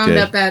 Yes, but we wound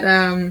okay. up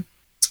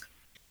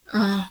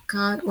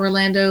at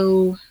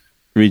Orlando.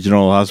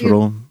 Regional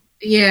Hospital.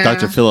 Yeah.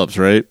 Dr. Phillips,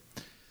 right?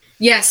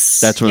 Yes.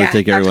 That's where Yeah, they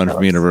take Dr. everyone from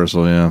Phillips.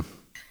 Universal. Yeah.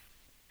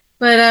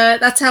 But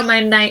that's how my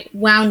night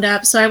wound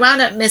up. So I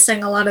wound up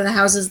missing a lot of the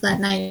houses that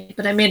night,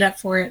 but I made up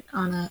for it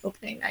on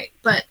opening night.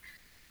 But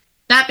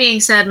that being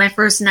said, my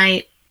first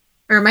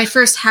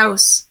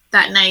house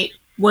that night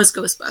was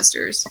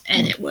Ghostbusters,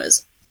 and it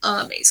was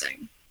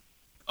amazing.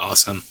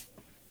 Awesome.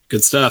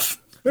 Good stuff.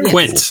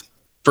 Quint,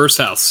 first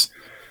house.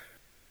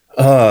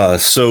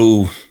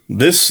 So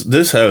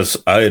this house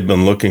I had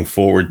been looking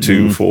forward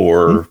to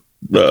for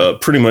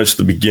pretty much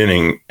the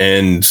beginning,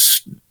 and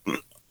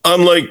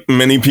unlike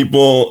many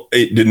people,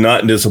 it did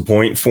not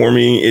disappoint for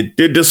me. It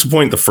did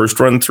disappoint the first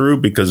run through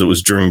because it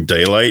was during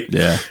daylight.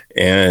 Yeah.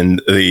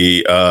 And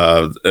the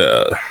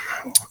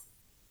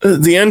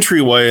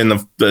entryway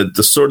and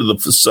the sort of the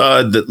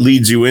facade that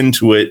leads you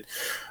into it.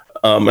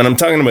 And I'm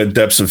talking about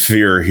Depths of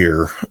Fear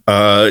here.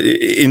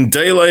 In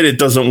daylight, it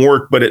doesn't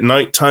work, but at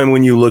nighttime,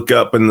 when you look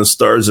up and the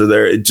stars are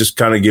there, it just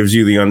kind of gives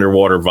you the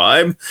underwater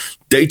vibe.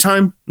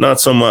 Daytime, not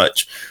so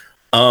much.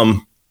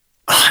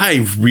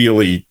 I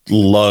really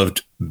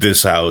loved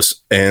this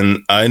house, and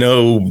I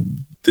know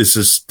this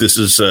is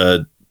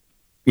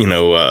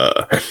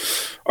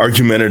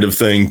argumentative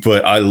thing,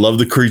 but I love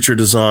the creature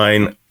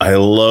design. I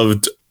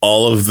loved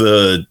all of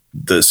the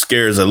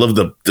scares. I love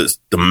the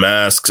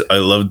masks. I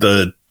love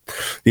the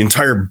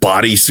entire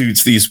body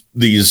suits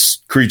these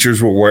creatures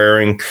were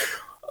wearing.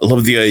 I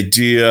love the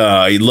idea.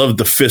 I love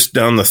the fist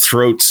down the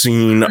throat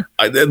scene.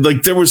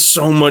 There was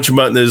so much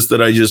about this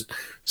that I just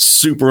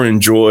super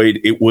enjoyed.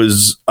 It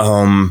was,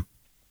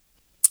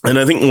 and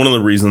I think one of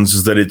the reasons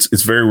is that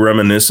it's very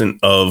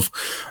reminiscent of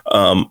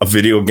a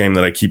video game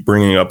that I keep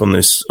bringing up on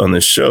this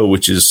show,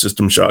 which is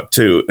System Shock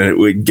 2. And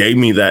it gave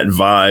me that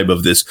vibe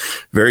of this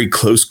very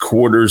close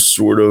quarters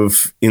sort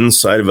of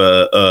inside of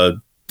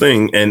a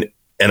thing. And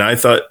I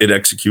thought it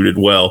executed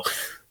well.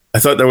 I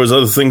thought there was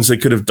other things they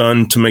could have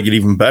done to make it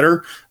even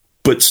better,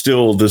 but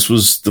still, this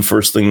was the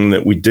first thing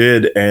that we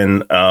did,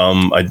 and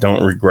I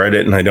don't regret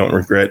it, and I don't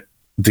regret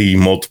the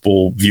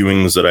multiple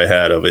viewings that I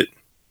had of it.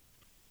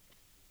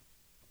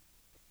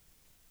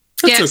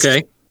 That's Yes.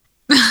 okay.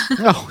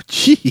 Oh,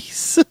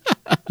 jeez.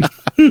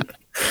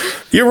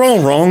 You're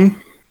all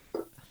wrong.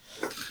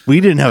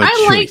 We didn't have a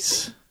I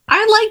choice.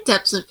 like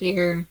Depths of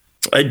Fear.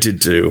 I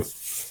did too.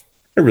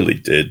 I really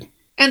did.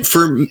 And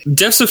For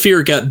Depths of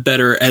Fear got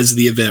better as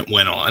the event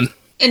went on.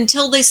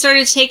 until they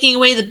started taking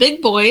away the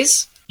big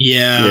boys.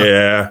 Yeah.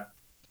 Yeah.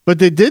 But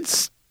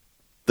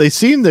they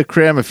seemed to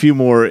cram a few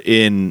more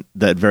in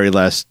that very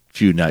last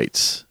few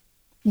nights.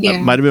 Yeah.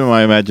 Might have been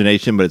my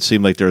imagination, but it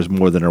seemed like there was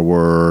more than there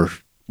were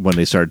when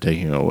they started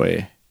taking it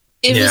away.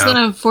 It was Yeah. an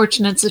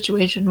unfortunate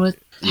situation with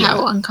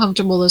how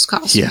uncomfortable those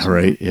costumes Yeah, were.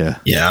 right. Yeah.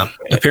 Yeah.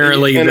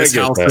 Apparently, And I this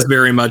get house that. is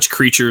very much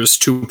Creatures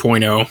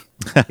 2.0.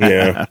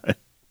 Yeah.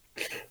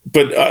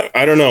 But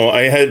I don't know.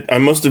 I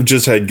must have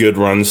just had good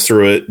runs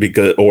through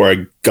it or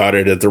I got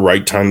it at the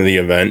right time of the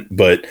event.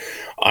 But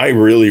I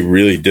really,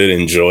 really did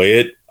enjoy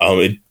it.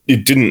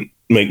 It didn't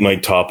make my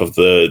top of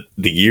the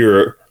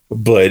year,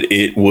 but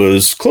it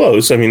was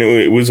close. I mean,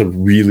 it was a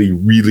really,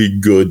 really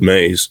good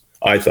maze,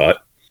 I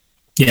thought.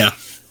 Yeah.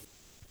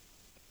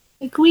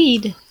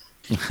 Agreed.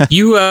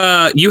 You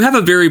have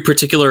a very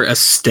particular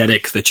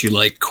aesthetic that you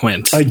like,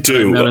 Quint. I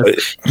do.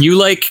 You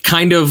like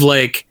kind of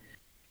like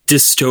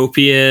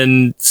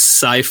dystopian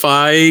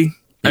sci-fi,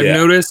 I've Yeah.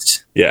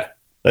 noticed. Yeah,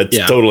 that's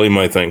Yeah. totally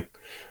my thing.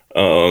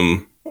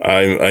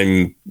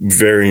 I'm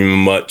very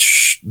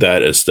much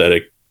that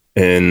aesthetic,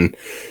 and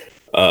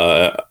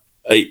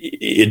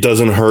it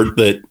doesn't hurt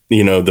that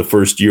the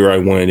first year I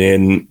went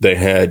in, they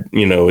had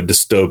a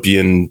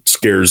dystopian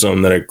scare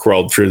zone that I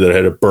crawled through that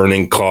had a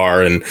burning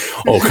car and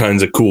all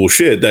kinds of cool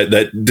shit.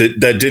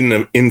 That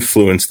didn't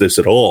influence this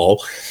at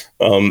all.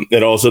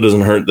 It also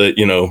doesn't hurt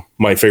that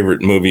my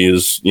favorite movie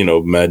is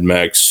Mad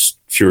Max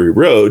Fury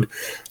Road.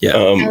 Yeah.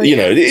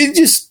 It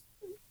just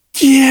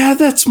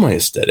that's my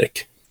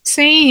aesthetic.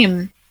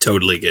 Same.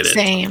 Totally get it.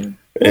 Same.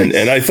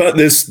 And I thought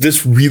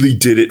this really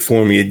did it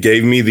for me. It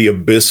gave me the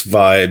Abyss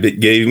vibe. It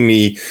gave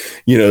me,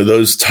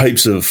 those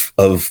types of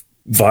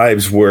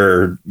vibes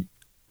where,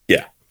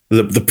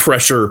 the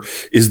pressure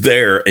is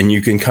there and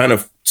you can kind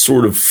of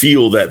sort of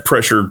feel that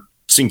pressure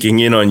sinking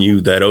in on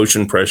you, that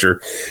ocean pressure.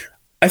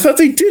 I thought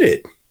they did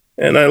it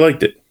and I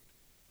liked it.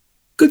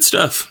 Good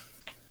stuff.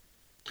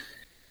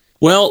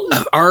 Well,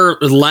 our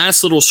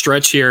last little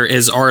stretch here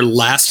is our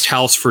last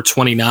house for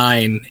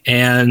 29.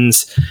 And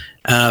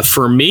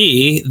for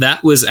me,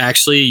 that was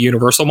actually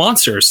Universal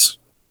Monsters,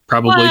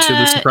 probably to the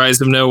What?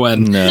 surprise of no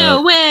one.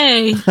 No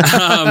way.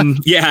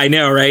 Yeah, I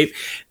know, right?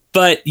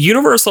 But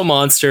Universal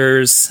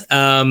Monsters,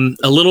 a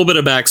little bit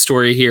of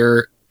backstory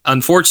here.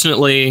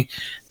 Unfortunately,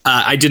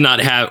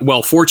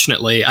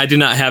 fortunately, I did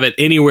not have it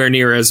anywhere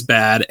near as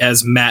bad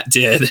as Matt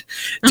did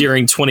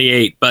during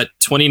 28, but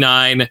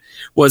 29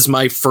 was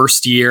my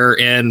first year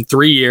in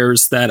 3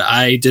 years that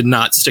I did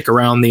not stick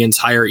around the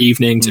entire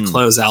evening to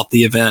close out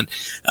the event.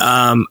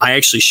 I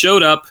actually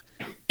showed up,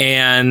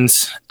 and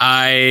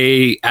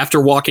after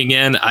walking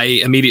in, I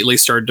immediately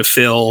started to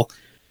feel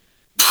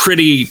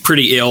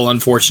pretty ill,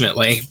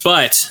 unfortunately,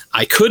 but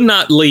I could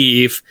not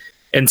leave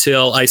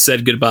until I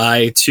said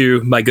goodbye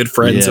to my good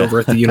friends over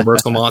at the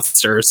Universal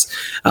Monsters.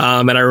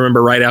 And I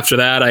remember right after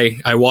that,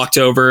 I walked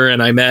over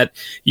and I met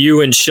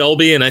you and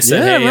Shelby, and I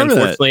said, hey,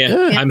 unfortunately,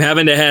 I'm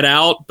having to head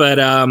out, but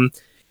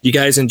you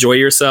guys enjoy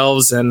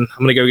yourselves, and I'm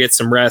going to go get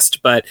some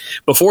rest. But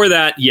before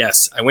that,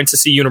 yes, I went to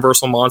see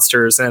Universal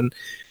Monsters, and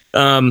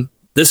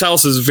this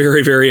house is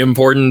very, very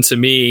important to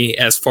me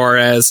as far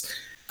as...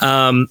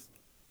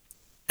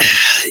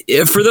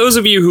 for those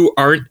of you who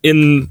aren't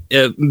in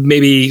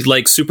maybe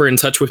like super in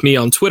touch with me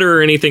on Twitter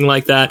or anything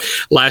like that,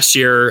 last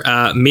year,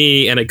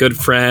 me and a good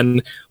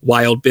friend,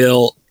 Wild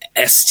Bill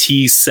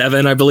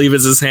ST7, I believe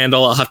is his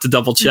handle. I'll have to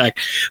double check.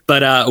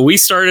 But we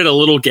started a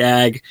little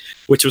gag,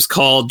 which was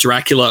called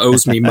Dracula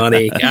Owes Me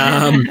Money.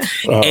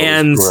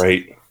 And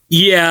great.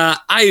 Yeah,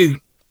 I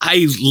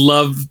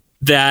love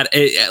that.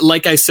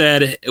 Like I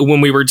said,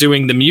 when we were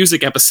doing the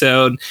music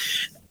episode,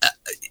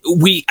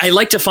 I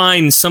like to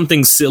find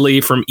something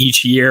silly from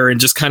each year and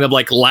just kind of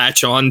like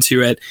latch on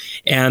to it.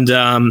 And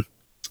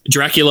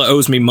Dracula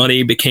Owes Me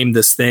Money became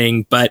this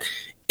thing, but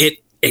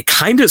it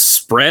kind of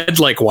spread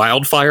like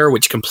wildfire,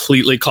 which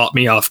completely caught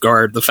me off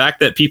guard. The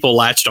fact that people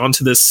latched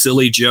onto this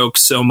silly joke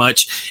so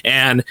much,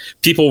 and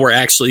people were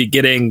actually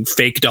getting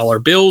fake dollar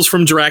bills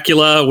from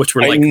Dracula, which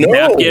were like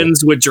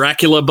napkins with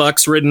Dracula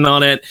bucks written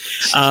on it.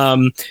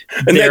 And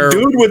that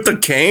dude with the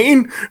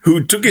cane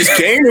who took his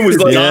cane and was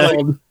like,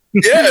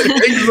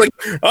 he's like,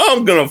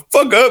 I'm gonna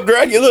fuck up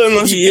Dracula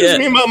unless he gives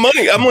me my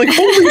money. I'm like,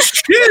 holy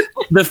shit.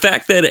 The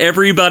fact that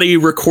everybody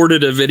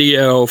recorded a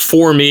video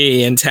for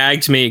me and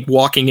tagged me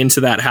walking into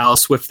that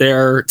house with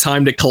their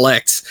time to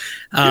collect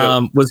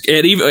was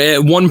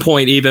at one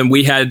point even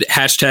we had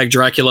hashtag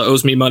Dracula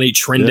Owes Me Money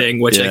trending,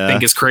 which I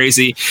think is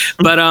crazy.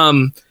 But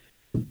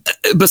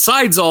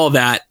besides all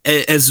that,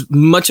 as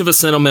much of a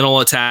sentimental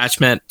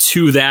attachment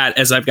to that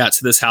as I've got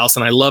to this house,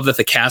 and I love that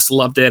the cast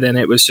loved it, and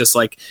it was just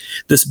like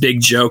this big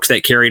joke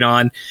that carried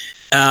on.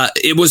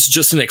 It was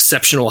just an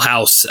exceptional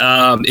house.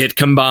 It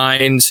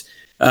combined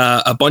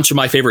a bunch of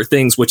my favorite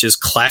things, which is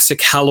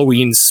classic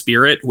Halloween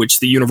spirit, which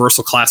the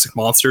Universal Classic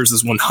Monsters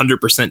is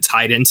 100%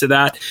 tied into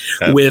that.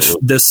 Absolutely. With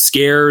the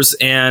scares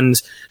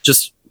and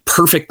just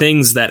perfect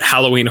things that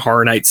Halloween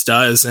Horror Nights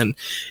does. And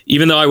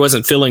even though I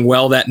wasn't feeling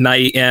well that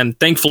night, and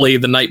thankfully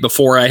the night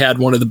before I had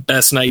one of the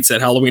best nights at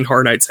Halloween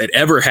Horror Nights I'd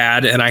ever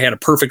had, and I had a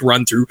perfect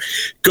run through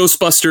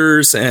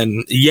Ghostbusters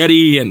and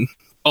Yeti and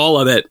all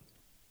of it,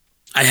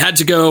 I had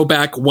to go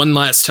back one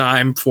last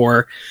time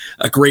for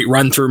a great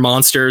run through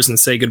Monsters and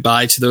say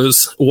goodbye to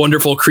those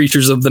wonderful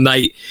creatures of the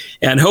night.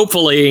 And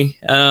hopefully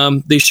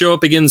they show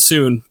up again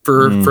soon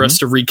for us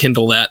to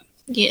rekindle that.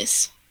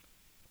 Yes.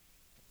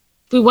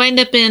 We wind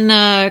up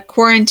in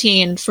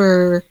quarantine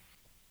for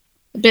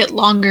a bit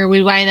longer.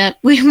 We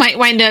might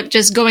wind up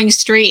just going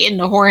straight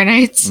into Horror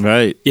Nights.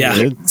 Right. Yeah.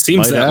 It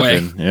seems that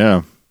way.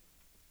 Yeah.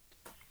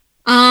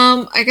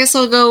 I guess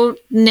I'll go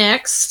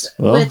next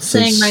with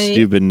saying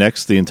you've been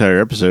next the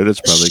entire episode.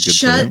 It's probably a good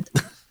thing.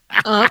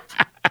 Shut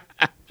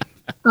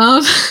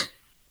up.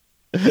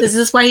 Is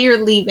this why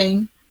you're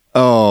leaving?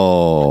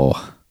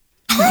 Oh.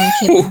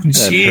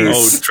 Jeez.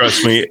 Oh,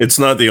 trust me. It's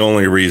not the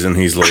only reason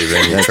he's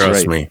leaving.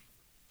 Trust me.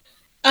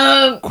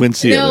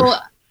 Quincy. No,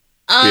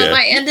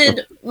 I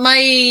ended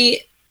my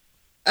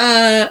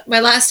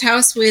last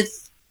house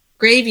with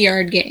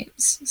Graveyard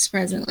Games,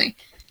 surprisingly.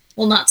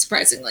 Well, not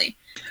surprisingly.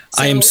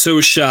 I am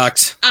so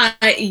shocked.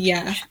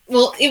 Yeah.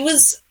 Well, it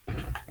was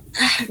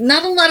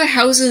not a lot of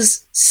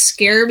houses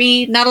scare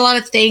me. Not a lot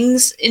of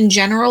things in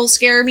general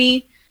scare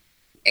me,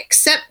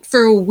 except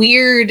for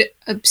weird,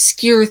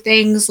 obscure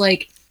things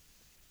like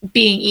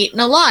being eaten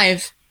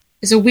alive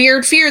is a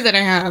weird fear that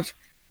I have.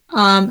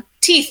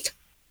 Teeth.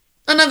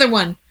 Another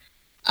one.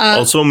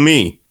 Also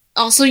me.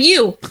 Also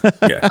you.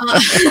 Yeah.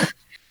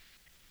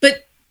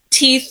 But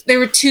teeth, there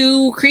were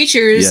two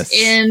creatures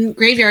in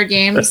Graveyard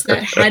Games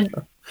that had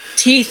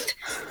teeth,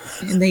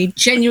 and they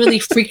genuinely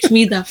freaked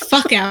me the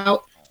fuck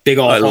out. Big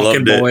old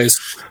fucking boys.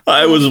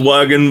 I was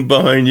walking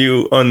behind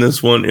you on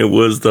this one. It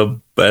was the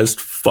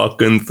best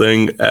fucking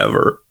thing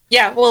ever.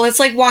 Yeah, well, it's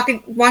like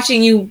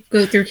watching you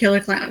go through Killer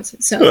Clowns.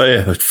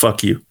 So,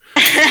 fuck you.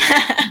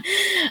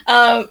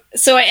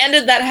 So I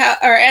ended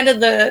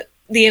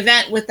the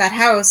event with that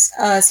house.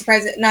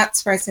 Not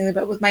surprisingly,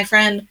 but with my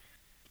friend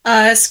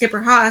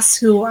Skipper Haas,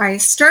 who I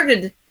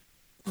started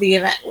the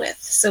event with.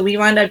 So we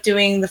wound up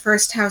doing the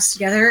first house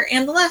together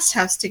and the last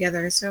house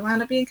together. So it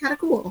wound up being kind of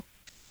cool.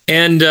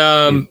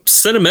 And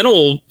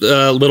sentimental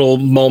little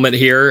moment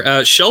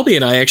here. Shelby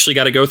and I actually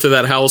got to go through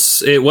that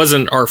house. It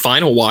wasn't our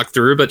final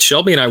walkthrough, but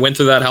Shelby and I went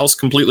through that house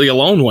completely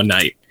alone one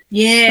night.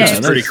 Yeah. Which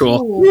is pretty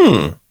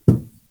cool.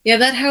 Yeah,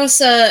 that house,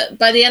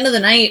 by the end of the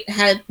night,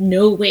 had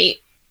no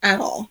wait at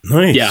all.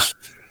 Nice. Yeah.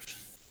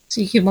 So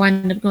you could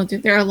wind up going through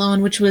there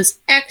alone, which was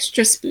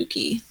extra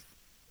spooky.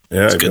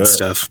 Yeah, It's good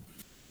stuff.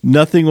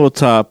 Nothing will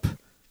top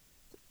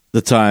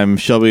the time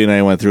Shelby and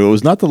I went through. It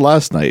was not the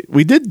last night.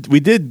 We did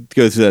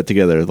go through that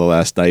together the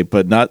last night,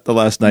 but not the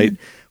last night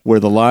where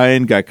the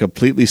line got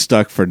completely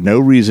stuck for no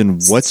reason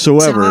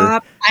whatsoever.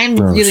 Stop. I'm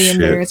really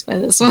embarrassed by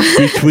this one.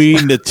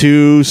 Between the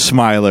two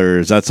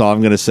Smilers. That's all I'm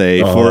going to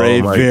say for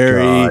a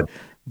very,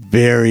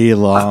 very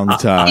long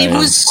time. It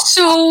was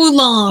so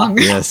long.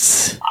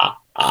 Yes.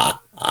 Oh,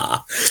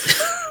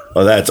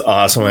 that's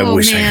awesome. I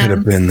wish I could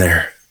have been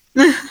there.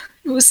 It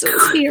was so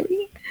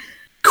scary.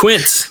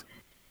 Quint.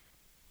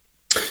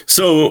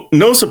 So,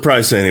 no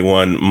surprise to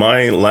anyone,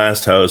 my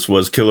last house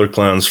was Killer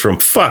Clowns from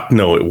Fuck.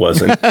 No, it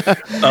wasn't.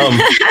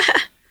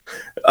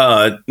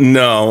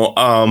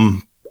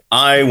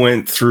 I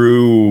went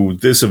through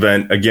this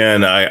event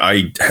again.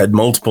 I had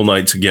multiple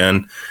nights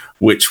again,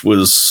 which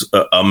was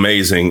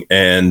amazing.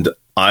 And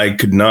I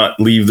could not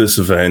leave this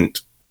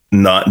event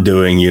not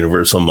doing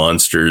Universal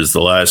Monsters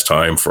the last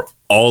time for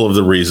all of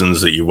the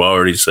reasons that you've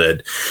already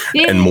said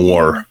and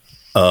more.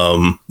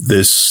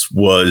 This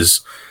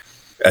was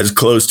as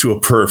close to a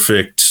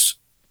perfect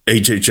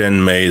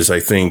HHN maze, I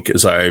think,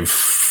 as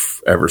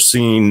I've ever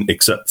seen,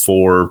 except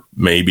for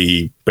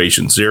maybe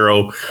Patient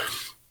Zero.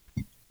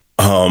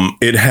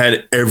 It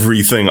had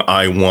everything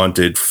I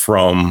wanted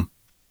from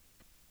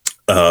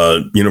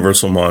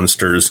Universal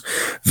Monsters.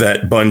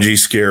 That bungee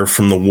scare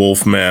from the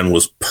Wolfman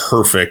was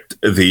perfect.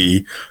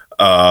 The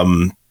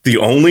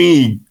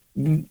only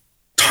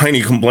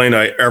tiny complaint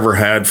I ever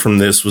had from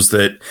this was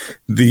that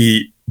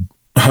the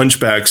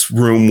Hunchback's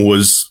room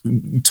was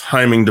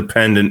timing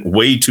dependent,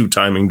 way too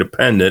timing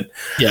dependent.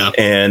 Yeah.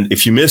 And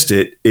if you missed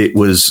it, it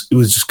was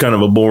just kind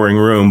of a boring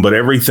room, but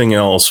everything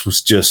else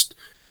was just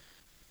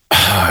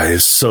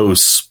is so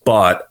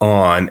spot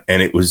on.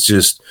 And it was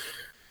just,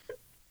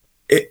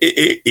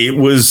 it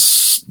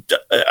was,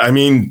 I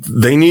mean,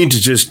 they need to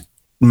just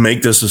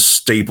make this a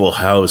staple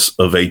house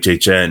of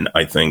HHN,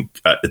 I think,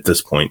 at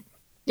this point.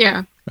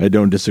 Yeah. I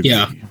don't disagree.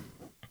 Yeah.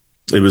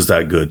 It was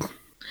that good.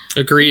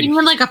 Agreed.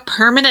 Even like a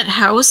permanent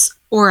house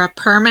or a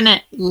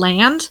permanent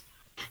land?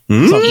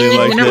 Something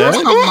like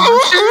Universal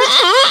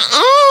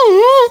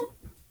that.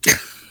 Monsters?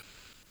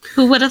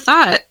 Who would have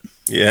thought?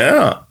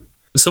 Yeah.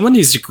 Someone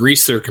needs to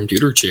grease their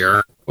computer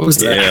chair. What was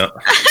that? Yeah.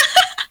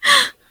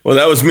 Well,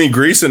 that was me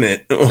greasing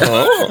it.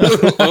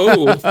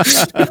 Oh.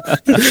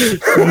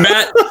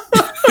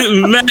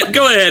 Matt,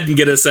 go ahead and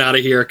get us out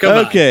of here. Come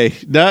on. Okay,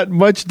 not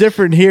much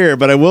different here,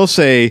 but I will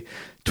say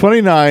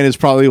 29 is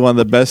probably one of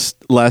the best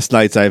last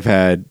nights I've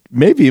had,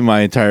 maybe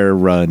my entire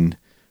run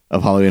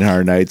of Halloween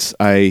Horror Nights.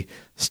 I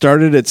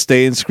started at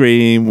Stay and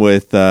Scream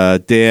with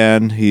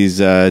Dan. He's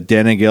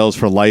Dan and Gales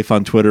for life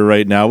on Twitter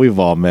right now. We've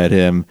all met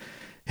him.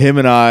 Him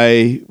and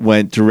I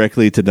went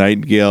directly to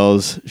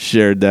Nightingale's,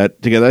 shared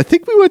that together. I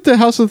think we went to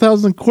House of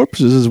 1,000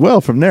 Corpses as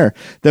well from there.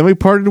 Then we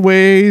parted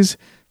ways,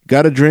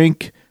 got a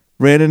drink,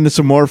 ran into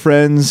some more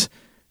friends.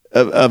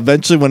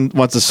 Eventually,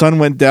 once the sun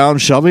went down,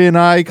 Shelby and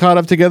I caught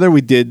up together.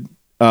 We did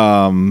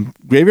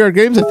Graveyard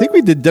Games. I think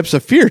we did Depths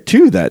of Fear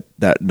too that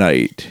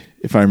night,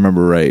 if I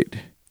remember right.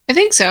 I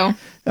think so.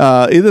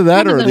 Either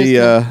that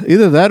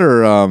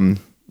or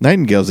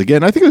Nightingales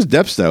again. I think it was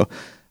Depths though.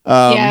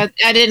 Yeah,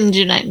 I didn't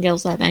do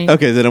Nightingales that night.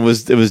 Okay, then it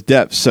was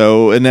Depths.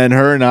 So, and then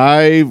her and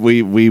I,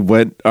 we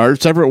went our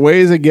separate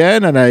ways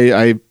again, and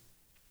I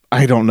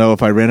don't know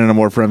if I ran into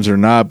more friends or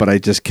not, but I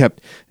just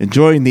kept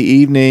enjoying the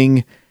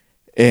evening,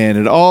 and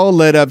it all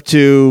led up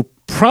to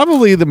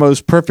probably the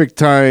most perfect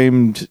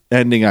timed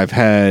ending I've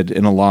had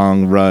in a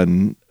long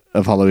run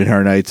of Halloween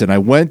Horror Nights. And I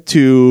went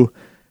to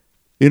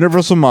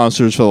Universal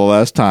Monsters for the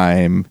last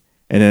time,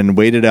 and then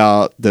waited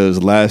out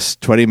those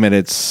last 20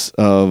 minutes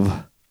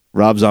of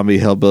Rob Zombie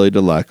Hellbilly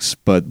Deluxe.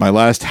 But my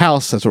last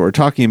house, that's what we're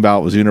talking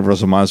about, was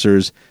Universal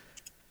Monsters.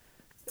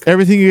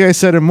 Everything you guys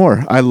said and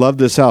more. I love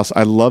this house.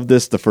 I loved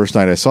this the first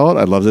night I saw it.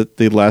 I loved it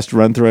the last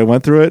run through I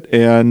went through it,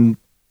 and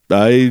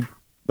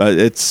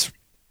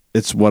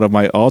it's one of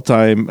my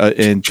all-time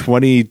in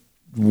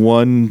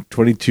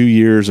 22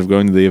 years of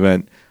going to the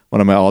event, one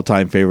of my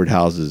all-time favorite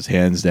houses,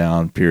 hands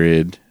down,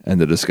 period,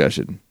 end of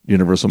discussion.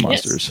 Universal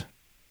Monsters. Yes.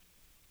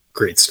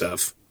 Great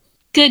stuff.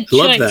 Good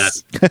choice. Love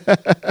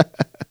that.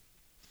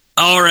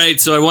 All right,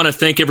 so I want to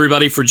thank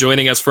everybody for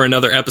joining us for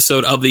another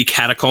episode of the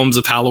Catacombs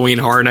of Halloween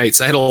Horror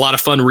Nights. I had a lot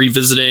of fun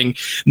revisiting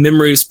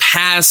memories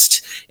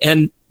past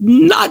and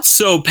not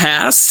so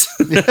past.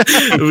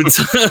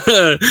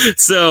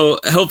 So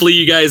hopefully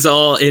you guys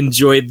all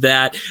enjoyed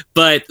that.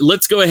 But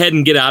let's go ahead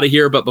and get out of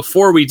here. But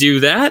before we do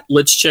that,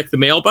 let's check the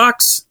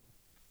mailbox.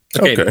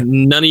 Okay.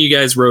 None of you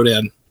guys wrote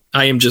in.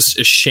 I am just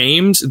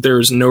ashamed.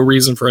 There's no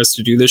reason for us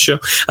to do this show.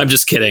 I'm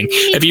just kidding.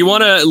 If you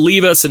want to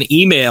leave us an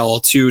email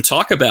to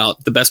talk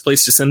about, the best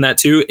place to send that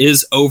to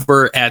is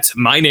over at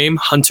my name,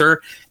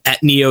 Hunter,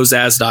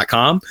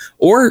 @neozaz.com.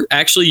 Or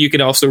actually, you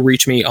can also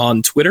reach me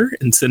on Twitter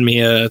and send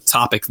me a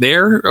topic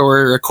there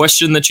or a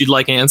question that you'd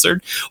like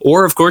answered.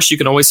 Or, of course, you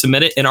can always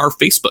submit it in our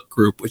Facebook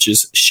group, which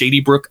is Shady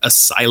Brook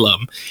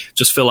Asylum.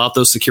 Just fill out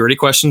those security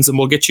questions and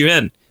we'll get you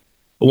in.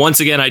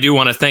 Once again, I do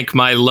want to thank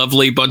my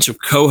lovely bunch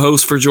of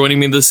co-hosts for joining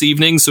me this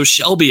evening. So,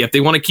 Shelby, if they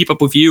want to keep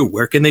up with you,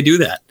 where can they do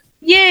that?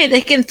 Yay, they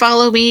can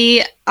follow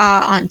me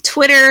on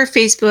Twitter,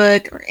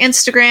 Facebook, or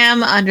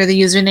Instagram under the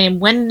username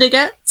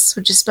Wendigutz,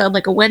 which is spelled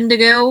like a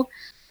Wendigo.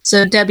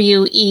 So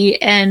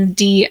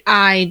WENDIGUT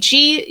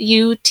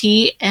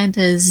and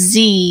a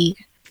Z.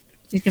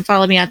 You can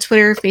follow me on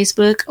Twitter,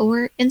 Facebook,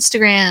 or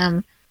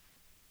Instagram.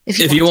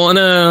 If you want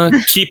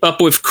to keep up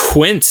with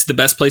Quint, the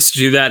best place to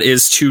do that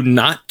is to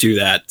not do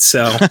that.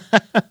 So,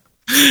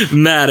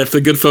 Matt, if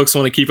the good folks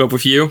want to keep up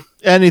with you,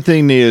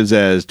 anything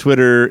Neozaz,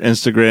 Twitter,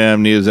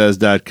 Instagram,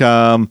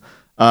 neozaz.com.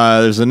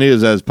 There's a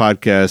Neozaz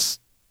podcast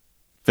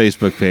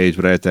Facebook page,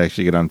 but I have to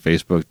actually get on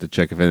Facebook to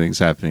check if anything's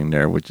happening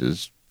there, which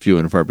is few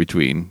and far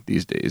between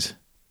these days.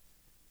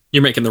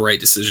 You're making the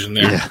right decision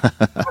there.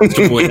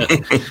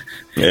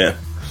 Yeah.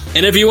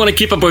 And if you want to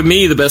keep up with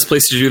me, the best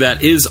place to do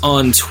that is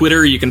on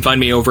Twitter. You can find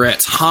me over at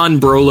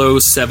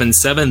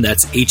HanBrolo77.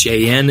 That's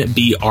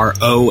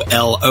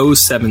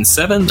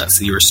HANBROLO77. That's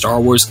the year Star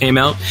Wars came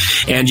out.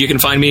 And you can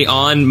find me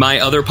on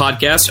my other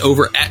podcast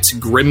over at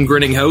Grim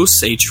Grinning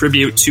Hosts, a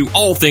tribute to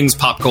all things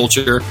pop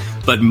culture,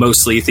 but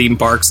mostly theme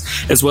parks,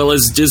 as well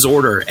as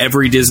Disorder,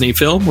 every Disney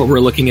film, where we're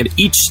looking at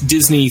each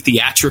Disney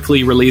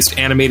theatrically released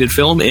animated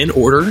film in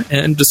order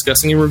and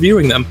discussing and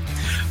reviewing them.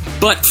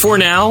 But for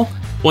now,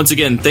 once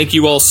again, thank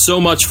you all so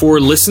much for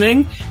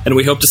listening, and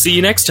we hope to see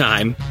you next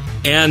time.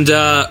 And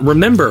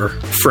remember,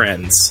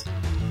 friends,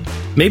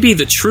 maybe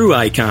the true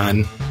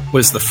icon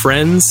was the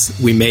friends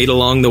we made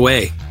along the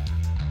way.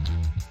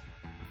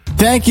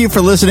 Thank you for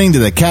listening to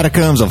the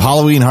Catacombs of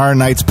Halloween Horror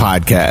Nights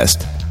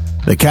podcast.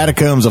 The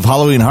Catacombs of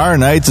Halloween Horror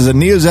Nights is a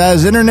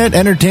Neozaz internet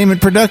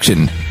entertainment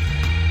production.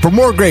 For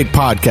more great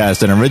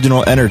podcasts and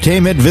original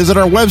entertainment, visit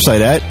our website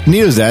at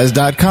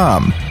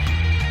neozaz.com.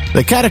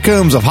 The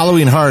Catacombs of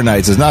Halloween Horror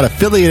Nights is not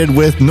affiliated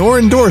with nor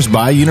endorsed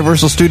by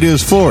Universal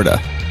Studios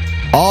Florida.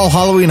 All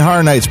Halloween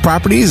Horror Nights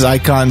properties,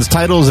 icons,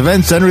 titles,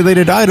 events, and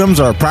related items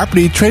are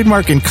property,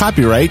 trademark, and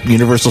copyright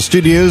Universal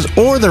Studios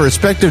or their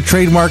respective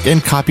trademark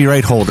and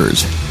copyright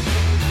holders.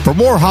 For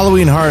more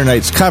Halloween Horror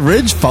Nights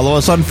coverage, follow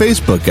us on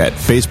Facebook at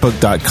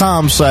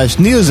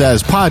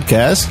facebook.com/Neozaz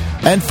Podcast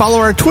and follow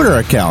our Twitter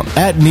account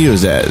at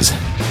Neozaz.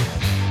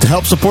 To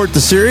help support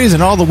the series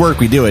and all the work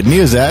we do at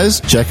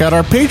Neozaz, check out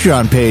our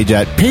Patreon page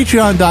at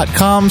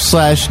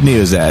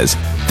patreon.com/Neozaz.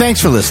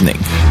 Thanks for listening.